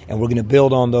and we're going to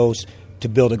build on those, to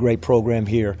build a great program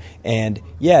here. And,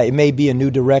 yeah, it may be a new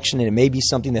direction, and it may be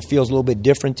something that feels a little bit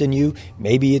different than you.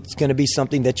 Maybe it's going to be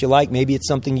something that you like. Maybe it's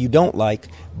something you don't like.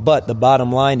 But the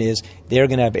bottom line is they're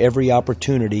going to have every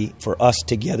opportunity for us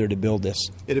together to build this.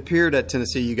 It appeared at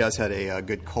Tennessee you guys had a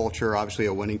good culture, obviously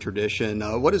a winning tradition.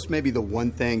 What is maybe the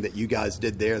one thing that you guys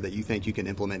did there that you think you can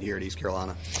implement here at East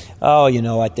Carolina? Oh,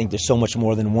 I think there's so much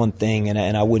more than one thing,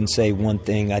 and I wouldn't say one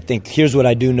thing. I think here's what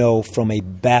I do know from a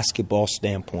basketball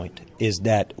standpoint is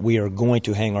that we are going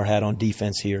to hang our hat on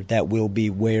defense here. That will be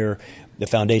where the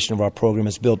foundation of our program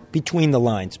is built, between the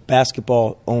lines,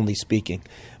 basketball only speaking.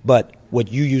 But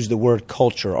what you use the word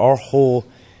culture, our whole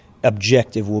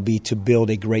objective will be to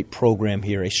build a great program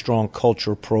here, a strong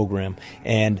culture program.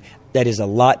 And that is a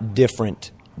lot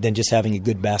different than just having a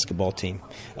good basketball team.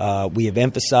 We have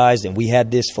emphasized, and we had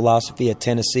this philosophy at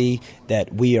Tennessee,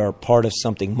 that we are part of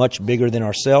something much bigger than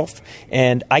ourselves.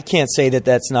 And I can't say that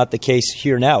that's not the case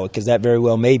here now, because that very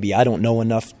well may be. I don't know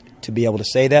enough to be able to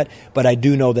say that, but I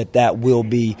do know that that will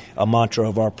be a mantra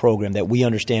of our program, that we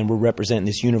understand we're representing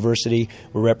this university,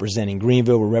 we're representing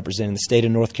Greenville, we're representing the state of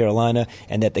North Carolina,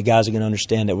 and that the guys are going to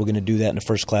understand that we're going to do that in a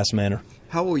first-class manner.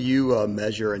 How will you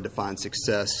measure and define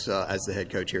success as the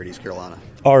head coach here at East Carolina?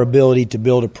 Our ability to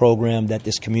build a program that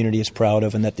this community is proud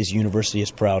of and that this university is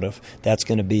proud of. That's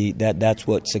going to be that's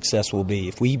what success will be.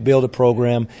 If we build a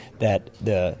program that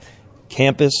the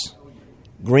campus,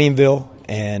 Greenville,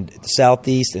 and the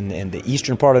Southeast and the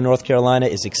eastern part of North Carolina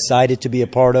is excited to be a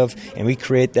part of, and we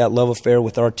create that love affair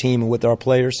with our team and with our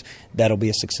players, that'll be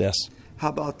a success. How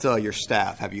about your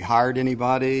staff? Have you hired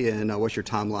anybody, and what's your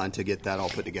timeline to get that all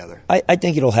put together? I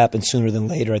think it'll happen sooner than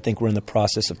later. I think we're in the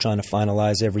process of trying to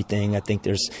finalize everything. I think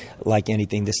there's, like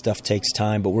anything, this stuff takes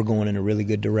time, but we're going in a really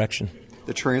good direction.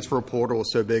 The transfer portal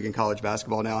is so big in college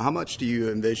basketball now. How much do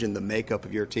you envision the makeup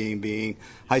of your team being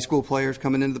high school players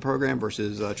coming into the program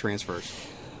versus transfers?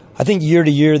 I think year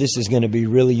to year this is going to be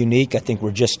really unique. I think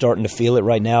we're just starting to feel it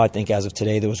right now. I think as of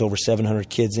today there was over 700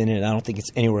 kids in it, and I don't think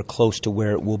it's anywhere close to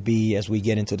where it will be as we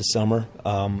get into the summer.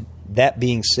 That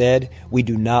being said, we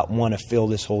do not want to fill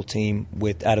this whole team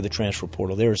out of the transfer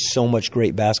portal. There is so much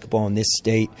great basketball in this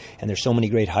state, and there's so many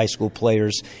great high school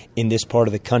players in this part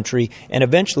of the country. And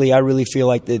eventually I really feel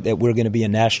like that we're going to be a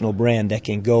national brand that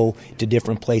can go to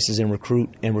different places and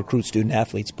recruit student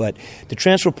athletes. But the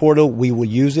transfer portal, we will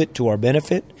use it to our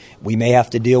benefit. We may have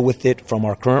to deal with it from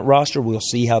our current roster. We'll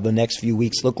see how the next few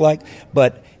weeks look like.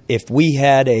 But if we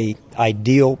had a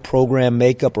ideal program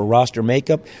makeup or roster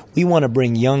makeup, we want to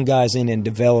bring young guys in and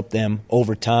develop them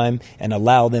over time and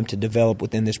allow them to develop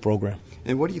within this program.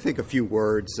 And what do you think a few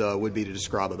words would be to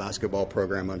describe a basketball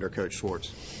program under Coach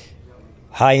Schwartz?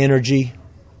 High energy,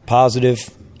 positive,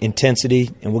 intensity,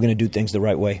 and we're going to do things the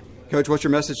right way. Coach, what's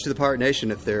your message to the Pirate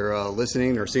Nation if they're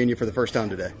listening or seeing you for the first time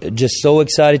today? Just so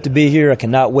excited to be here. I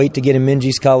cannot wait to get in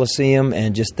Minges Coliseum,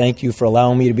 and just thank you for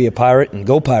allowing me to be a Pirate, and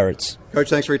go Pirates. Coach,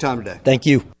 thanks for your time today. Thank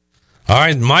you. All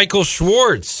right, Michael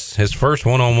Schwartz, his first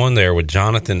one-on-one there with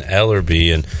Jonathan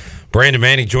Ellerbe. And Brandon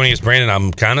Manning joining us. Brandon,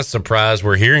 I'm kind of surprised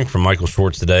we're hearing from Michael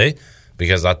Schwartz today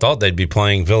because I thought they'd be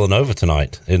playing Villanova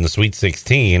tonight in the Sweet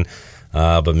 16.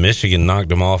 But Michigan knocked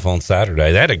them off on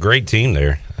Saturday. They had a great team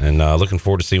there, and looking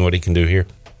forward to seeing what he can do here.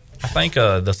 I think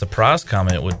the surprise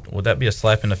comment, would that be a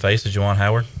slap in the face of Juwan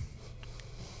Howard?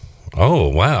 Oh,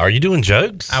 wow. Are you doing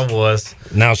jokes? I was.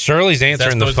 Now, Shirley's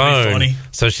answering the phone,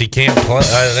 so she can't play.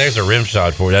 There's a rim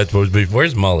shot for you. That's supposed to be.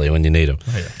 Where's Mully when you need him?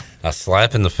 Yeah. A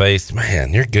slap in the face.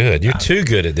 Man, you're good. You're too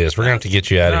good at this. We're going to have to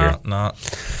get you out of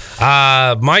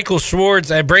here. Michael Schwartz.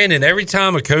 Brandon, every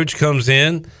time a coach comes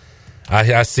in,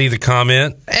 I see the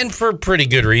comment, and for pretty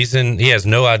good reason. He has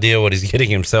no idea what he's getting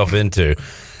himself into.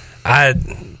 I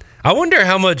wonder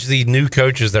how much the new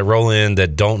coaches that roll in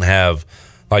that don't have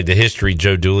like the history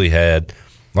Joe Dooley had,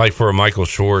 like for Michael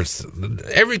Schwartz.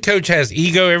 Every coach has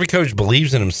ego. Every coach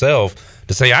believes in himself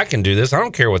to say, I can do this. I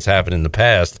don't care what's happened in the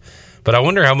past. But I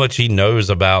wonder how much he knows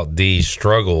about the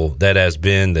struggle that has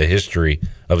been the history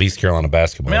of East Carolina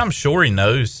basketball. I mean, I'm sure he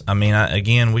knows. I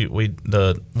mean, we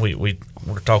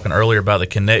were talking earlier about the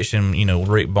connection,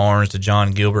 Rick Barnes to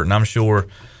John Gilbert, and I'm sure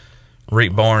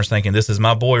Rick Barnes thinking, this is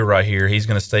my boy right here. He's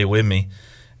going to stay with me.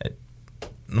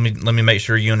 Let me make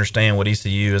sure you understand what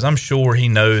ECU is. I'm sure he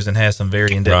knows and has some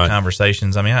very in-depth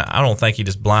conversations. I mean, I don't think he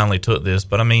just blindly took this,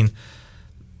 but I mean,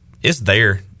 it's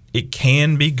there. It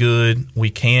can be good. We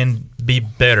can be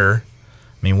better.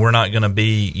 I mean, we're not going to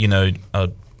be,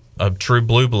 a true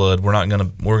blue blood. We're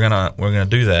gonna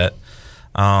do that.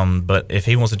 But if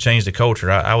he wants to change the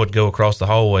culture, I would go across the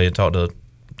hallway and talk to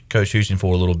Coach Houston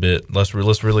for a little bit. Let's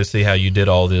really see how you did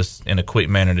all this in a quick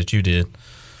manner that you did.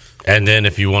 And then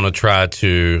if you want to try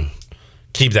to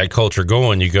keep that culture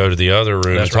going, you go to the other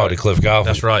room and talk to Cliff Goffin.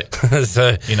 That's right.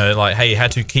 So, like, hey, you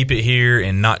had to keep it here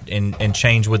and not and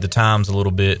change with the times a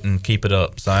little bit and keep it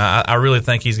up. So I really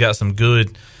think he's got some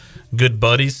good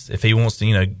buddies. If he wants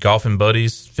to, golfing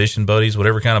buddies, fishing buddies,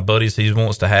 whatever kind of buddies he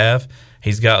wants to have,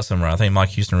 he's got some. I think Mike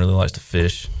Houston really likes to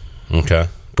fish. Okay.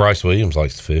 Bryce Williams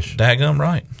likes to fish. Daggum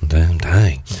right. Dang.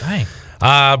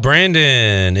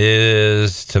 Brandon,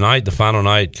 is tonight the final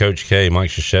night Coach K, Mike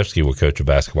Krzyzewski, will coach a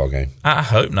basketball game? I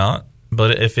hope not.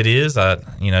 But if it is,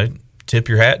 tip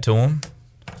your hat to him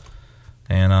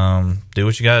and do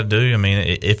what you got to do. I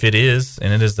mean, if it is,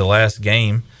 and it is the last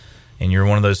game, and you're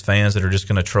one of those fans that are just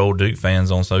going to troll Duke fans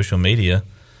on social media,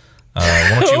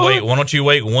 why don't you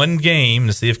wait one game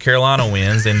to see if Carolina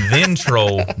wins and then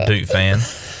troll Duke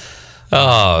fans?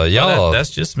 Oh, y'all. That's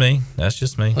just me. Look at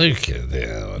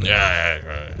that.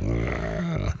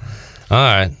 All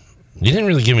right. You didn't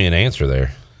really give me an answer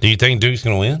there. Do you think Duke's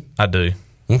going to win? I do.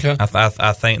 Okay.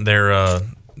 I think they're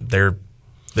going to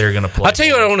play. I'll tell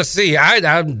you what I want to see.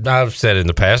 I've said in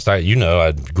the past, I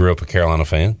grew up a Carolina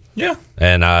fan. Yeah.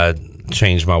 And I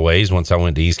changed my ways once I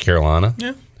went to East Carolina.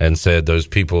 Yeah. And said, those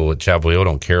people at Chapel Hill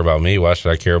don't care about me. Why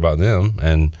should I care about them?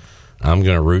 And I'm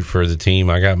going to root for the team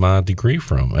I got my degree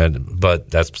from. But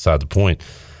that's beside the point.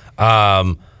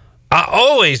 I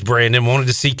always, Brandon, wanted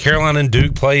to see Carolina and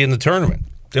Duke play in the tournament.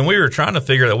 And we were trying to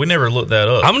figure that. We never looked that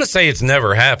up. I'm going to say it's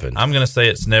never happened. I'm going to say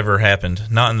it's never happened.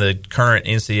 Not in the current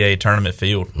NCAA tournament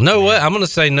field. No way. I'm going to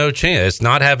say no chance. It's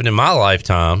not happened in my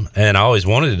lifetime, and I always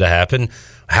wanted it to happen.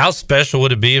 How special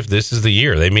would it be if this is the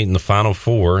year they meet in the Final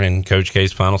Four in Coach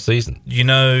K's final season?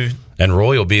 And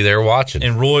Roy will be there watching.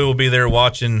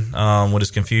 With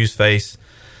his confused face.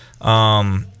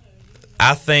 I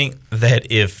think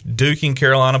that if Duke and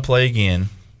Carolina play again,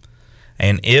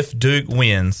 and if Duke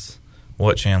wins,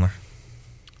 what, Chandler?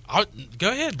 Go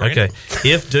ahead, Brandon. Okay.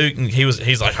 If Duke,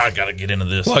 he's like, I got to get into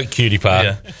this. What, cutie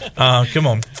pie? Yeah. Come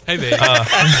on. Hey, baby.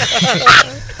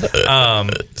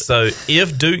 So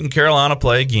if Duke and Carolina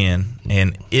play again,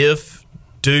 and if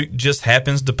Duke just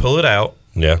happens to pull it out,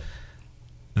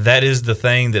 that is the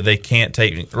thing that they can't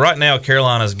take. Right now,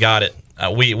 Carolina's got it.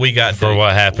 We got for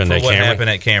what happened at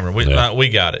Cameron. We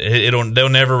got it. They'll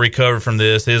never recover from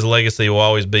this. His legacy will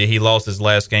always be he lost his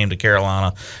last game to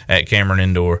Carolina at Cameron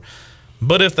Indoor.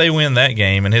 But if they win that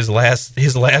game, and his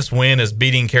last win is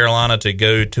beating Carolina to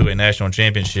go to a national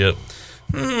championship,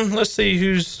 let's see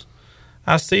who's.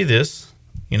 I see this.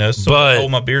 Hold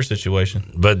my beer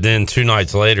situation. But then 2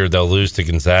 nights later, they'll lose to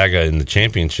Gonzaga in the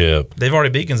championship. They've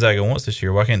already beat Gonzaga once this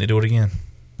year. Why can't they do it again?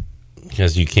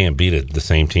 Because you can't beat the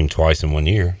same team twice in 1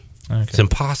 year. Okay. It's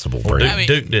impossible, Brady.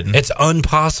 Duke didn't. It's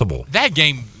impossible. That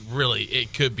game, really,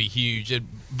 it could be huge.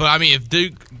 But, I mean, if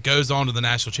Duke goes on to the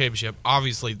national championship,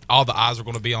 obviously all the eyes are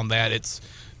going to be on that. It's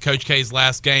Coach K's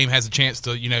last game, has a chance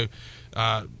to,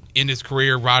 end his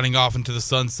career riding off into the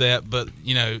sunset. But,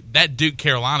 that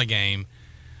Duke-Carolina game,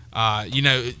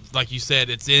 like you said,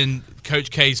 it's in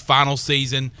Coach K's final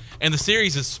season, and the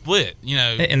series is split.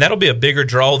 And that'll be a bigger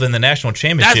draw than the national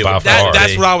championship.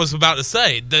 That's what I was about to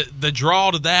say. The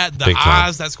draw to that, the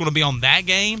eyes that's going to be on that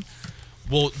game,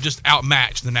 will just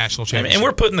outmatch the national championship. And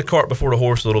we're putting the cart before the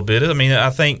horse a little bit. I mean, I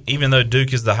think even though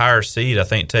Duke is the higher seed, I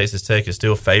think Texas Tech is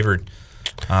still favored.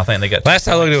 I think they got. Last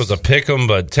I looked, it was a pick 'em,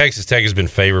 but Texas Tech has been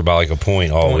favored by like a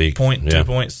point all week. 2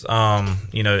 points.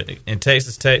 And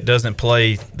Texas Tech doesn't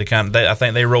play the kind. I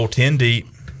think they roll 10 deep,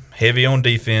 heavy on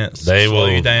defense. They slow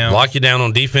will you down. lock you down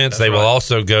on defense. They will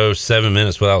also go 7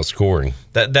 minutes without scoring.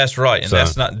 That's right, and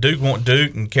that's not Duke.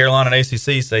 And Carolina and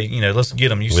ACC say, let's get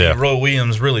them. You see Roy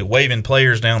Williams really waving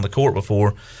players down the court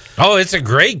before. Oh, it's a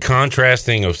great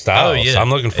contrasting of styles. Oh, yeah. I'm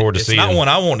looking forward to seeing it. It's not one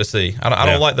I want to see. I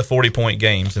don't like the 40-point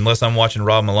games unless I'm watching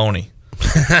Rob Maloney.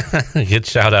 Good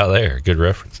shout out there. Good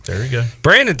reference. There you go.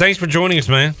 Brandon, thanks for joining us,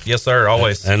 man. Yes, sir.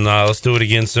 Always. And let's do it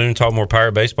again soon. Talk more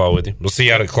Pirate baseball with you. We'll see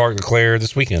you out at Clark LeClaire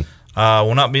this weekend.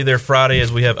 We'll not be there Friday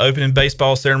as we have opening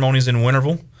baseball ceremonies in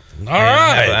Winterville. All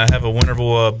right. I have a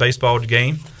Winterville baseball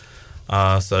game.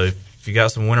 So if you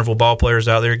got some Winterville ball players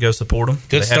out there, go support them.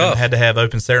 Good stuff. They haven't had to have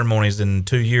open ceremonies in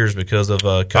 2 years because of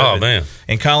COVID. Oh, man.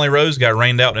 And Conley Rose got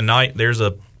rained out tonight. There's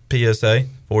a PSA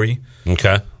for you.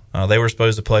 Okay. They were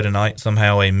supposed to play tonight.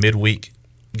 Somehow a midweek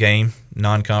game,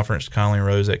 non-conference, Conley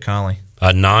Rose at Conley.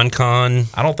 A non-con?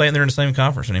 I don't think they're in the same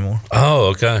conference anymore. Oh,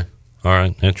 okay. All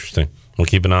right. Interesting. We'll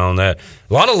keep an eye on that.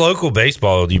 A lot of local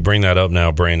baseball. You bring that up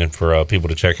now, Brandon, for people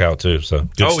to check out too. So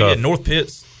good stuff. Yeah, North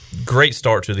Pitts great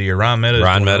start to the year. Ryan Meadows, did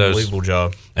an unbelievable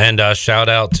job. And shout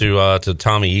out to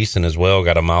Tommy Eason as well.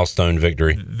 Got a milestone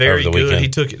victory. Very over the good. weekend. He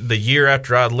took it the year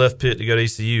after I left Pitt to go to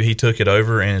ECU. He took it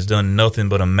over and has done nothing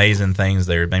but amazing things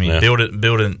there. I mean,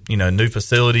 building new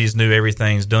facilities, new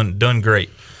everything's done great,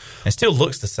 and still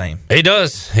looks the same. He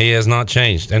does. He has not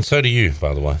changed, and so do you,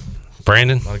 by the way.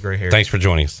 Brandon, a lot of gray hair. Thanks for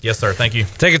joining us. Yes, sir. Thank you.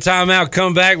 Take a time out.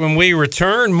 Come back when we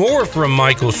return. More from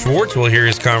Michael Schwartz. We'll hear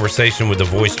his conversation with the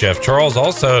voice, Jeff Charles.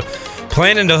 Also,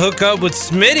 planning to hook up with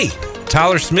Smitty,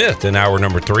 Tyler Smith, in hour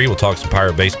number 3. We'll talk some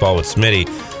Pirate baseball with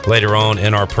Smitty later on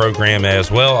in our program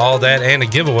as well. All that and a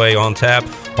giveaway on tap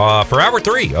for hour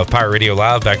 3 of Pirate Radio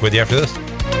Live. Back with you after this.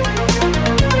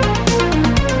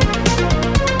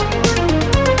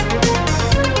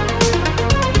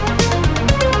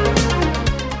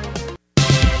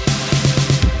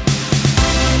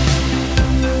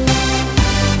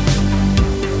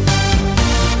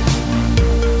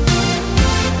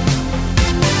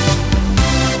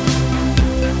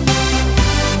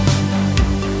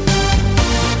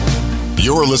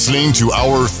 You're listening to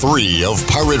Hour 3 of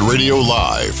Pirate Radio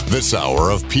Live. This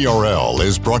hour of PRL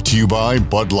is brought to you by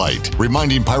Bud Light,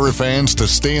 reminding Pirate fans to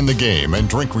stay in the game and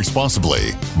drink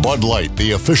responsibly. Bud Light,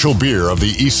 the official beer of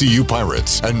the ECU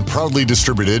Pirates, and proudly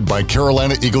distributed by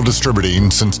Carolina Eagle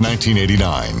Distributing since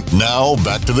 1989. Now,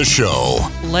 back to the show.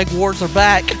 Leg wards are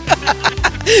back.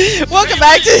 Welcome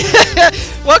back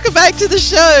to the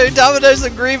show. Domino's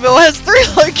in Greenville has 3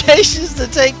 locations to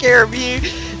take care of you.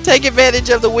 Take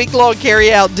advantage of the week-long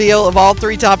carry-out deal of all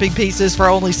 3 topping pieces for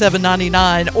only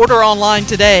 $7.99. Order online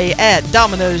today at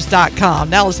Domino's.com.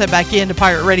 Now let's head back into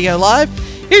Pirate Radio Live.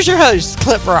 Here's your host,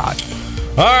 Clip Brock.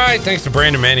 All right, thanks to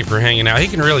Brandon Manning for hanging out. He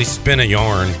can really spin a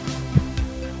yarn.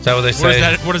 Is that what they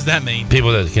say? What does that mean?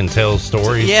 People that can tell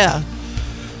stories? Yeah.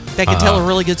 They can tell a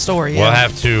really good story. Yeah. We'll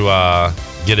have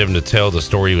to get him to tell the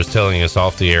story he was telling us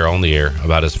off the air, on the air,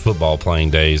 about his football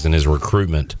playing days and his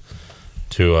recruitment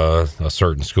to a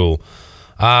certain school.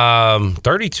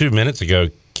 32 minutes ago,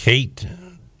 Kate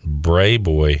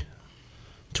Brayboy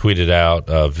tweeted out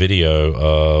a video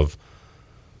of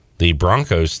the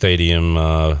Broncos stadium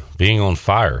being on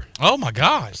fire. Oh my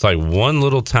God! It's like one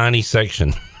little tiny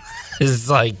section is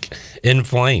like in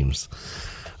flames.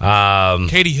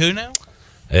 Katie who now?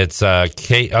 It's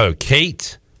Kate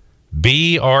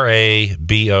Braboy.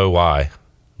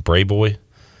 Brayboy.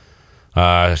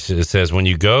 It says, when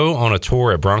you go on a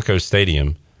tour at Broncos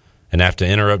Stadium and have to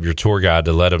interrupt your tour guide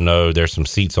to let them know there's some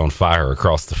seats on fire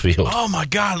across the field. Oh, my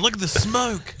God. Look at the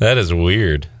smoke. That is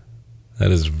weird.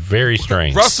 That is very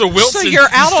strange. Russell Wilson. So you're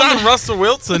out on Russell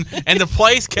Wilson, and the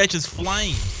place catches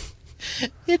flame.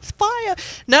 It's fire.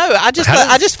 No, I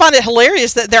just find it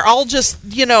hilarious that they're all just,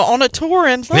 on a tour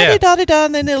and da-da-da-da-da,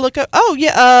 and then they look up, oh,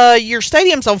 yeah, your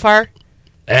stadium's on fire.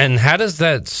 And how does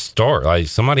that start? Like,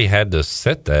 somebody had to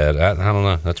set that. I don't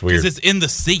know. That's weird. Because it's in the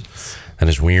seats. That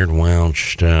is weird, wild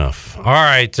stuff. All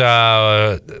right,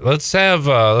 let's have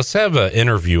an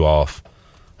interview off.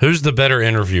 Who's the better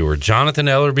interviewer, Jonathan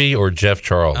Ellerby or Jeff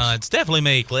Charles? It's definitely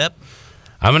me, Clip.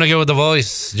 I'm going to go with the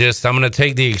voice. I'm going to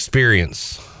take the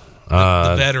experience.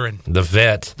 The veteran. The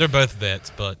vet. They're both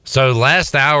vets, but. So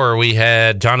last hour we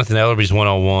had Jonathan Ellerby's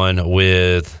one-on-one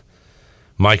with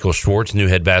Michael Schwartz, new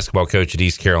head basketball coach at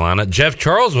East Carolina. Jeff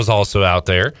Charles was also out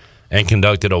there and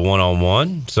conducted a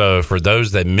one-on-one. So for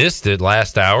those that missed it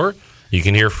last hour, you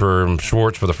can hear from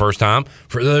Schwartz for the first time.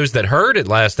 For those that heard it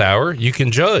last hour, you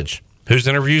can judge whose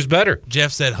interview's better.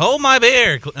 Jeff said, "Hold my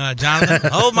beer,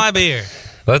 Jonathan. Hold my beer."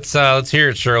 Let's hear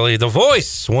it, Shirley. The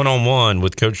Voice one-on-one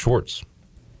with Coach Schwartz.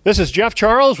 This is Jeff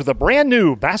Charles with a brand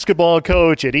new basketball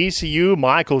coach at ECU,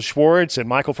 Michael Schwartz. And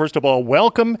Michael, first of all,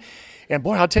 welcome. And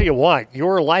boy, I'll tell you what,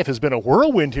 your life has been a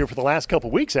whirlwind here for the last couple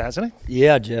of weeks, hasn't it?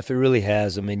 Yeah, Jeff, it really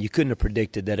has. I mean, you couldn't have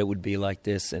predicted that it would be like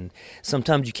this. And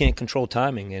sometimes you can't control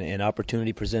timing, and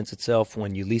opportunity presents itself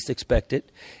when you least expect it.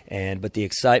 But the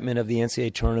excitement of the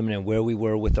NCAA tournament and where we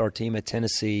were with our team at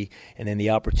Tennessee, and then the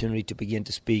opportunity to begin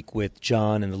to speak with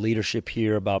John and the leadership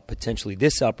here about potentially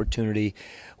this opportunity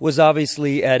was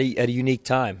obviously at a unique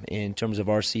time in terms of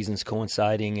our seasons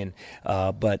coinciding.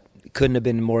 But couldn't have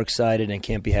been more excited and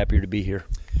can't be happier to be here.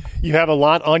 You have a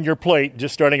lot on your plate,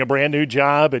 just starting a brand new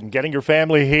job and getting your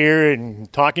family here and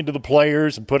talking to the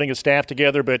players and putting a staff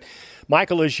together. But,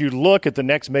 Michael, as you look at the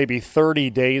next maybe 30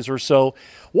 days or so,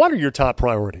 what are your top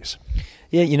priorities?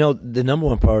 Yeah, the number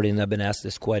one priority, and I've been asked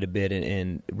this quite a bit,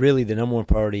 and really the number one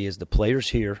priority is the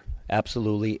players here,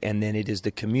 absolutely, and then it is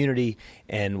the community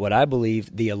and what I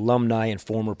believe the alumni and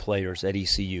former players at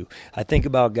ECU. I think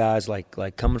about guys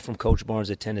like coming from Coach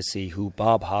Barnes at Tennessee, who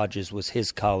Bob Hodges was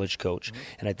his college coach,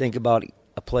 and I think about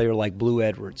a player like Blue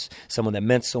Edwards, someone that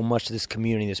meant so much to this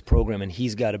community, this program, and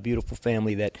he's got a beautiful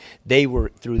family that they were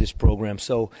through this program.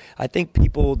 So I think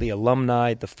people, the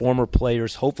alumni, the former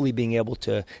players, hopefully being able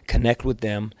to connect with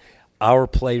them, our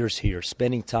players here,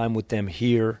 spending time with them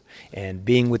here and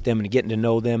being with them and getting to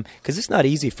know them, because it's not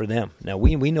easy for them. Now,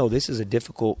 we know this is a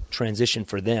difficult transition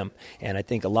for them, and I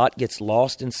think a lot gets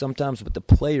lost in sometimes, but the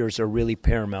players are really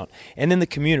paramount. And then the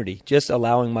community, just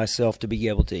allowing myself to be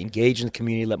able to engage in the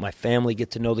community, let my family get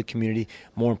to know the community,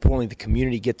 more importantly, the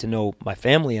community get to know my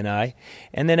family and I,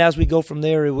 and then as we go from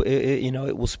there,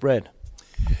 it will spread.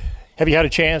 Have you had a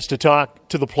chance to talk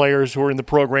to the players who are in the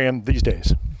program these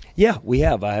days? Yeah, we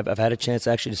have. I've had a chance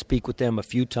actually to speak with them a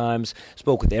few times,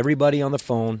 spoke with everybody on the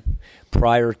phone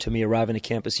prior to me arriving to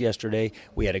campus yesterday.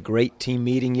 We had a great team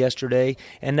meeting yesterday,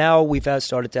 and now we've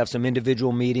started to have some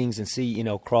individual meetings and see,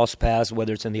 cross paths,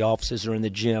 whether it's in the offices or in the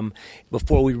gym,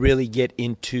 before we really get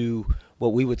into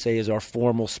what we would say is our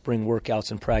formal spring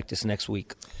workouts and practice next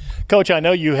week. Coach, I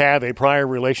know you have a prior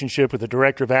relationship with the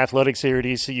Director of Athletics here at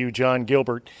ECU, John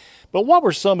Gilbert. But what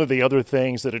were some of the other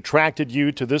things that attracted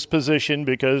you to this position?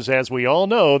 Because as we all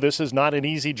know, this is not an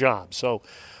easy job. So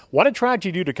what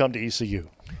attracted you to come to ECU?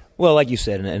 Well, like you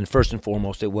said, and first and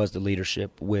foremost, it was the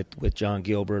leadership with John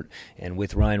Gilbert and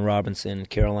with Ryan Robinson,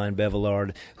 Caroline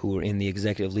Bevillard, who were in the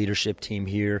executive leadership team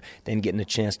here, then getting a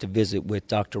chance to visit with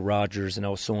Dr. Rogers, and I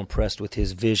was so impressed with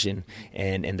his vision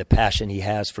and the passion he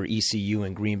has for ECU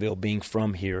and Greenville, being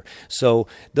from here. So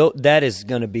that is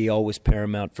going to be always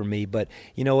paramount for me. But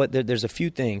you know what? There's a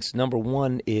few things. Number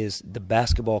one is the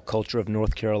basketball culture of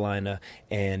North Carolina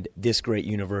and this great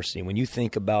university. When you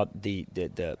think about the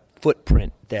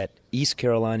footprint that East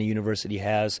Carolina University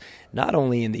has, not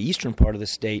only in the eastern part of the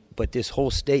state, but this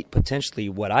whole state potentially,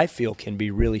 what I feel can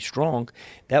be really strong,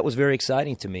 that was very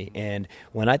exciting to me. And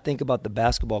when I think about the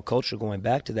basketball culture, going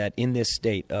back to that, in this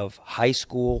state of high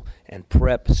school and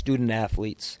prep student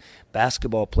athletes,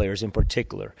 basketball players in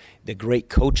particular, the great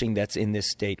coaching that's in this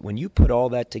state, when you put all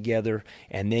that together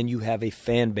and then you have a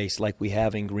fan base like we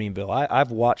have in Greenville,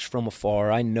 I've watched from afar.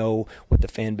 I know what the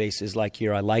fan base is like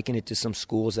here. I liken it to some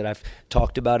schools that I've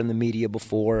talked about in the media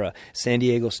before, San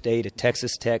Diego State,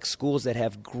 Texas Tech, schools that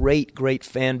have great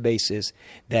fan bases.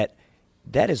 That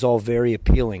is all very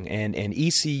appealing, and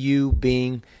ECU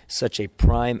being such a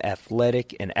prime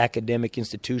athletic and academic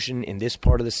institution in this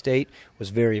part of the state was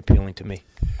very appealing to me.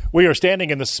 We are standing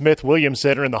in the Smith-Williams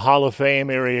Center in the Hall of Fame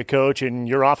area, Coach, and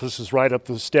your office is right up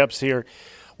the steps here.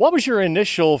 What was your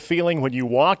initial feeling when you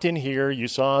walked in here, you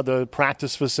saw the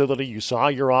practice facility, you saw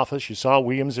your office, you saw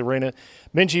Williams Arena,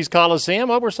 Minges Coliseum?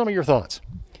 What were some of your thoughts?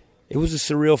 It was a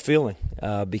surreal feeling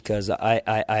because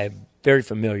I'm very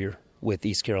familiar with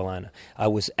East Carolina. I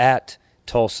was at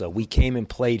Tulsa. We came and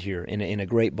played here in a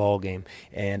great ball game,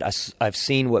 and I've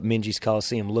seen what Minges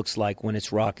Coliseum looks like when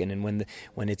it's rocking and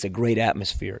when it's a great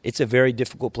atmosphere. It's a very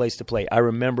difficult place to play. I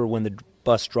remember when the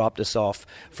bus dropped us off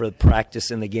for practice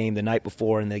in the game the night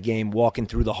before in the game, walking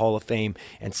through the Hall of Fame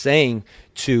and saying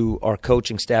to our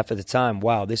coaching staff at the time,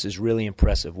 wow, this is really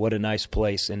impressive. What a nice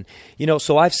place. And,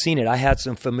 so I've seen it. I had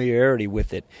some familiarity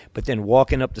with it. But then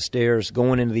walking up the stairs,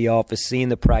 going into the office, seeing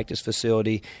the practice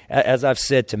facility, as I've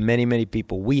said to many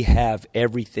people, we have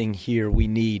everything here we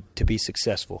need to be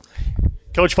successful.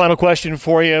 Coach, final question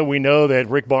for you. We know that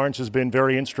Rick Barnes has been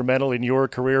very instrumental in your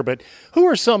career, but who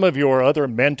are some of your other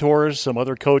mentors, some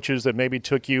other coaches that maybe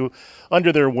took you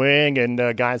under their wing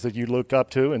and guys that you look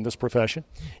up to in this profession?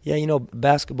 Yeah,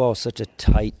 basketball is such a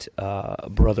tight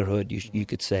brotherhood, you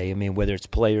could say. I mean, whether it's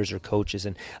players or coaches.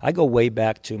 And I go way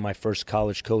back to my first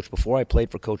college coach. Before I played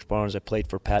for Coach Barnes, I played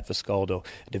for Pat Fiscaldo,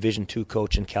 a Division II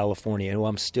coach in California, who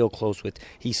I'm still close with.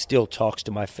 He still talks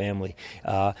to my family.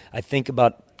 I think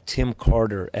about Tim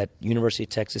Carter at University of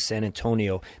Texas San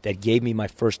Antonio that gave me my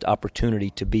first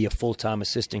opportunity to be a full-time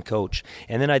assistant coach.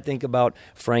 And then I think about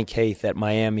Frank Haith at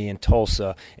Miami and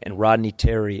Tulsa and Rodney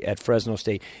Terry at Fresno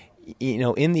State.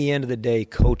 In the end of the day,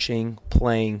 coaching,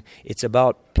 playing, it's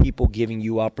about people giving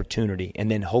you opportunity and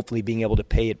then hopefully being able to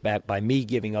pay it back by me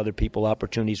giving other people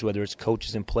opportunities, whether it's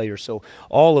coaches and players. So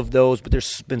all of those, but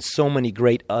there's been so many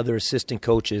great other assistant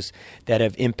coaches that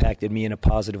have impacted me in a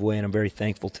positive way, and I'm very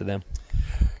thankful to them.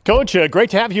 Coach,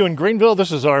 great to have you in Greenville.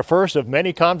 This is our first of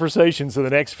many conversations in the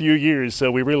next few years,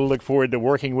 so we really look forward to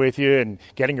working with you and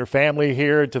getting your family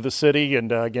here to the city.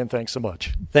 And again, thanks so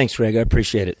much. Thanks, Greg. I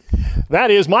appreciate it. That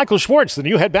is Michael Schwartz, the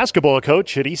new head basketball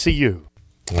coach at ECU.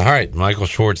 All right, Michael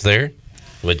Schwartz there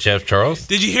with Jeff Charles.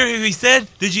 Did you hear who he said?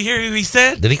 Did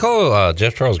he call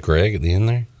Jeff Charles Greg at the end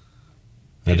there?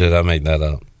 Or did I make that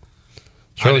up?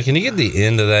 Shirley, can you get the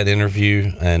end of that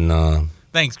interview and...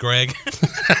 Thanks, Greg.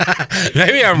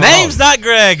 Maybe I'm wrong. Name's not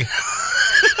Greg.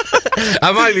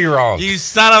 I might be wrong. You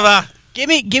son of a. Give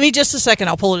me just a second.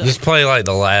 I'll pull it up. Just play like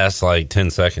the last 10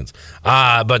 seconds.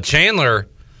 But Chandler,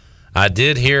 I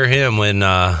did hear him when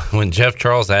Jeff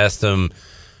Charles asked him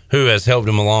who has helped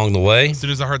him along the way. As soon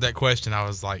as I heard that question, I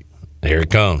was like, here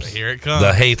it comes. Here it comes.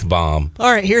 The hate bomb.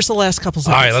 All right, here's the last couple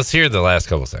seconds. All right, let's hear the last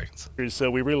couple seconds. So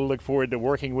we really look forward to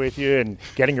working with you and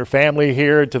getting your family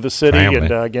here to the city. Family.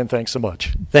 And again, thanks so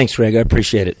much. Thanks, Greg. I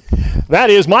appreciate it. That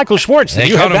is Michael Schwartz, the They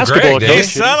U called him basketball Greg, coach. You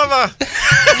son of a.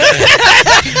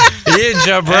 You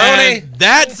jabroni. And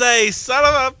that's a son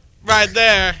of a right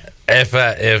there.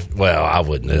 I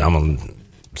wouldn't. I'm gonna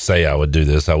say I would do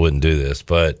this. I wouldn't do this.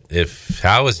 But if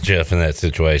I was Jeff in that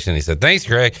situation, he said, "Thanks,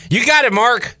 Greg. You got it,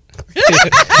 Mark." You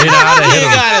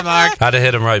got it, Mark. I'd have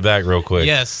hit him right back real quick.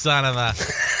 Yes, son of a.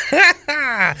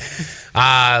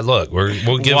 Look,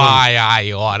 we'll give Why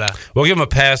I oughta. We'll give him a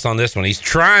pass on this one. He's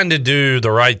trying to do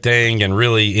the right thing and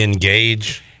really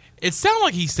engage. It sounded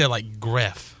like he said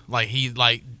Greff. Like he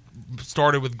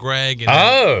started with Greg. And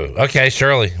okay,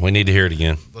 Shirley. We need to hear it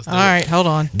again. All right, hold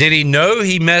on. Did he know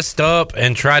he messed up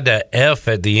and tried to F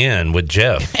at the end with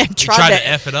Jeff? He tried to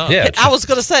F it up. Yeah. I was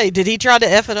going to say, did he try to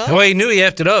F it up? Well, he knew he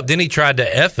F'd it up. Then he tried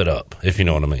to F it up, if you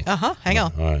know what I mean. Hang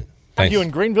on. All right. Thank you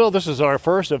in Greenville. This is our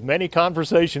first of many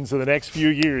conversations in the next few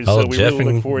years. Oh, So we Jeff really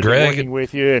and look forward Greg. to working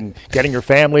with you and getting your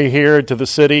family here to the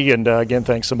city. And again,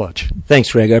 thanks so much.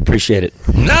 Thanks, Greg. I appreciate it.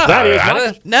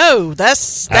 No, that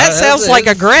sounds like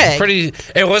a Greg.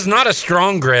 It was not a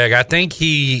strong Greg. I think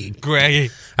he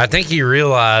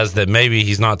realized that maybe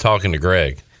he's not talking to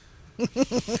Greg.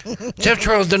 Jeff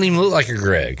Charles doesn't even look like a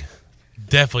Greg.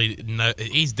 Definitely, no,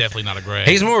 he's definitely not a Greg.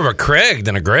 He's more of a Craig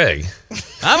than a Greg.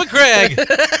 I'm a Craig.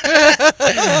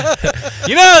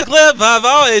 You know, Cliff, I've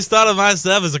always thought of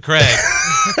myself as a Craig.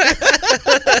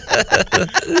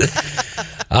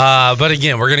 But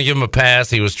again, we're going to give him a pass.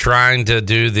 He was trying to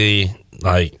do the,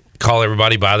 call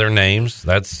everybody by their names.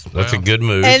 That's a good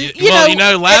move. And,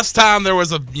 last time there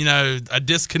was a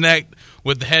disconnect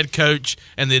with the head coach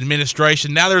and the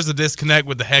administration. Now there's a disconnect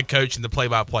with the head coach and the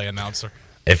play-by-play announcer.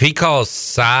 If he calls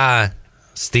Cy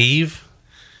Steve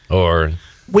or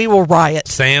we will riot.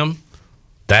 Sam,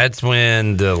 that's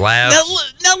when the last.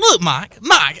 Now look, Mike,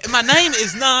 my name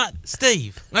is not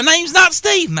Steve. My name's not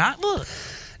Steve, Mike. Look,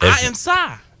 I am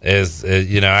Cy.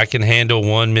 I can handle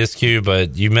one miscue,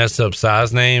 but you mess up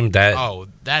Cy's name, that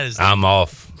is. I'm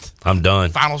off. I'm done.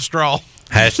 Final straw.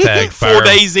 Hashtag fire. 4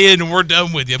 days in and we're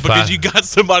done with you because you got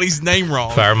somebody's name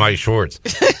wrong. Fire Mike Schwartz.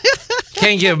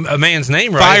 Can't get a man's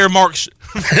name right. Fire Mark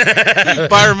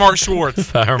Schwartz.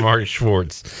 Fire Mark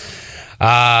Schwartz. All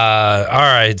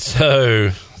right,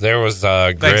 so there was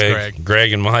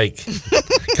Greg and Mike,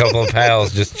 a couple of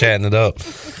pals just chatting it up.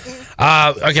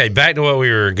 Okay, back to what we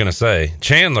were going to say.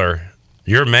 Chandler,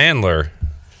 your Mandler,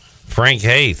 Frank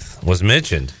Haith, was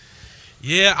mentioned.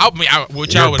 Yeah,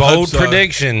 your bold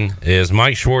prediction is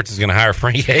Mike Schwartz is going to hire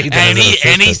Frank Haith,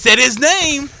 and he said his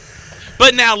name.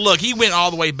 But now, look, he went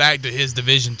all the way back to his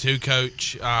Division II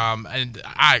coach, and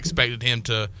I expected him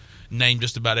to name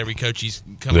just about every coach he's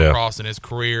come across in his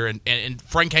career. And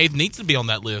Frank Haith needs to be on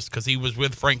that list because he was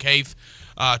with Frank Haith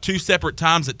 2 separate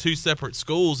times at 2 separate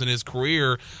schools in his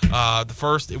career. The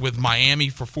first with Miami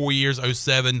for 4 years,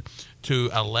 07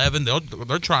 to 11.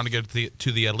 They're trying to get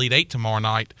to the Elite Eight tomorrow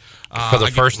night. For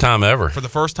the first time ever. For the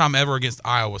first time ever against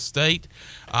Iowa State.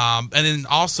 And then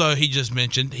also he just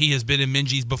mentioned he has been in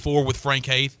Minges before with Frank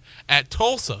Haith at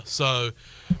Tulsa. So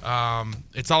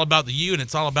it's all about the U and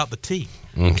it's all about the T.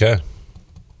 Okay.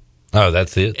 Oh,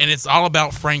 that's it. And it's all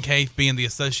about Frank Haith being the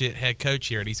associate head coach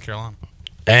here at East Carolina.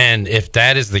 And if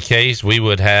that is the case, we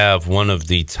would have one of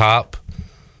the top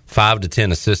 5 to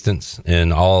 10 assistants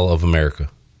in all of America.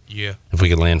 Yeah. If we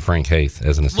could land Frank Haith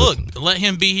as an assistant. Look, let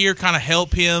him be here, kind of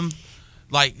help him,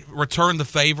 return the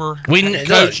favor.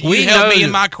 Coach, you helped me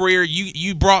in my career.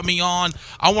 You brought me on.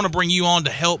 I want to bring you on to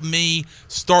help me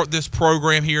start this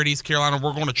program here at East Carolina.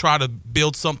 We're going to try to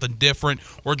build something different.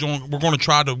 We're going to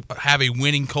try to have a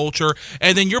winning culture.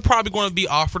 And then you're probably going to be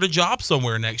offered a job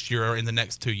somewhere next year or in the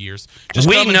next 2 years.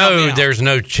 We know there's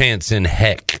no chance in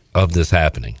heck of this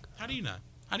happening. How do you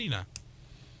know?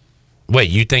 Wait,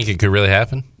 you think it could really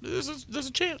happen? There's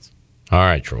a chance. All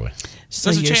right, Troy. So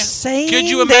there's a you're chance. saying Could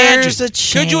you imagine? there's a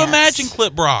chance. Could you imagine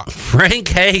Clip Brock? Frank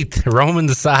Haith roaming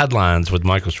the sidelines with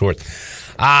Michael Schwartz.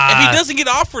 If he doesn't get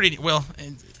offered any,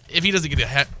 if he doesn't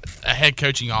get a head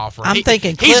coaching offer, I'm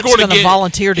thinking Clip's going to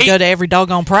volunteer to go to every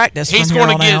doggone practice from here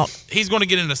on out. He's going to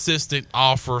get an assistant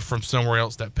offer from somewhere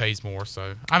else that pays more.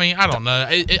 So, I mean, I don't know.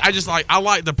 I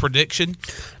like the prediction.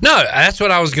 No, that's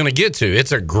what I was going to get to.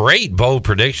 It's a great, bold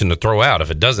prediction to throw out.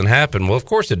 If it doesn't happen, well, of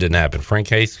course it didn't happen. Frank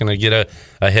Haith's going to get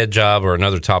a head job or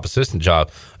another top assistant job.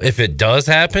 If it does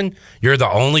happen, you're the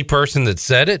only person that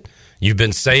said it. You've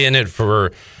been saying it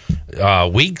for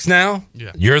weeks now.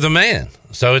 Yeah. You're the man.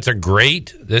 So it's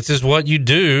this is what you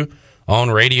do on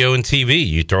radio and TV.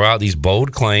 You throw out these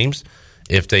bold claims.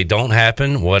 If they don't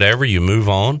happen, whatever, you move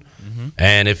on. Mm-hmm.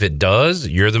 And if it does,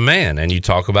 you're the man. And you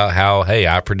talk about how, hey,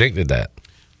 I predicted that.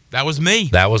 That was me.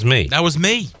 That was me.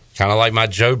 Kind of like my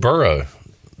Joe Burrow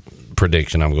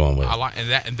prediction I'm going with.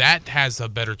 And that has a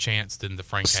better chance than the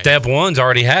Frank Haith. Step one's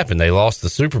already happened. They lost the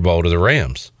Super Bowl to the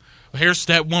Rams. Here's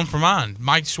step one for mine.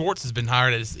 Mike Schwartz has been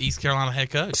hired as East Carolina head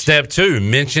coach. Step two,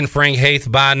 mention Frank Haith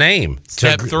by name.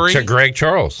 Step three, to Greg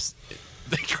Charles.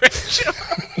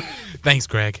 Thanks,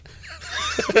 Greg.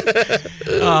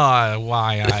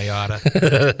 Why I oughta.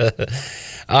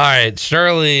 All right,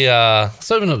 Shirley, let's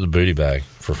open up the booty bag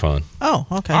for fun. Oh,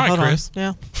 okay. All right, hold Chris. On.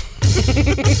 Yeah.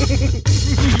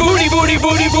 Booty, booty,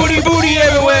 booty, booty, booty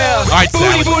everywhere. All right,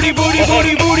 booty, booty, booty,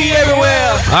 booty, booty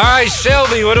everywhere. All right,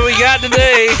 Shelby, what do we got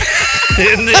today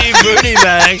in the booty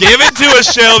bag? Give it to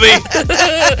us, Shelby.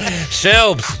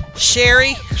 Shelbs.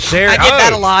 Sherry. I get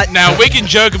that a lot. Now, we can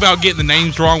joke about getting the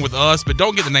names wrong with us, but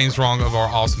don't get the names wrong of our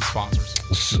awesome sponsors.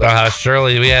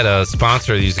 Shirley, we had a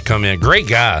sponsor that used to come in. Great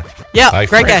guy. Yeah,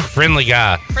 great guy. Friendly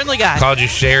guy. Friendly guy. Called you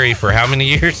Sherry for how many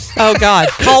years? Oh, God.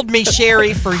 Called me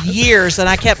Sherry for years, and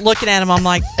I kept looking at him. I'm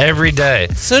like, every day.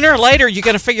 Sooner or later, you're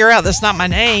going to figure out that's not my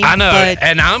name. I know. But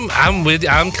and I'm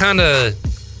kind of,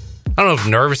 I don't know if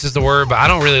nervous is the word, but I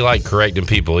don't really like correcting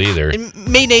people either.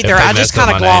 Me neither. I just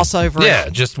kind of gloss over it. Yeah,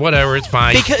 just whatever. It's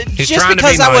fine.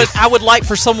 I would like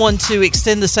for someone to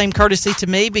extend the same courtesy to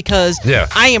me because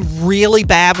I am really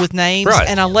bad with names. Right.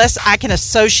 And unless I can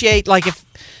associate, like if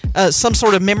some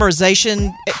sort of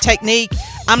memorization technique,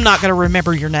 I'm not going to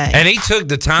remember your name. And he took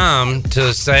the time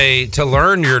to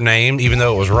learn your name, even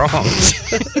though it was wrong,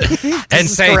 and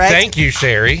say correct. Thank you,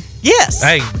 Sherry. Yes.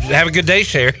 Hey, have a good day,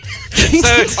 Sherry.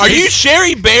 Are you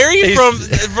Sherry Berry from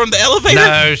the elevator?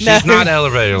 No, she's not the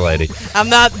elevator lady. I'm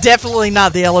definitely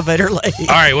not the elevator lady.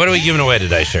 All right, what are we giving away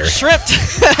today, Sherry?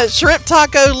 Shrimp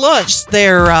taco lunch.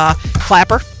 They're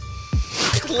clapper.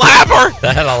 Clapper.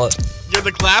 You're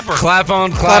the clapper. Clap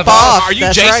on, clap off. Are you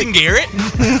That's Jason right. Garrett?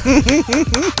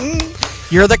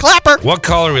 You're the clapper. What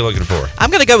caller are we looking for? I'm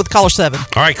going to go with caller 7.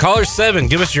 All right, caller 7,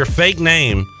 give us your fake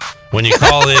name when you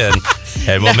call in,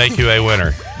 and we'll make you a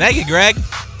winner. Thank you, Greg.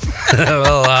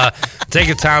 We'll take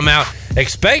a timeout,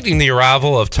 expecting the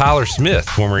arrival of Tyler Smith,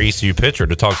 former ECU pitcher,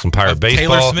 to talk some Pirate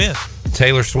baseball.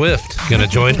 Taylor Swift going to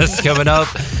join us coming up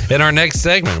in our next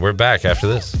segment. We're back after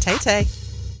this. Tay-Tay.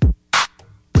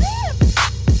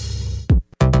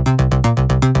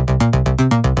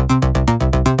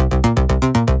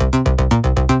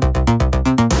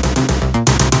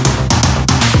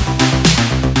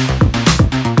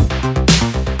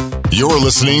 You're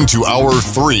listening to Hour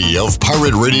 3 of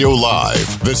Pirate Radio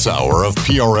Live. This hour of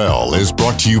PRL is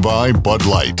brought to you by Bud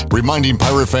Light, reminding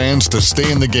Pirate fans to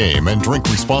stay in the game and drink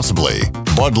responsibly.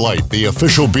 Bud Light, the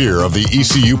official beer of the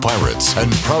ECU Pirates,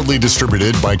 and proudly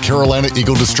distributed by Carolina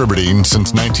Eagle Distributing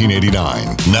since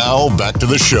 1989. Now, back to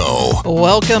the show.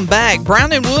 Welcome back.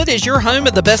 Brown & Wood is your home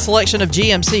of the best selection of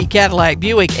GMC, Cadillac,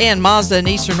 Buick, and Mazda in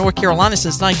Eastern North Carolina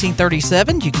since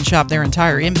 1937. You can shop their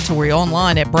entire inventory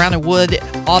online at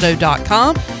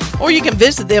brownandwoodauto.com, or you can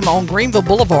visit them on Greenville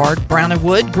Boulevard. Brown &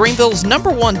 Wood, Greenville's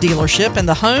 #1 dealership and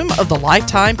the home of the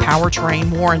lifetime powertrain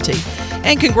warranty.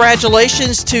 And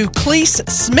congratulations to Cleese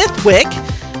Smithwick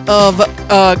of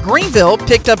Greenville,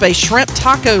 picked up a shrimp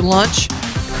taco lunch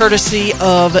courtesy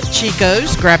of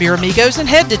Chico's. Grab your amigos and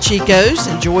head to Chico's.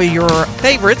 Enjoy your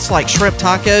favorites like shrimp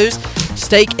tacos,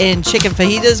 steak and chicken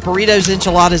fajitas, burritos,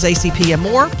 enchiladas, ACP, and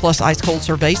more, plus ice-cold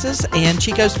cervezas. And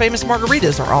Chico's famous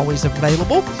margaritas are always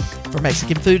available. For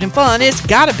Mexican food and fun, it's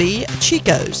got to be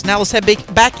Chico's. Now let's head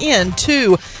back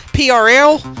into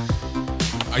PRL.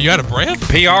 Are you out of breath?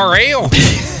 PRL.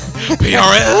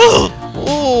 PRL.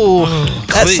 Ooh,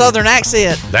 that southern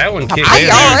accent. That one kicked in.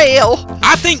 PRL.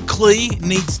 I think Clee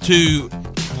needs to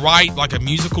write like a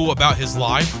musical about his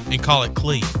life and call it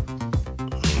Clee.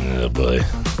 Oh, boy.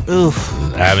 Oof.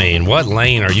 I mean, what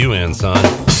lane are you in, son?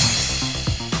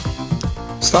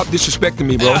 Stop disrespecting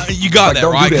me, bro. You got that,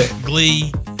 don't right? Do that.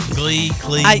 Glee.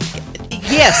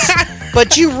 Yes,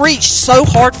 but you reached so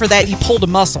hard for that, you pulled a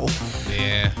muscle.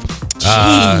 Yeah.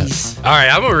 Jeez. All right,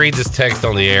 I'm gonna read this text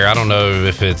on the air. I don't know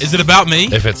if it's Is it about me?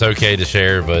 If it's okay to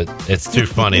share, but it's too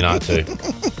funny not to.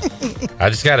 I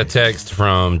just got a text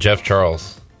from Jeff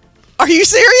Charles. Are you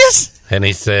serious? And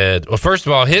he said, well, first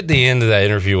of all, hit the end of that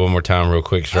interview one more time real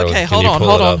quick, Shirley. Okay, hold on.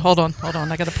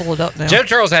 I got to pull it up now. Jeff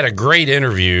Charles had a great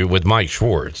interview with Mike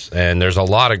Schwartz, and there's a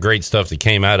lot of great stuff that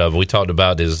came out of it. We talked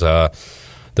about his the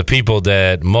people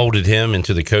that molded him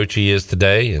into the coach he is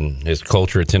today and his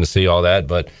culture at Tennessee, all that.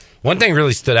 But one thing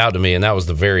really stood out to me, and that was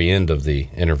the very end of the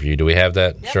interview. Do we have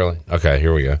that, Shirley? Okay,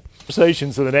 here we go.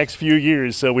 Conversations in the next few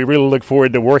years. So we really look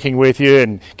forward to working with you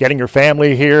and getting your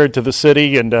family here to the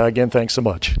city. And again, thanks so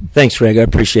much. Thanks, Greg. I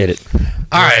appreciate it.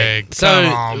 All right. Greg, So,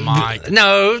 come on, Mike.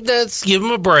 No, let's give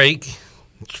him a break.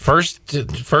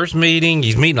 First meeting.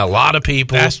 He's meeting a lot of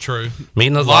people. That's true.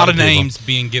 Meeting a lot of people. names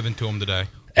being given to him today.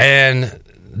 And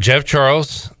Jeff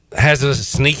Charles has a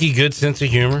sneaky good sense of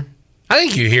humor. I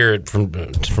think you hear it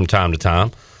from time to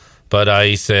time. But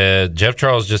he said, Jeff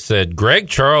Charles just said, Greg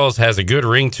Charles has a good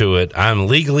ring to it. I'm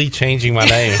legally changing my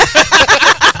name.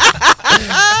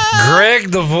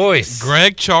 Greg the voice.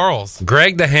 Greg Charles.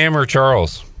 Greg the Hammer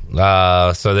Charles.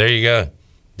 So there you go.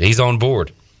 He's on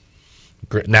board.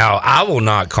 Now, I will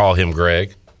not call him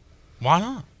Greg. Why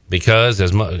not? Because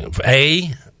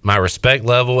A, my respect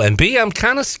level, and B, I'm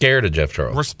kind of scared of Jeff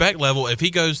Charles. Respect level, if he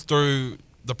goes through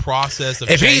the process of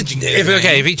If changing his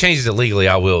name. if he changes it legally,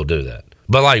 I will do that.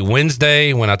 But like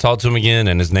Wednesday, when I talk to him again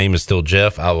and his name is still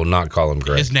Jeff, I will not call him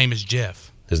Greg. His name is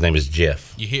Jeff. His name is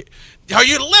Jeff. You hear? Are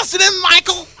you listening,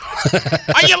 Michael?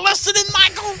 Are you listening,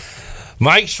 Michael?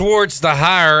 Mike Schwartz, the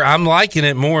hire, I'm liking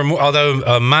it more and more, although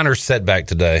a minor setback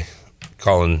today,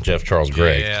 calling Jeff Charles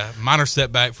Greg. Yeah, minor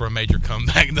setback for a major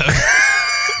comeback, though.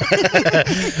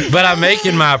 But I'm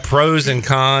making my pros and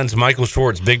cons Michael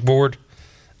Schwartz big board,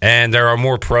 and there are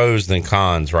more pros than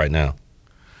cons right now.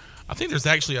 I think there's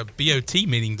actually a BOT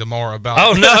meeting tomorrow about.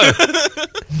 Oh no!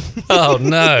 Oh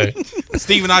no!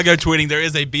 Steve and I go tweeting. There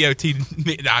is a BOT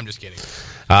meeting. No, I'm just kidding.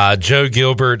 Joe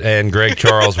Gilbert and Greg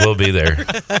Charles will be there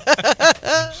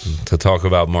to talk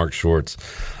about Mark Schwartz.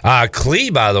 Clee,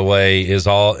 by the way, is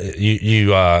all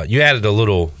you added a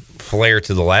little flair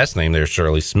to the last name there,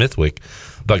 Shirley Smithwick,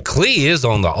 but Clee is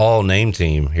on the all name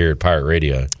team here at Pirate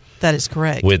Radio. That is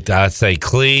correct. With I'd say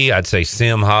Clee, I'd say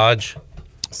Sim Hodge.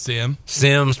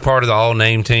 Sim's part of the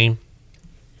all-name team.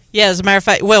 Yeah, as a matter of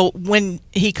fact, well, when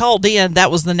he called in, that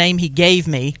was the name he gave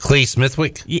me. Cleese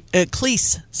Smithwick?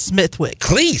 Cleese Smithwick.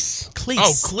 Cleese?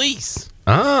 Oh, Cleese.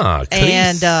 Ah, Cleese.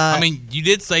 And, I mean, you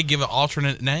did say give an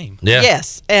alternate name. Yeah.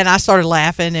 Yes, and I started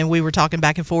laughing, and we were talking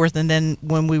back and forth, and then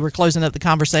when we were closing up the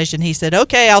conversation, he said,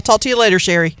 okay, I'll talk to you later,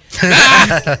 Sherry.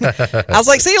 I was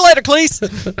like, see you later, Cleese.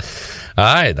 All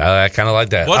right, I kind of like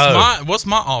that. What's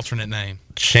my alternate name?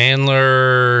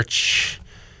 Chandler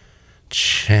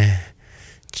Chadler?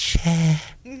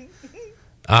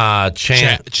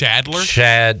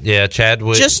 Chad, yeah,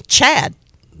 Chadwick. Just Chad.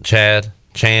 Chad.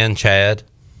 Mm-hmm.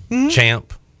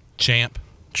 Champ.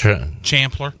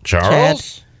 Champler.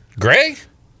 Charles? Chad. Greg?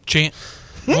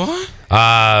 What?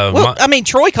 Well, I mean,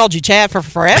 Troy called you Chad for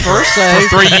forever. So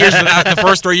for 3 years, the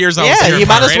first 3 years I was here. You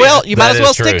might as well. You might as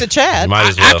well stick to Chad.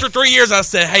 After 3 years, I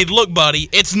said, "Hey, look, buddy,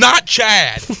 it's not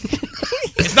Chad.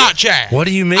 It's not Chad." What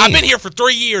do you mean? I've been here for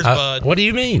 3 years, bud. What do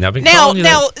you mean? I've been calling you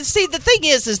now. See, the thing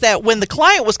is that when the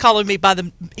client was calling me by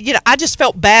the, I just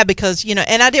felt bad because and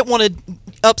I didn't want to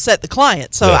upset the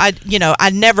client, so I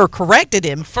never corrected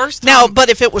him. First time, but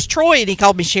if it was Troy and he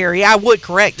called me Sherry, I would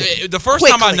correct him. The first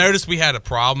time I noticed we had a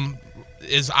problem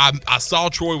is I saw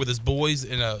Troy with his boys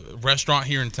in a restaurant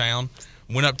here in town.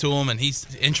 Went up to him and he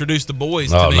introduced the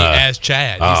boys to me as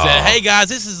Chad. He said, "Hey guys,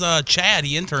 this is Chad.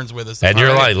 He interns with us." And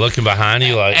you're like looking behind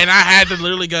you, like, and I had to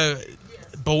literally go,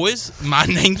 "Boys, my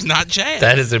name's not Chad."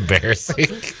 That is embarrassing.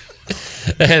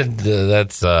 And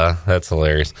that's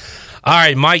hilarious. All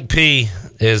right, Mike P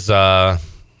is a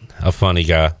funny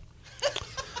guy.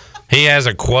 He has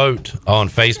a quote on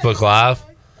Facebook Live,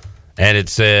 and it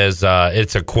says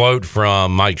it's a quote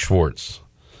from Mike Schwartz.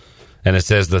 And it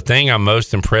says, the thing I'm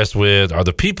most impressed with are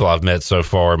the people I've met so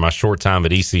far in my short time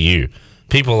at ECU.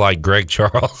 People like Greg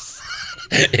Charles.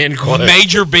 End quote.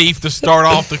 Major beef to start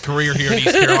off the career here in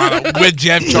East Carolina with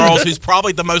Jeff Charles, who's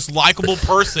probably the most likable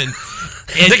person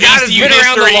in the guy that's been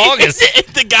around the longest.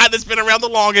 The guy that's been around the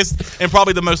longest and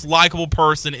probably the most likable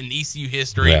person in ECU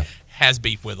history. Yeah. Has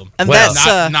beef with him. And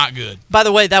that's not good. By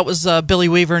the way, that was Billy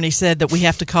Weaver, and he said that we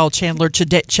have to call Chandler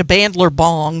Chabandler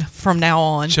Bong from now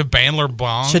on. Chabandler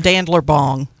Bong? Chadandler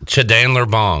Bong. Chadandler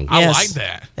Bong. I like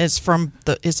that. It's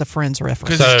it's a Friends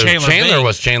reference. So Chandler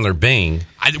was Chandler Bing.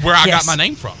 Where I got my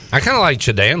name from. I kind of like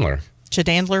Chadandler.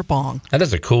 Chadandler Bong. That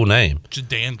is a cool name.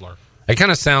 Chadandler. It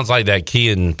kind of sounds like that Key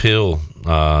and Peele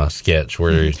sketch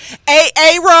where Aaron. Hey,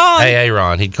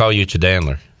 Aaron, he'd call you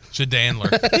Chadandler. Chadandler.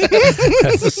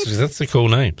 That's a cool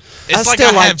name. It's like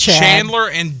I have Chandler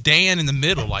and Dan in the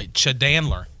middle, like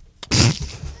Chadandler.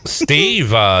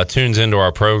 Steve tunes into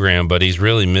our program, but he's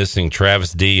really missing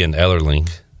Travis D and Ellerling.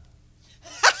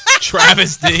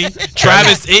 Travis D?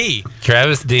 Travis E.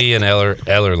 Travis D and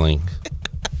Ellerling.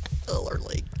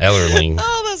 Ellerling.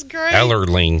 Oh, that's great.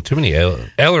 Ellerling. Too many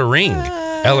Ellering.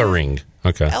 Ellering.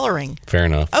 Okay. Ellering. Fair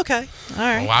enough. Okay. All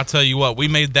right. Well, I'll tell you what. We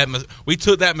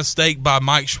took that mistake by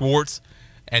Mike Schwartz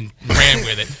and ran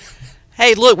with it.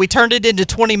 Hey, look, we turned it into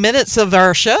 20 minutes of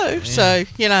our show, so,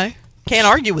 can't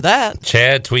argue with that.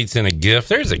 Chad tweets in a GIF.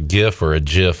 There's a GIF or a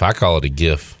GIF. I call it a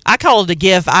GIF. I call it a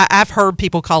GIF. I've heard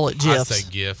people call it GIFs. I say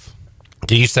GIF.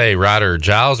 Do you say Ryder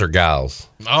Giles or Giles?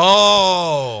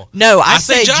 Oh. No, I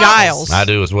say Giles. I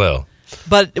do as well.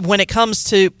 But when it comes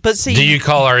to, do you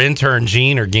call our intern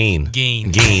Gene or Geen?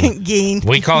 Geen. Geen.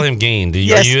 We call him Geen.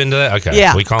 Yes. Are you into that? Okay.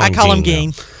 Yeah, we call him I call him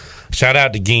Geen. Shout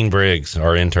out to Geen Briggs,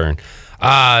 our intern.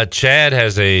 Chad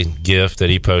has a GIF that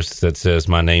he posts that says,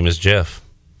 "My name is Jeff."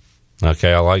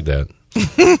 Okay, I like that.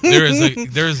 There is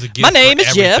a GIF. My name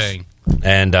is everything. Jeff.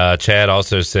 And Chad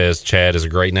also says Chad is a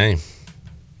great name,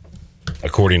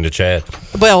 according to Chad.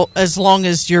 Well, as long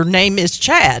as your name is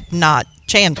Chad, not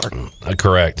Chandler.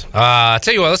 Correct. I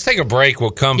tell you what, let's take a break.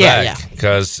 We'll come back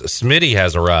because Smitty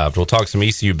has arrived. We'll talk some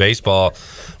ECU baseball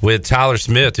with Tyler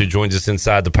Smith, who joins us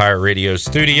inside the Pirate Radio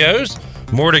studios.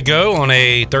 More to go on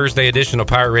a Thursday edition of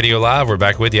Pirate Radio Live. We're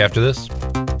back with you after this.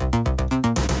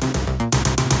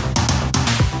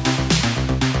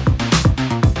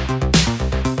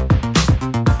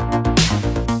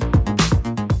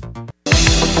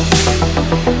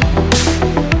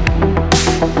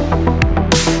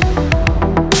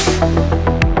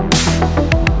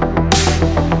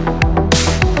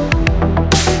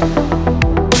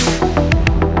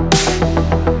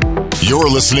 You're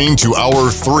listening to Hour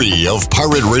 3 of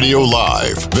Pirate Radio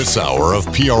Live. This hour of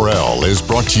PRL is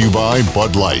brought to you by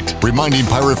Bud Light, reminding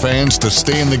Pirate fans to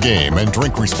stay in the game and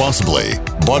drink responsibly.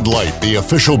 Bud Light, the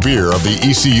official beer of the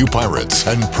ECU Pirates,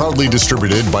 and proudly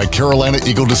distributed by Carolina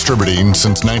Eagle Distributing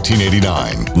since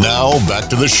 1989. Now, back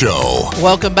to the show.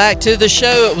 Welcome back to the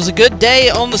show. It was a good day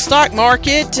on the stock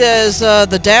market as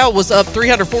the Dow was up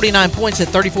 349 points at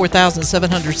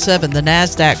 34,707. The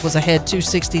NASDAQ was ahead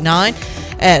 269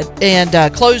 and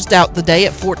closed out the day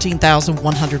at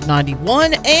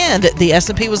 14,191. And the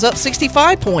S&P was up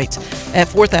 65 points at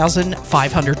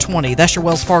 4,520. That's your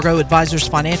Wells Fargo Advisors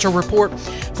financial report.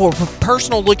 For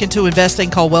personal look into investing,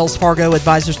 call Wells Fargo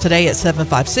Advisors today at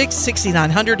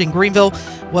 756-6900 in Greenville.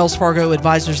 Wells Fargo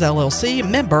Advisors, LLC,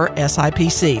 member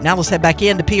SIPC. Now let's head back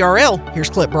into PRL.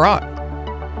 Here's Clip Brock.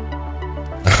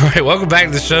 All right, welcome back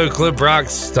to the show. Clip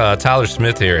Brock's Tyler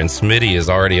Smith here, and Smitty is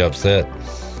already upset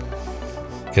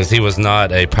because he was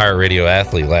not a Pirate Radio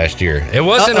athlete last year. It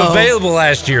wasn't available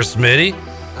last year, Smitty.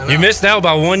 You missed out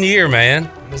by 1 year,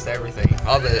 man. Missed everything.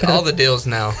 All the deals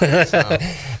now. So.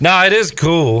 No, it is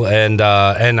cool, and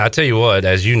I tell you what,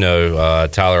 as you know,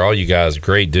 Tyler, all you guys are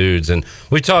great dudes, and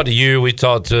we talked to you, we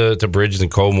talked to Bridges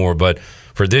and Colmore, but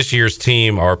for this year's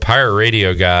team, our Pirate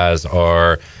Radio guys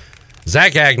are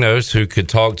Zach Agnos, who could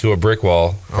talk to a brick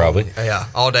wall, probably. Yeah,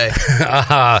 all day.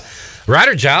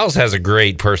 Ryder Giles has a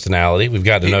great personality. We've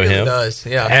got to know him. He does,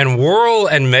 yeah. And Worrell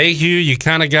and Mayhew, you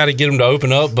kind of got to get them to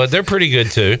open up, but they're pretty good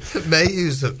too.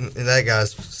 Mayhew's that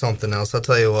guy's something else. I'll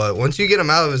tell you what. Once you get him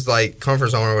out of his comfort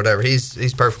zone or whatever,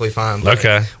 he's perfectly fine. But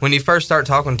okay. When you first start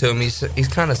talking to him, he's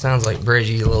kind of sounds like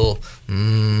Bridgie, a little.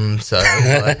 So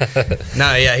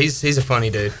no, yeah, he's a funny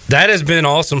dude. That has been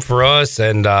awesome for us,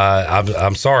 and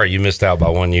I'm sorry you missed out by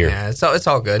 1 year. Yeah, it's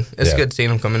all good. It's good seeing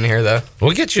him come in here though.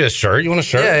 We'll get you a shirt. You want a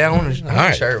shirt? Yeah, I want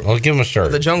a shirt. We'll give him a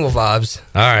shirt. The jungle vibes.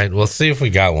 All right, we'll see if we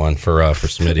got one for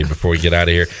Smitty before we get out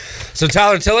of here. So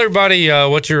Tyler, tell everybody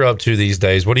what you're up to these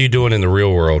days. What are you doing in the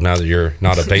real world now that you're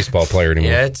not a baseball player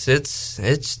anymore? Yeah,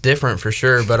 it's different for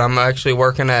sure. But I'm actually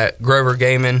working at Grover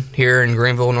Gaming here in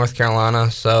Greenville, North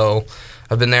Carolina. So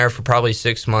I've been there for probably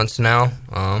 6 months now.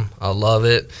 I love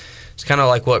it. It's kind of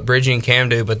like what Bridgie and Cam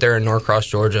do, but they're in Norcross,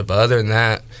 Georgia. But other than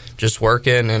that, just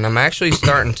working. And I'm actually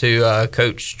starting to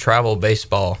coach travel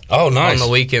baseball. Oh, nice. On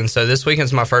the weekend. So this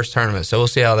weekend's my first tournament. So we'll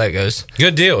see how that goes.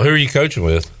 Good deal. Who are you coaching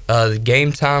with? The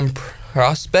Game Time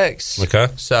prospects.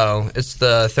 Okay. So it's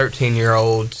the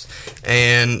 13-year-olds,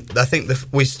 and I think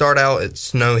we start out at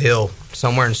Snow Hill,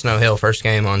 somewhere in Snow Hill, first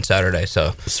game on Saturday.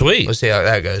 So sweet. We'll see how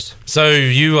that goes. So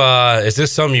you is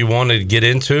this something you wanted to get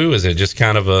into? Is it just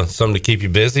kind of something to keep you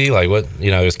busy? Like what,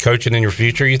 is coaching in your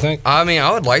future, you think? I mean,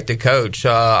 I would like to coach.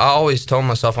 I always told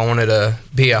myself I wanted to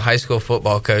be a high school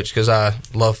football coach because I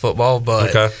love football.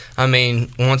 But, okay. I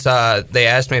mean, once they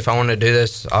asked me if I wanted to do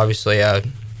this, obviously I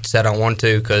said I want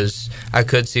to because I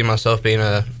could see myself being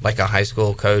a high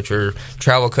school coach or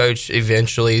travel coach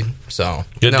eventually. So,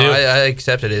 good deal. I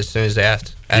accepted it as soon as they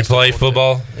asked. You play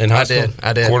football in high school?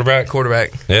 I did.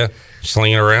 Quarterback? Yeah.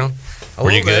 Slinging around? Were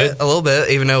you good? A little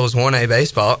bit, even though it was 1A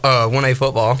baseball, 1A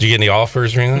football. Did you get any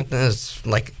offers or anything? It was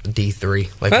like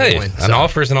D3. An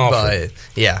offer's an offer. But,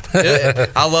 yeah.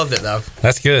 I loved it, though.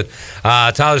 That's good.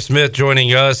 Tyler Smith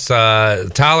joining us.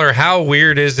 Tyler, how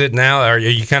weird is it now? Are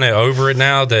you kind of over it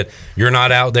now that you're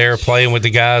not out there playing with the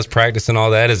guys, practicing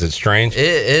all that? Is it strange?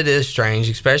 It is strange,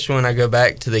 especially when I go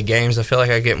back to the games. I feel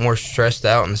like I get more stressed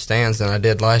out in the stands than I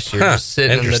did last year, just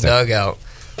sitting in the dugout.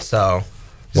 So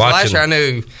last year I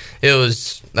knew that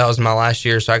was my last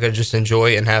year, so I could just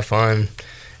enjoy it and have fun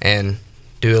and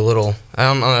do a little, I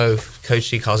don't know if Coach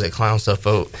G calls it clown stuff,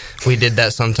 but we did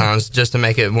that sometimes just to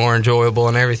make it more enjoyable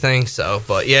and everything. So,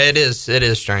 but yeah, it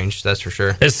is strange, that's for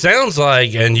sure. It sounds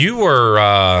like, and you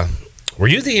were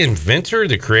you the inventor,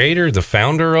 the creator, the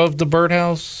founder of the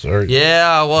Birdhouse? Or? Yeah,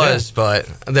 I was, but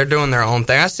they're doing their own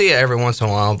thing. I see it every once in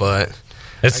a while, but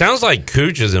it sounds like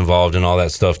Cooch is involved in all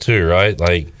that stuff too, right?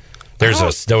 Like there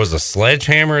was a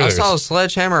sledgehammer. I saw a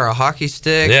sledgehammer, a hockey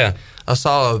stick. Yeah. I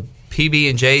saw a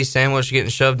PB&J sandwich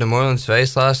getting shoved in Moylan's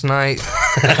face last night.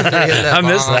 I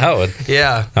missed that one.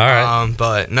 Yeah. All right.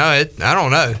 But no, I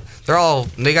don't know.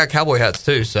 They got cowboy hats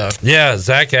too. So yeah,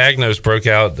 Zach Agnos broke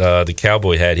out the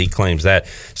cowboy hat. He claims that.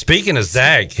 Speaking of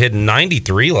Zach, hit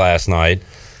 93 last night.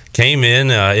 Came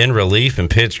in relief and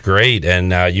pitched great.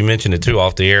 And you mentioned it, too,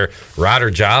 off the air. Ryder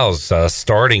Giles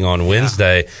starting on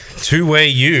Wednesday. Two-way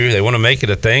U. They want to make it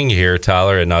a thing here,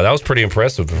 Tyler. And that was pretty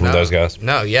impressive from those guys.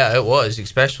 No, yeah, it was.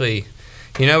 Especially,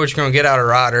 what you're going to get out of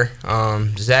Ryder.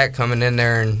 Zach coming in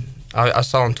there, and I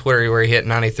saw on Twitter where he hit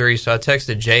 93. So I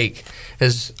texted Jake,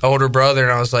 his older brother,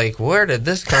 and I was like, where did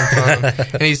this come from?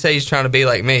 And he said he's trying to be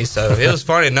like me. So it was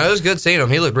funny. No, it was good seeing him.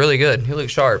 He looked really good. He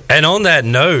looked sharp. And on that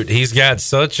note, he's got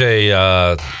such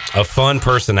a fun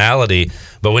personality.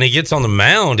 But when he gets on the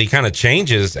mound, he kind of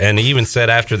changes. And he even said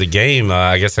after the game,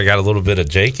 I guess I got a little bit of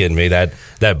Jake in me, that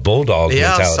bulldog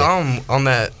mentality. I saw him on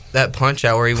that punch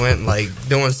out where he went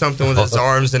doing something with his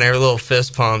arms and every little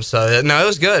fist pump. So no, it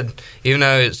was good, even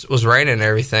though it was raining and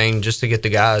everything, just to get the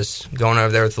guys going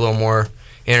over there with a little more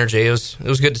energy. It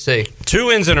was good to see. 2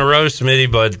 wins in a row,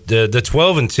 Smitty, but the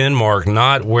 12-10 mark,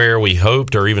 not where we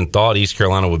hoped or even thought East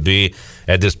Carolina would be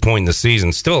at this point in the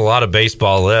season. Still a lot of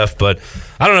baseball left, but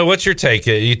I don't know. What's your take?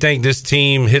 You think this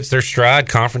team hits their stride?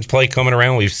 Conference play coming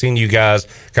around? We've seen you guys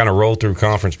kind of roll through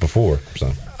conference before.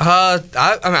 So. I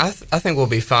think we'll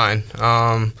be fine.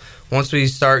 Once we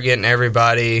start getting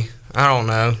everybody, I don't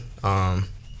know.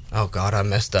 Oh, God, I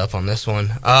messed up on this one.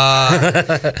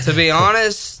 To be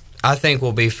honest, I think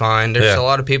we'll be fine. There's a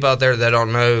lot of people out there that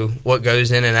don't know what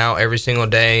goes in and out every single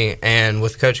day. And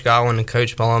with Coach Godwin and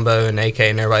Coach Palumbo and AK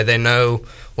and everybody, they know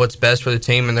what's best for the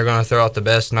team, and they're going to throw out the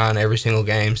best nine every single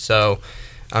game. So,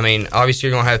 I mean, obviously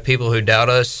you're going to have people who doubt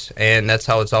us, and that's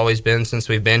how it's always been since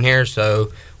we've been here.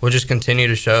 So we'll just continue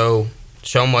to show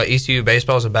them what ECU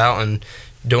baseball is about and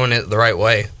doing it the right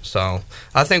way. So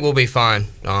I think we'll be fine.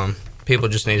 People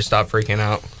just need to stop freaking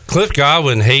out. Cliff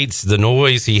Godwin hates the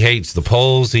noise. He hates the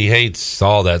polls. He hates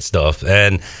all that stuff.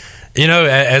 And,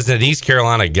 as an East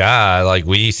Carolina guy,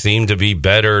 we seem to be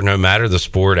better no matter the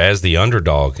sport as the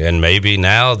underdog. And maybe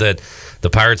now that the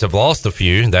Pirates have lost a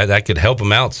few, that could help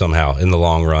them out somehow in the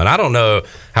long run. I don't know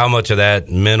how much of that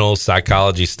mental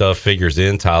psychology stuff figures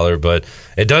in, Tyler, but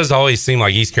it does always seem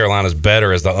like East Carolina's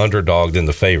better as the underdog than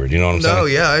the favorite. You know what I'm saying? No,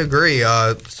 yeah, I agree.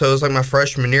 So it was like my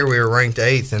freshman year, we were ranked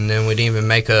 8th, and then we didn't even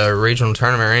make a regional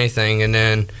tournament or anything. And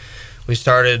then we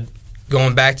started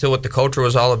going back to what the culture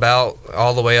was all about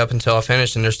all the way up until I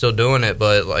finished, and they're still doing it.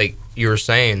 But like you were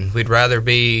saying, we'd rather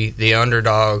be the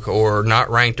underdog or not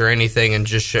ranked or anything and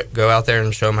just go out there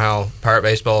and show them how Pirate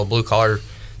baseball, blue collar,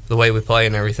 the way we play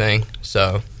and everything.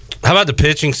 So, how about the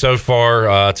pitching so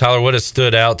far, Tyler? What has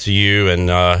stood out to you, and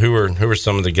who are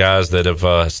some of the guys that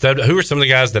have stepped? Who are some of the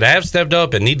guys that have stepped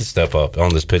up and need to step up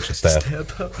on this pitching staff?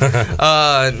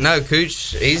 No,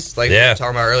 Cooch. He's we were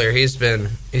talking about earlier. He's been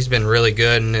really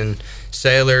good, and then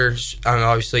Sailor.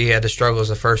 Obviously he had the struggles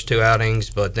the first 2 outings,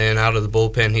 but then out of the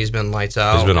bullpen, he's been lights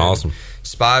out. He's been awesome.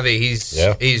 Spivey,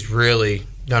 he's really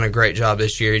done a great job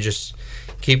this year. He just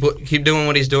keep doing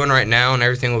what he's doing right now, and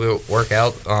everything will work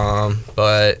out.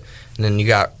 But and then you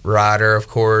got Ryder, of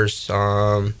course.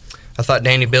 I thought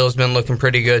Danny Bill's been looking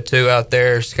pretty good too out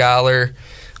there. Skyler.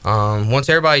 Once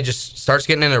everybody just starts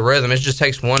getting in a rhythm, it just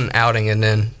takes one outing, and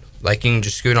then you can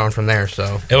just scoot on from there.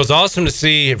 So it was awesome to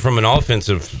see from an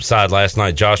offensive side last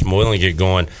night. Josh Moylan get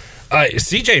going.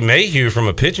 CJ Mayhew, from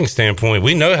a pitching standpoint,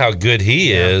 we know how good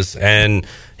he is, and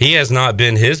he has not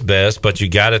been his best. But you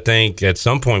got to think at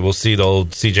some point we'll see the old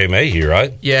CJ Mayhew,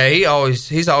 right? Yeah,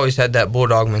 he's always had that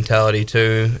bulldog mentality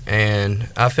too, and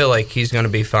I feel like he's going to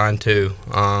be fine too.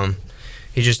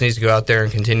 He just needs to go out there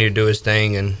and continue to do his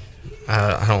thing, and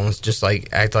I don't just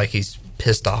act like he's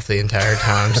pissed off the entire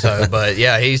time. So, but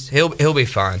yeah, he'll be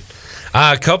fine.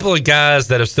 A couple of guys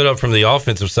that have stood up from the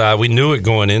offensive side. We knew it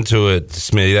going into it,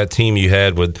 Smitty. That team you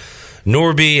had with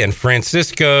Norby and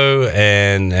Francisco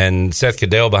and Seth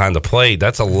Cadell behind the plate.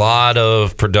 That's a lot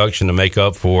of production to make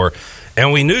up for.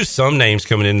 And we knew some names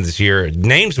coming into this year.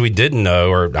 Names we didn't know,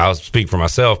 or I'll speak for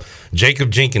myself.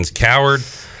 Jacob Jenkins Coward.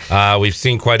 We've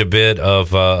seen quite a bit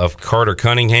of Carter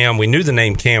Cunningham. We knew the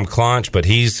name Cam Clonch, but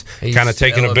he's kind of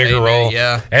taking a bigger role.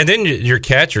 Yeah. And then your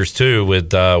catchers too,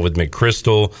 with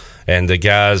McChrystal and the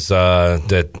guys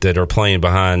that are playing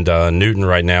behind Newton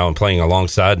right now and playing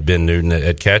alongside Ben Newton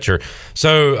at catcher.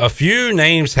 So a few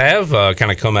names have kind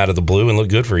of come out of the blue and look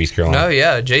good for East Carolina. No,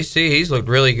 yeah, JC, he's looked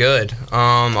really good.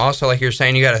 Also, like you're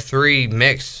saying, you got a 3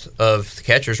 mix of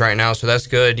catchers right now, so that's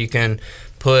good. You can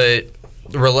put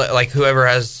whoever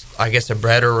has, I guess, a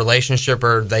better relationship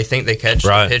or they think they catch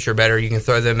the pitcher better, you can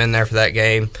throw them in there for that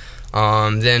game.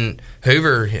 Then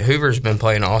Hoover's been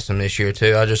playing awesome this year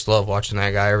too. I just love watching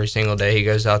that guy every single day he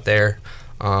goes out there.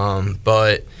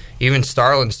 But even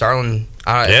Starlin,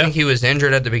 I think he was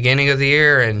injured at the beginning of the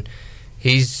year, and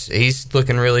he's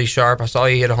looking really sharp. I saw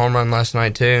he hit a home run last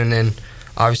night too, and then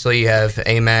obviously you have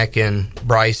Amac and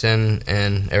Bryson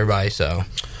and everybody. So.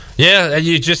 Yeah,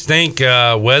 you just think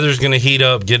weather's going to heat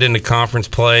up, get into conference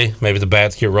play. Maybe the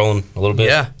bats get rolling a little bit.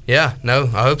 Yeah. No,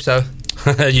 I hope so.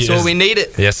 That's what we need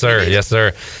it. Yes, sir. Yes,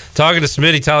 sir. Talking to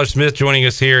Smitty, Tyler Smith joining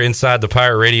us here inside the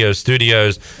Pirate Radio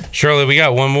studios. Shirley, we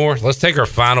got one more. Let's take our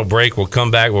final break. We'll come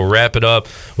back. We'll wrap it up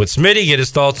with Smitty, get his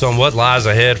thoughts on what lies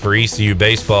ahead for ECU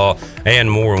baseball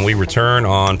and more when we return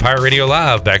on Pirate Radio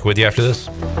Live. Back with you after this.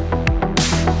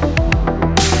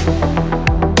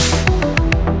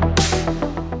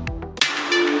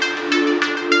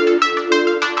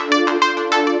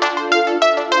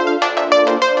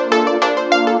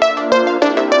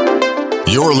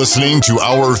 You're listening to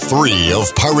Hour 3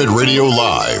 of Pirate Radio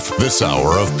Live. This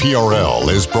hour of PRL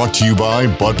is brought to you by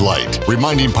Bud Light,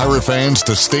 reminding Pirate fans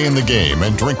to stay in the game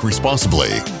and drink responsibly.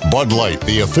 Bud Light,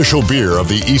 the official beer of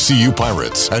the ECU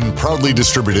Pirates, and proudly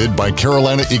distributed by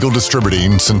Carolina Eagle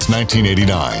Distributing since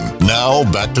 1989. Now,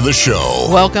 back to the show.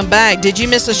 Welcome back. Did you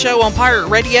miss a show on Pirate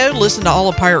Radio? Listen to all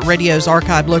of Pirate Radio's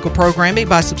archived local programming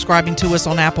by subscribing to us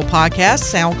on Apple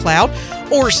Podcasts, SoundCloud,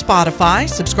 or Spotify.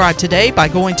 Subscribe today by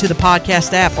going to the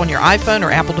podcast app on your iPhone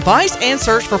or Apple device and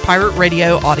search for Pirate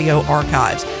Radio Audio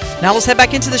Archives. Now let's head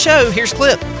back into the show. Here's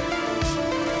Clip.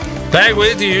 Back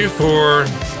with you for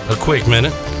a quick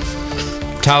minute.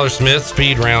 Tyler Smith,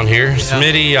 speed round here. Yeah.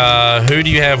 Smitty, who do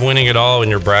you have winning it all in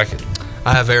your bracket?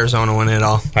 I have Arizona winning it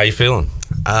all. How you feeling?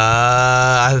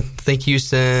 I think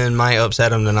Houston might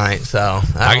upset them tonight, so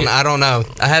I don't know.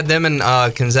 I had them and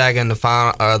Gonzaga in the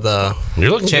final, the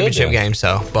championship game.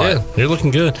 So, but yeah, you're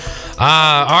looking good.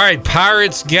 All right,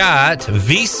 Pirates got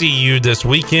VCU this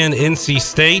weekend, NC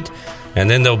State, and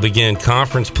then they'll begin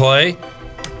conference play.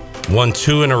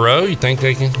 1-2 in a row. You think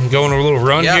they can go on a little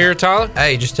run here, Tyler?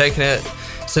 Hey, just taking it.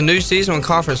 It's a new season when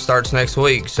conference starts next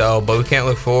week, but we can't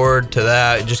look forward to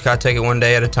that. You just got to take it one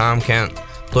day at a time. Can't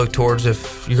look towards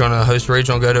if you're going to host a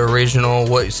regional, go to a regional,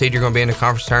 what seed you're going to be in the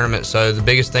conference tournament. So the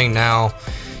biggest thing now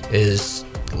is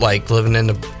living in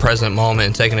the present moment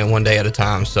and taking it one day at a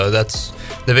time. So that's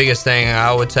the biggest thing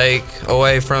I would take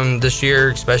away from this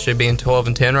year, especially being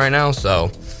 12-10 right now. So,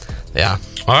 yeah.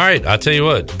 All right, I'll tell you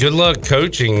what. Good luck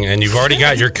coaching, and you've already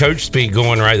got your coach speak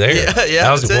going right there. Yeah,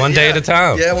 that was one day at a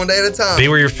time. Yeah, one day at a time. Be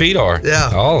where your feet are.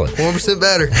 Yeah, all 1%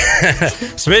 better.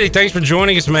 Smitty, thanks for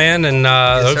joining us, man, and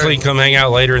hopefully you come hang out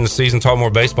later in the season, talk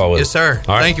more baseball with us. Yes, sir.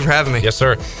 All right. Thank you for having me. Yes,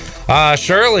 sir.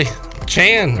 Shirley,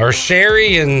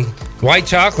 Sherry, and white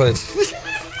chocolate.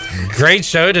 Great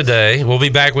show today. We'll be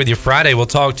back with you Friday. We'll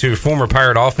talk to former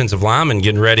Pirate offensive lineman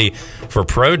getting ready for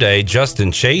Pro Day.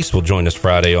 Justin Chase will join us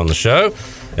Friday on the show,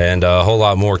 and a whole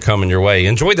lot more coming your way.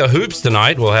 Enjoy the hoops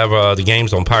tonight. We'll have the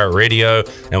games on Pirate Radio,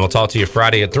 and we'll talk to you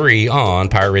Friday at 3 on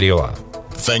Pirate Radio Live.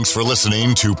 Thanks for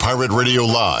listening to Pirate Radio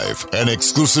Live, an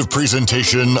exclusive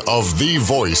presentation of the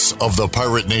voice of the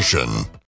Pirate Nation.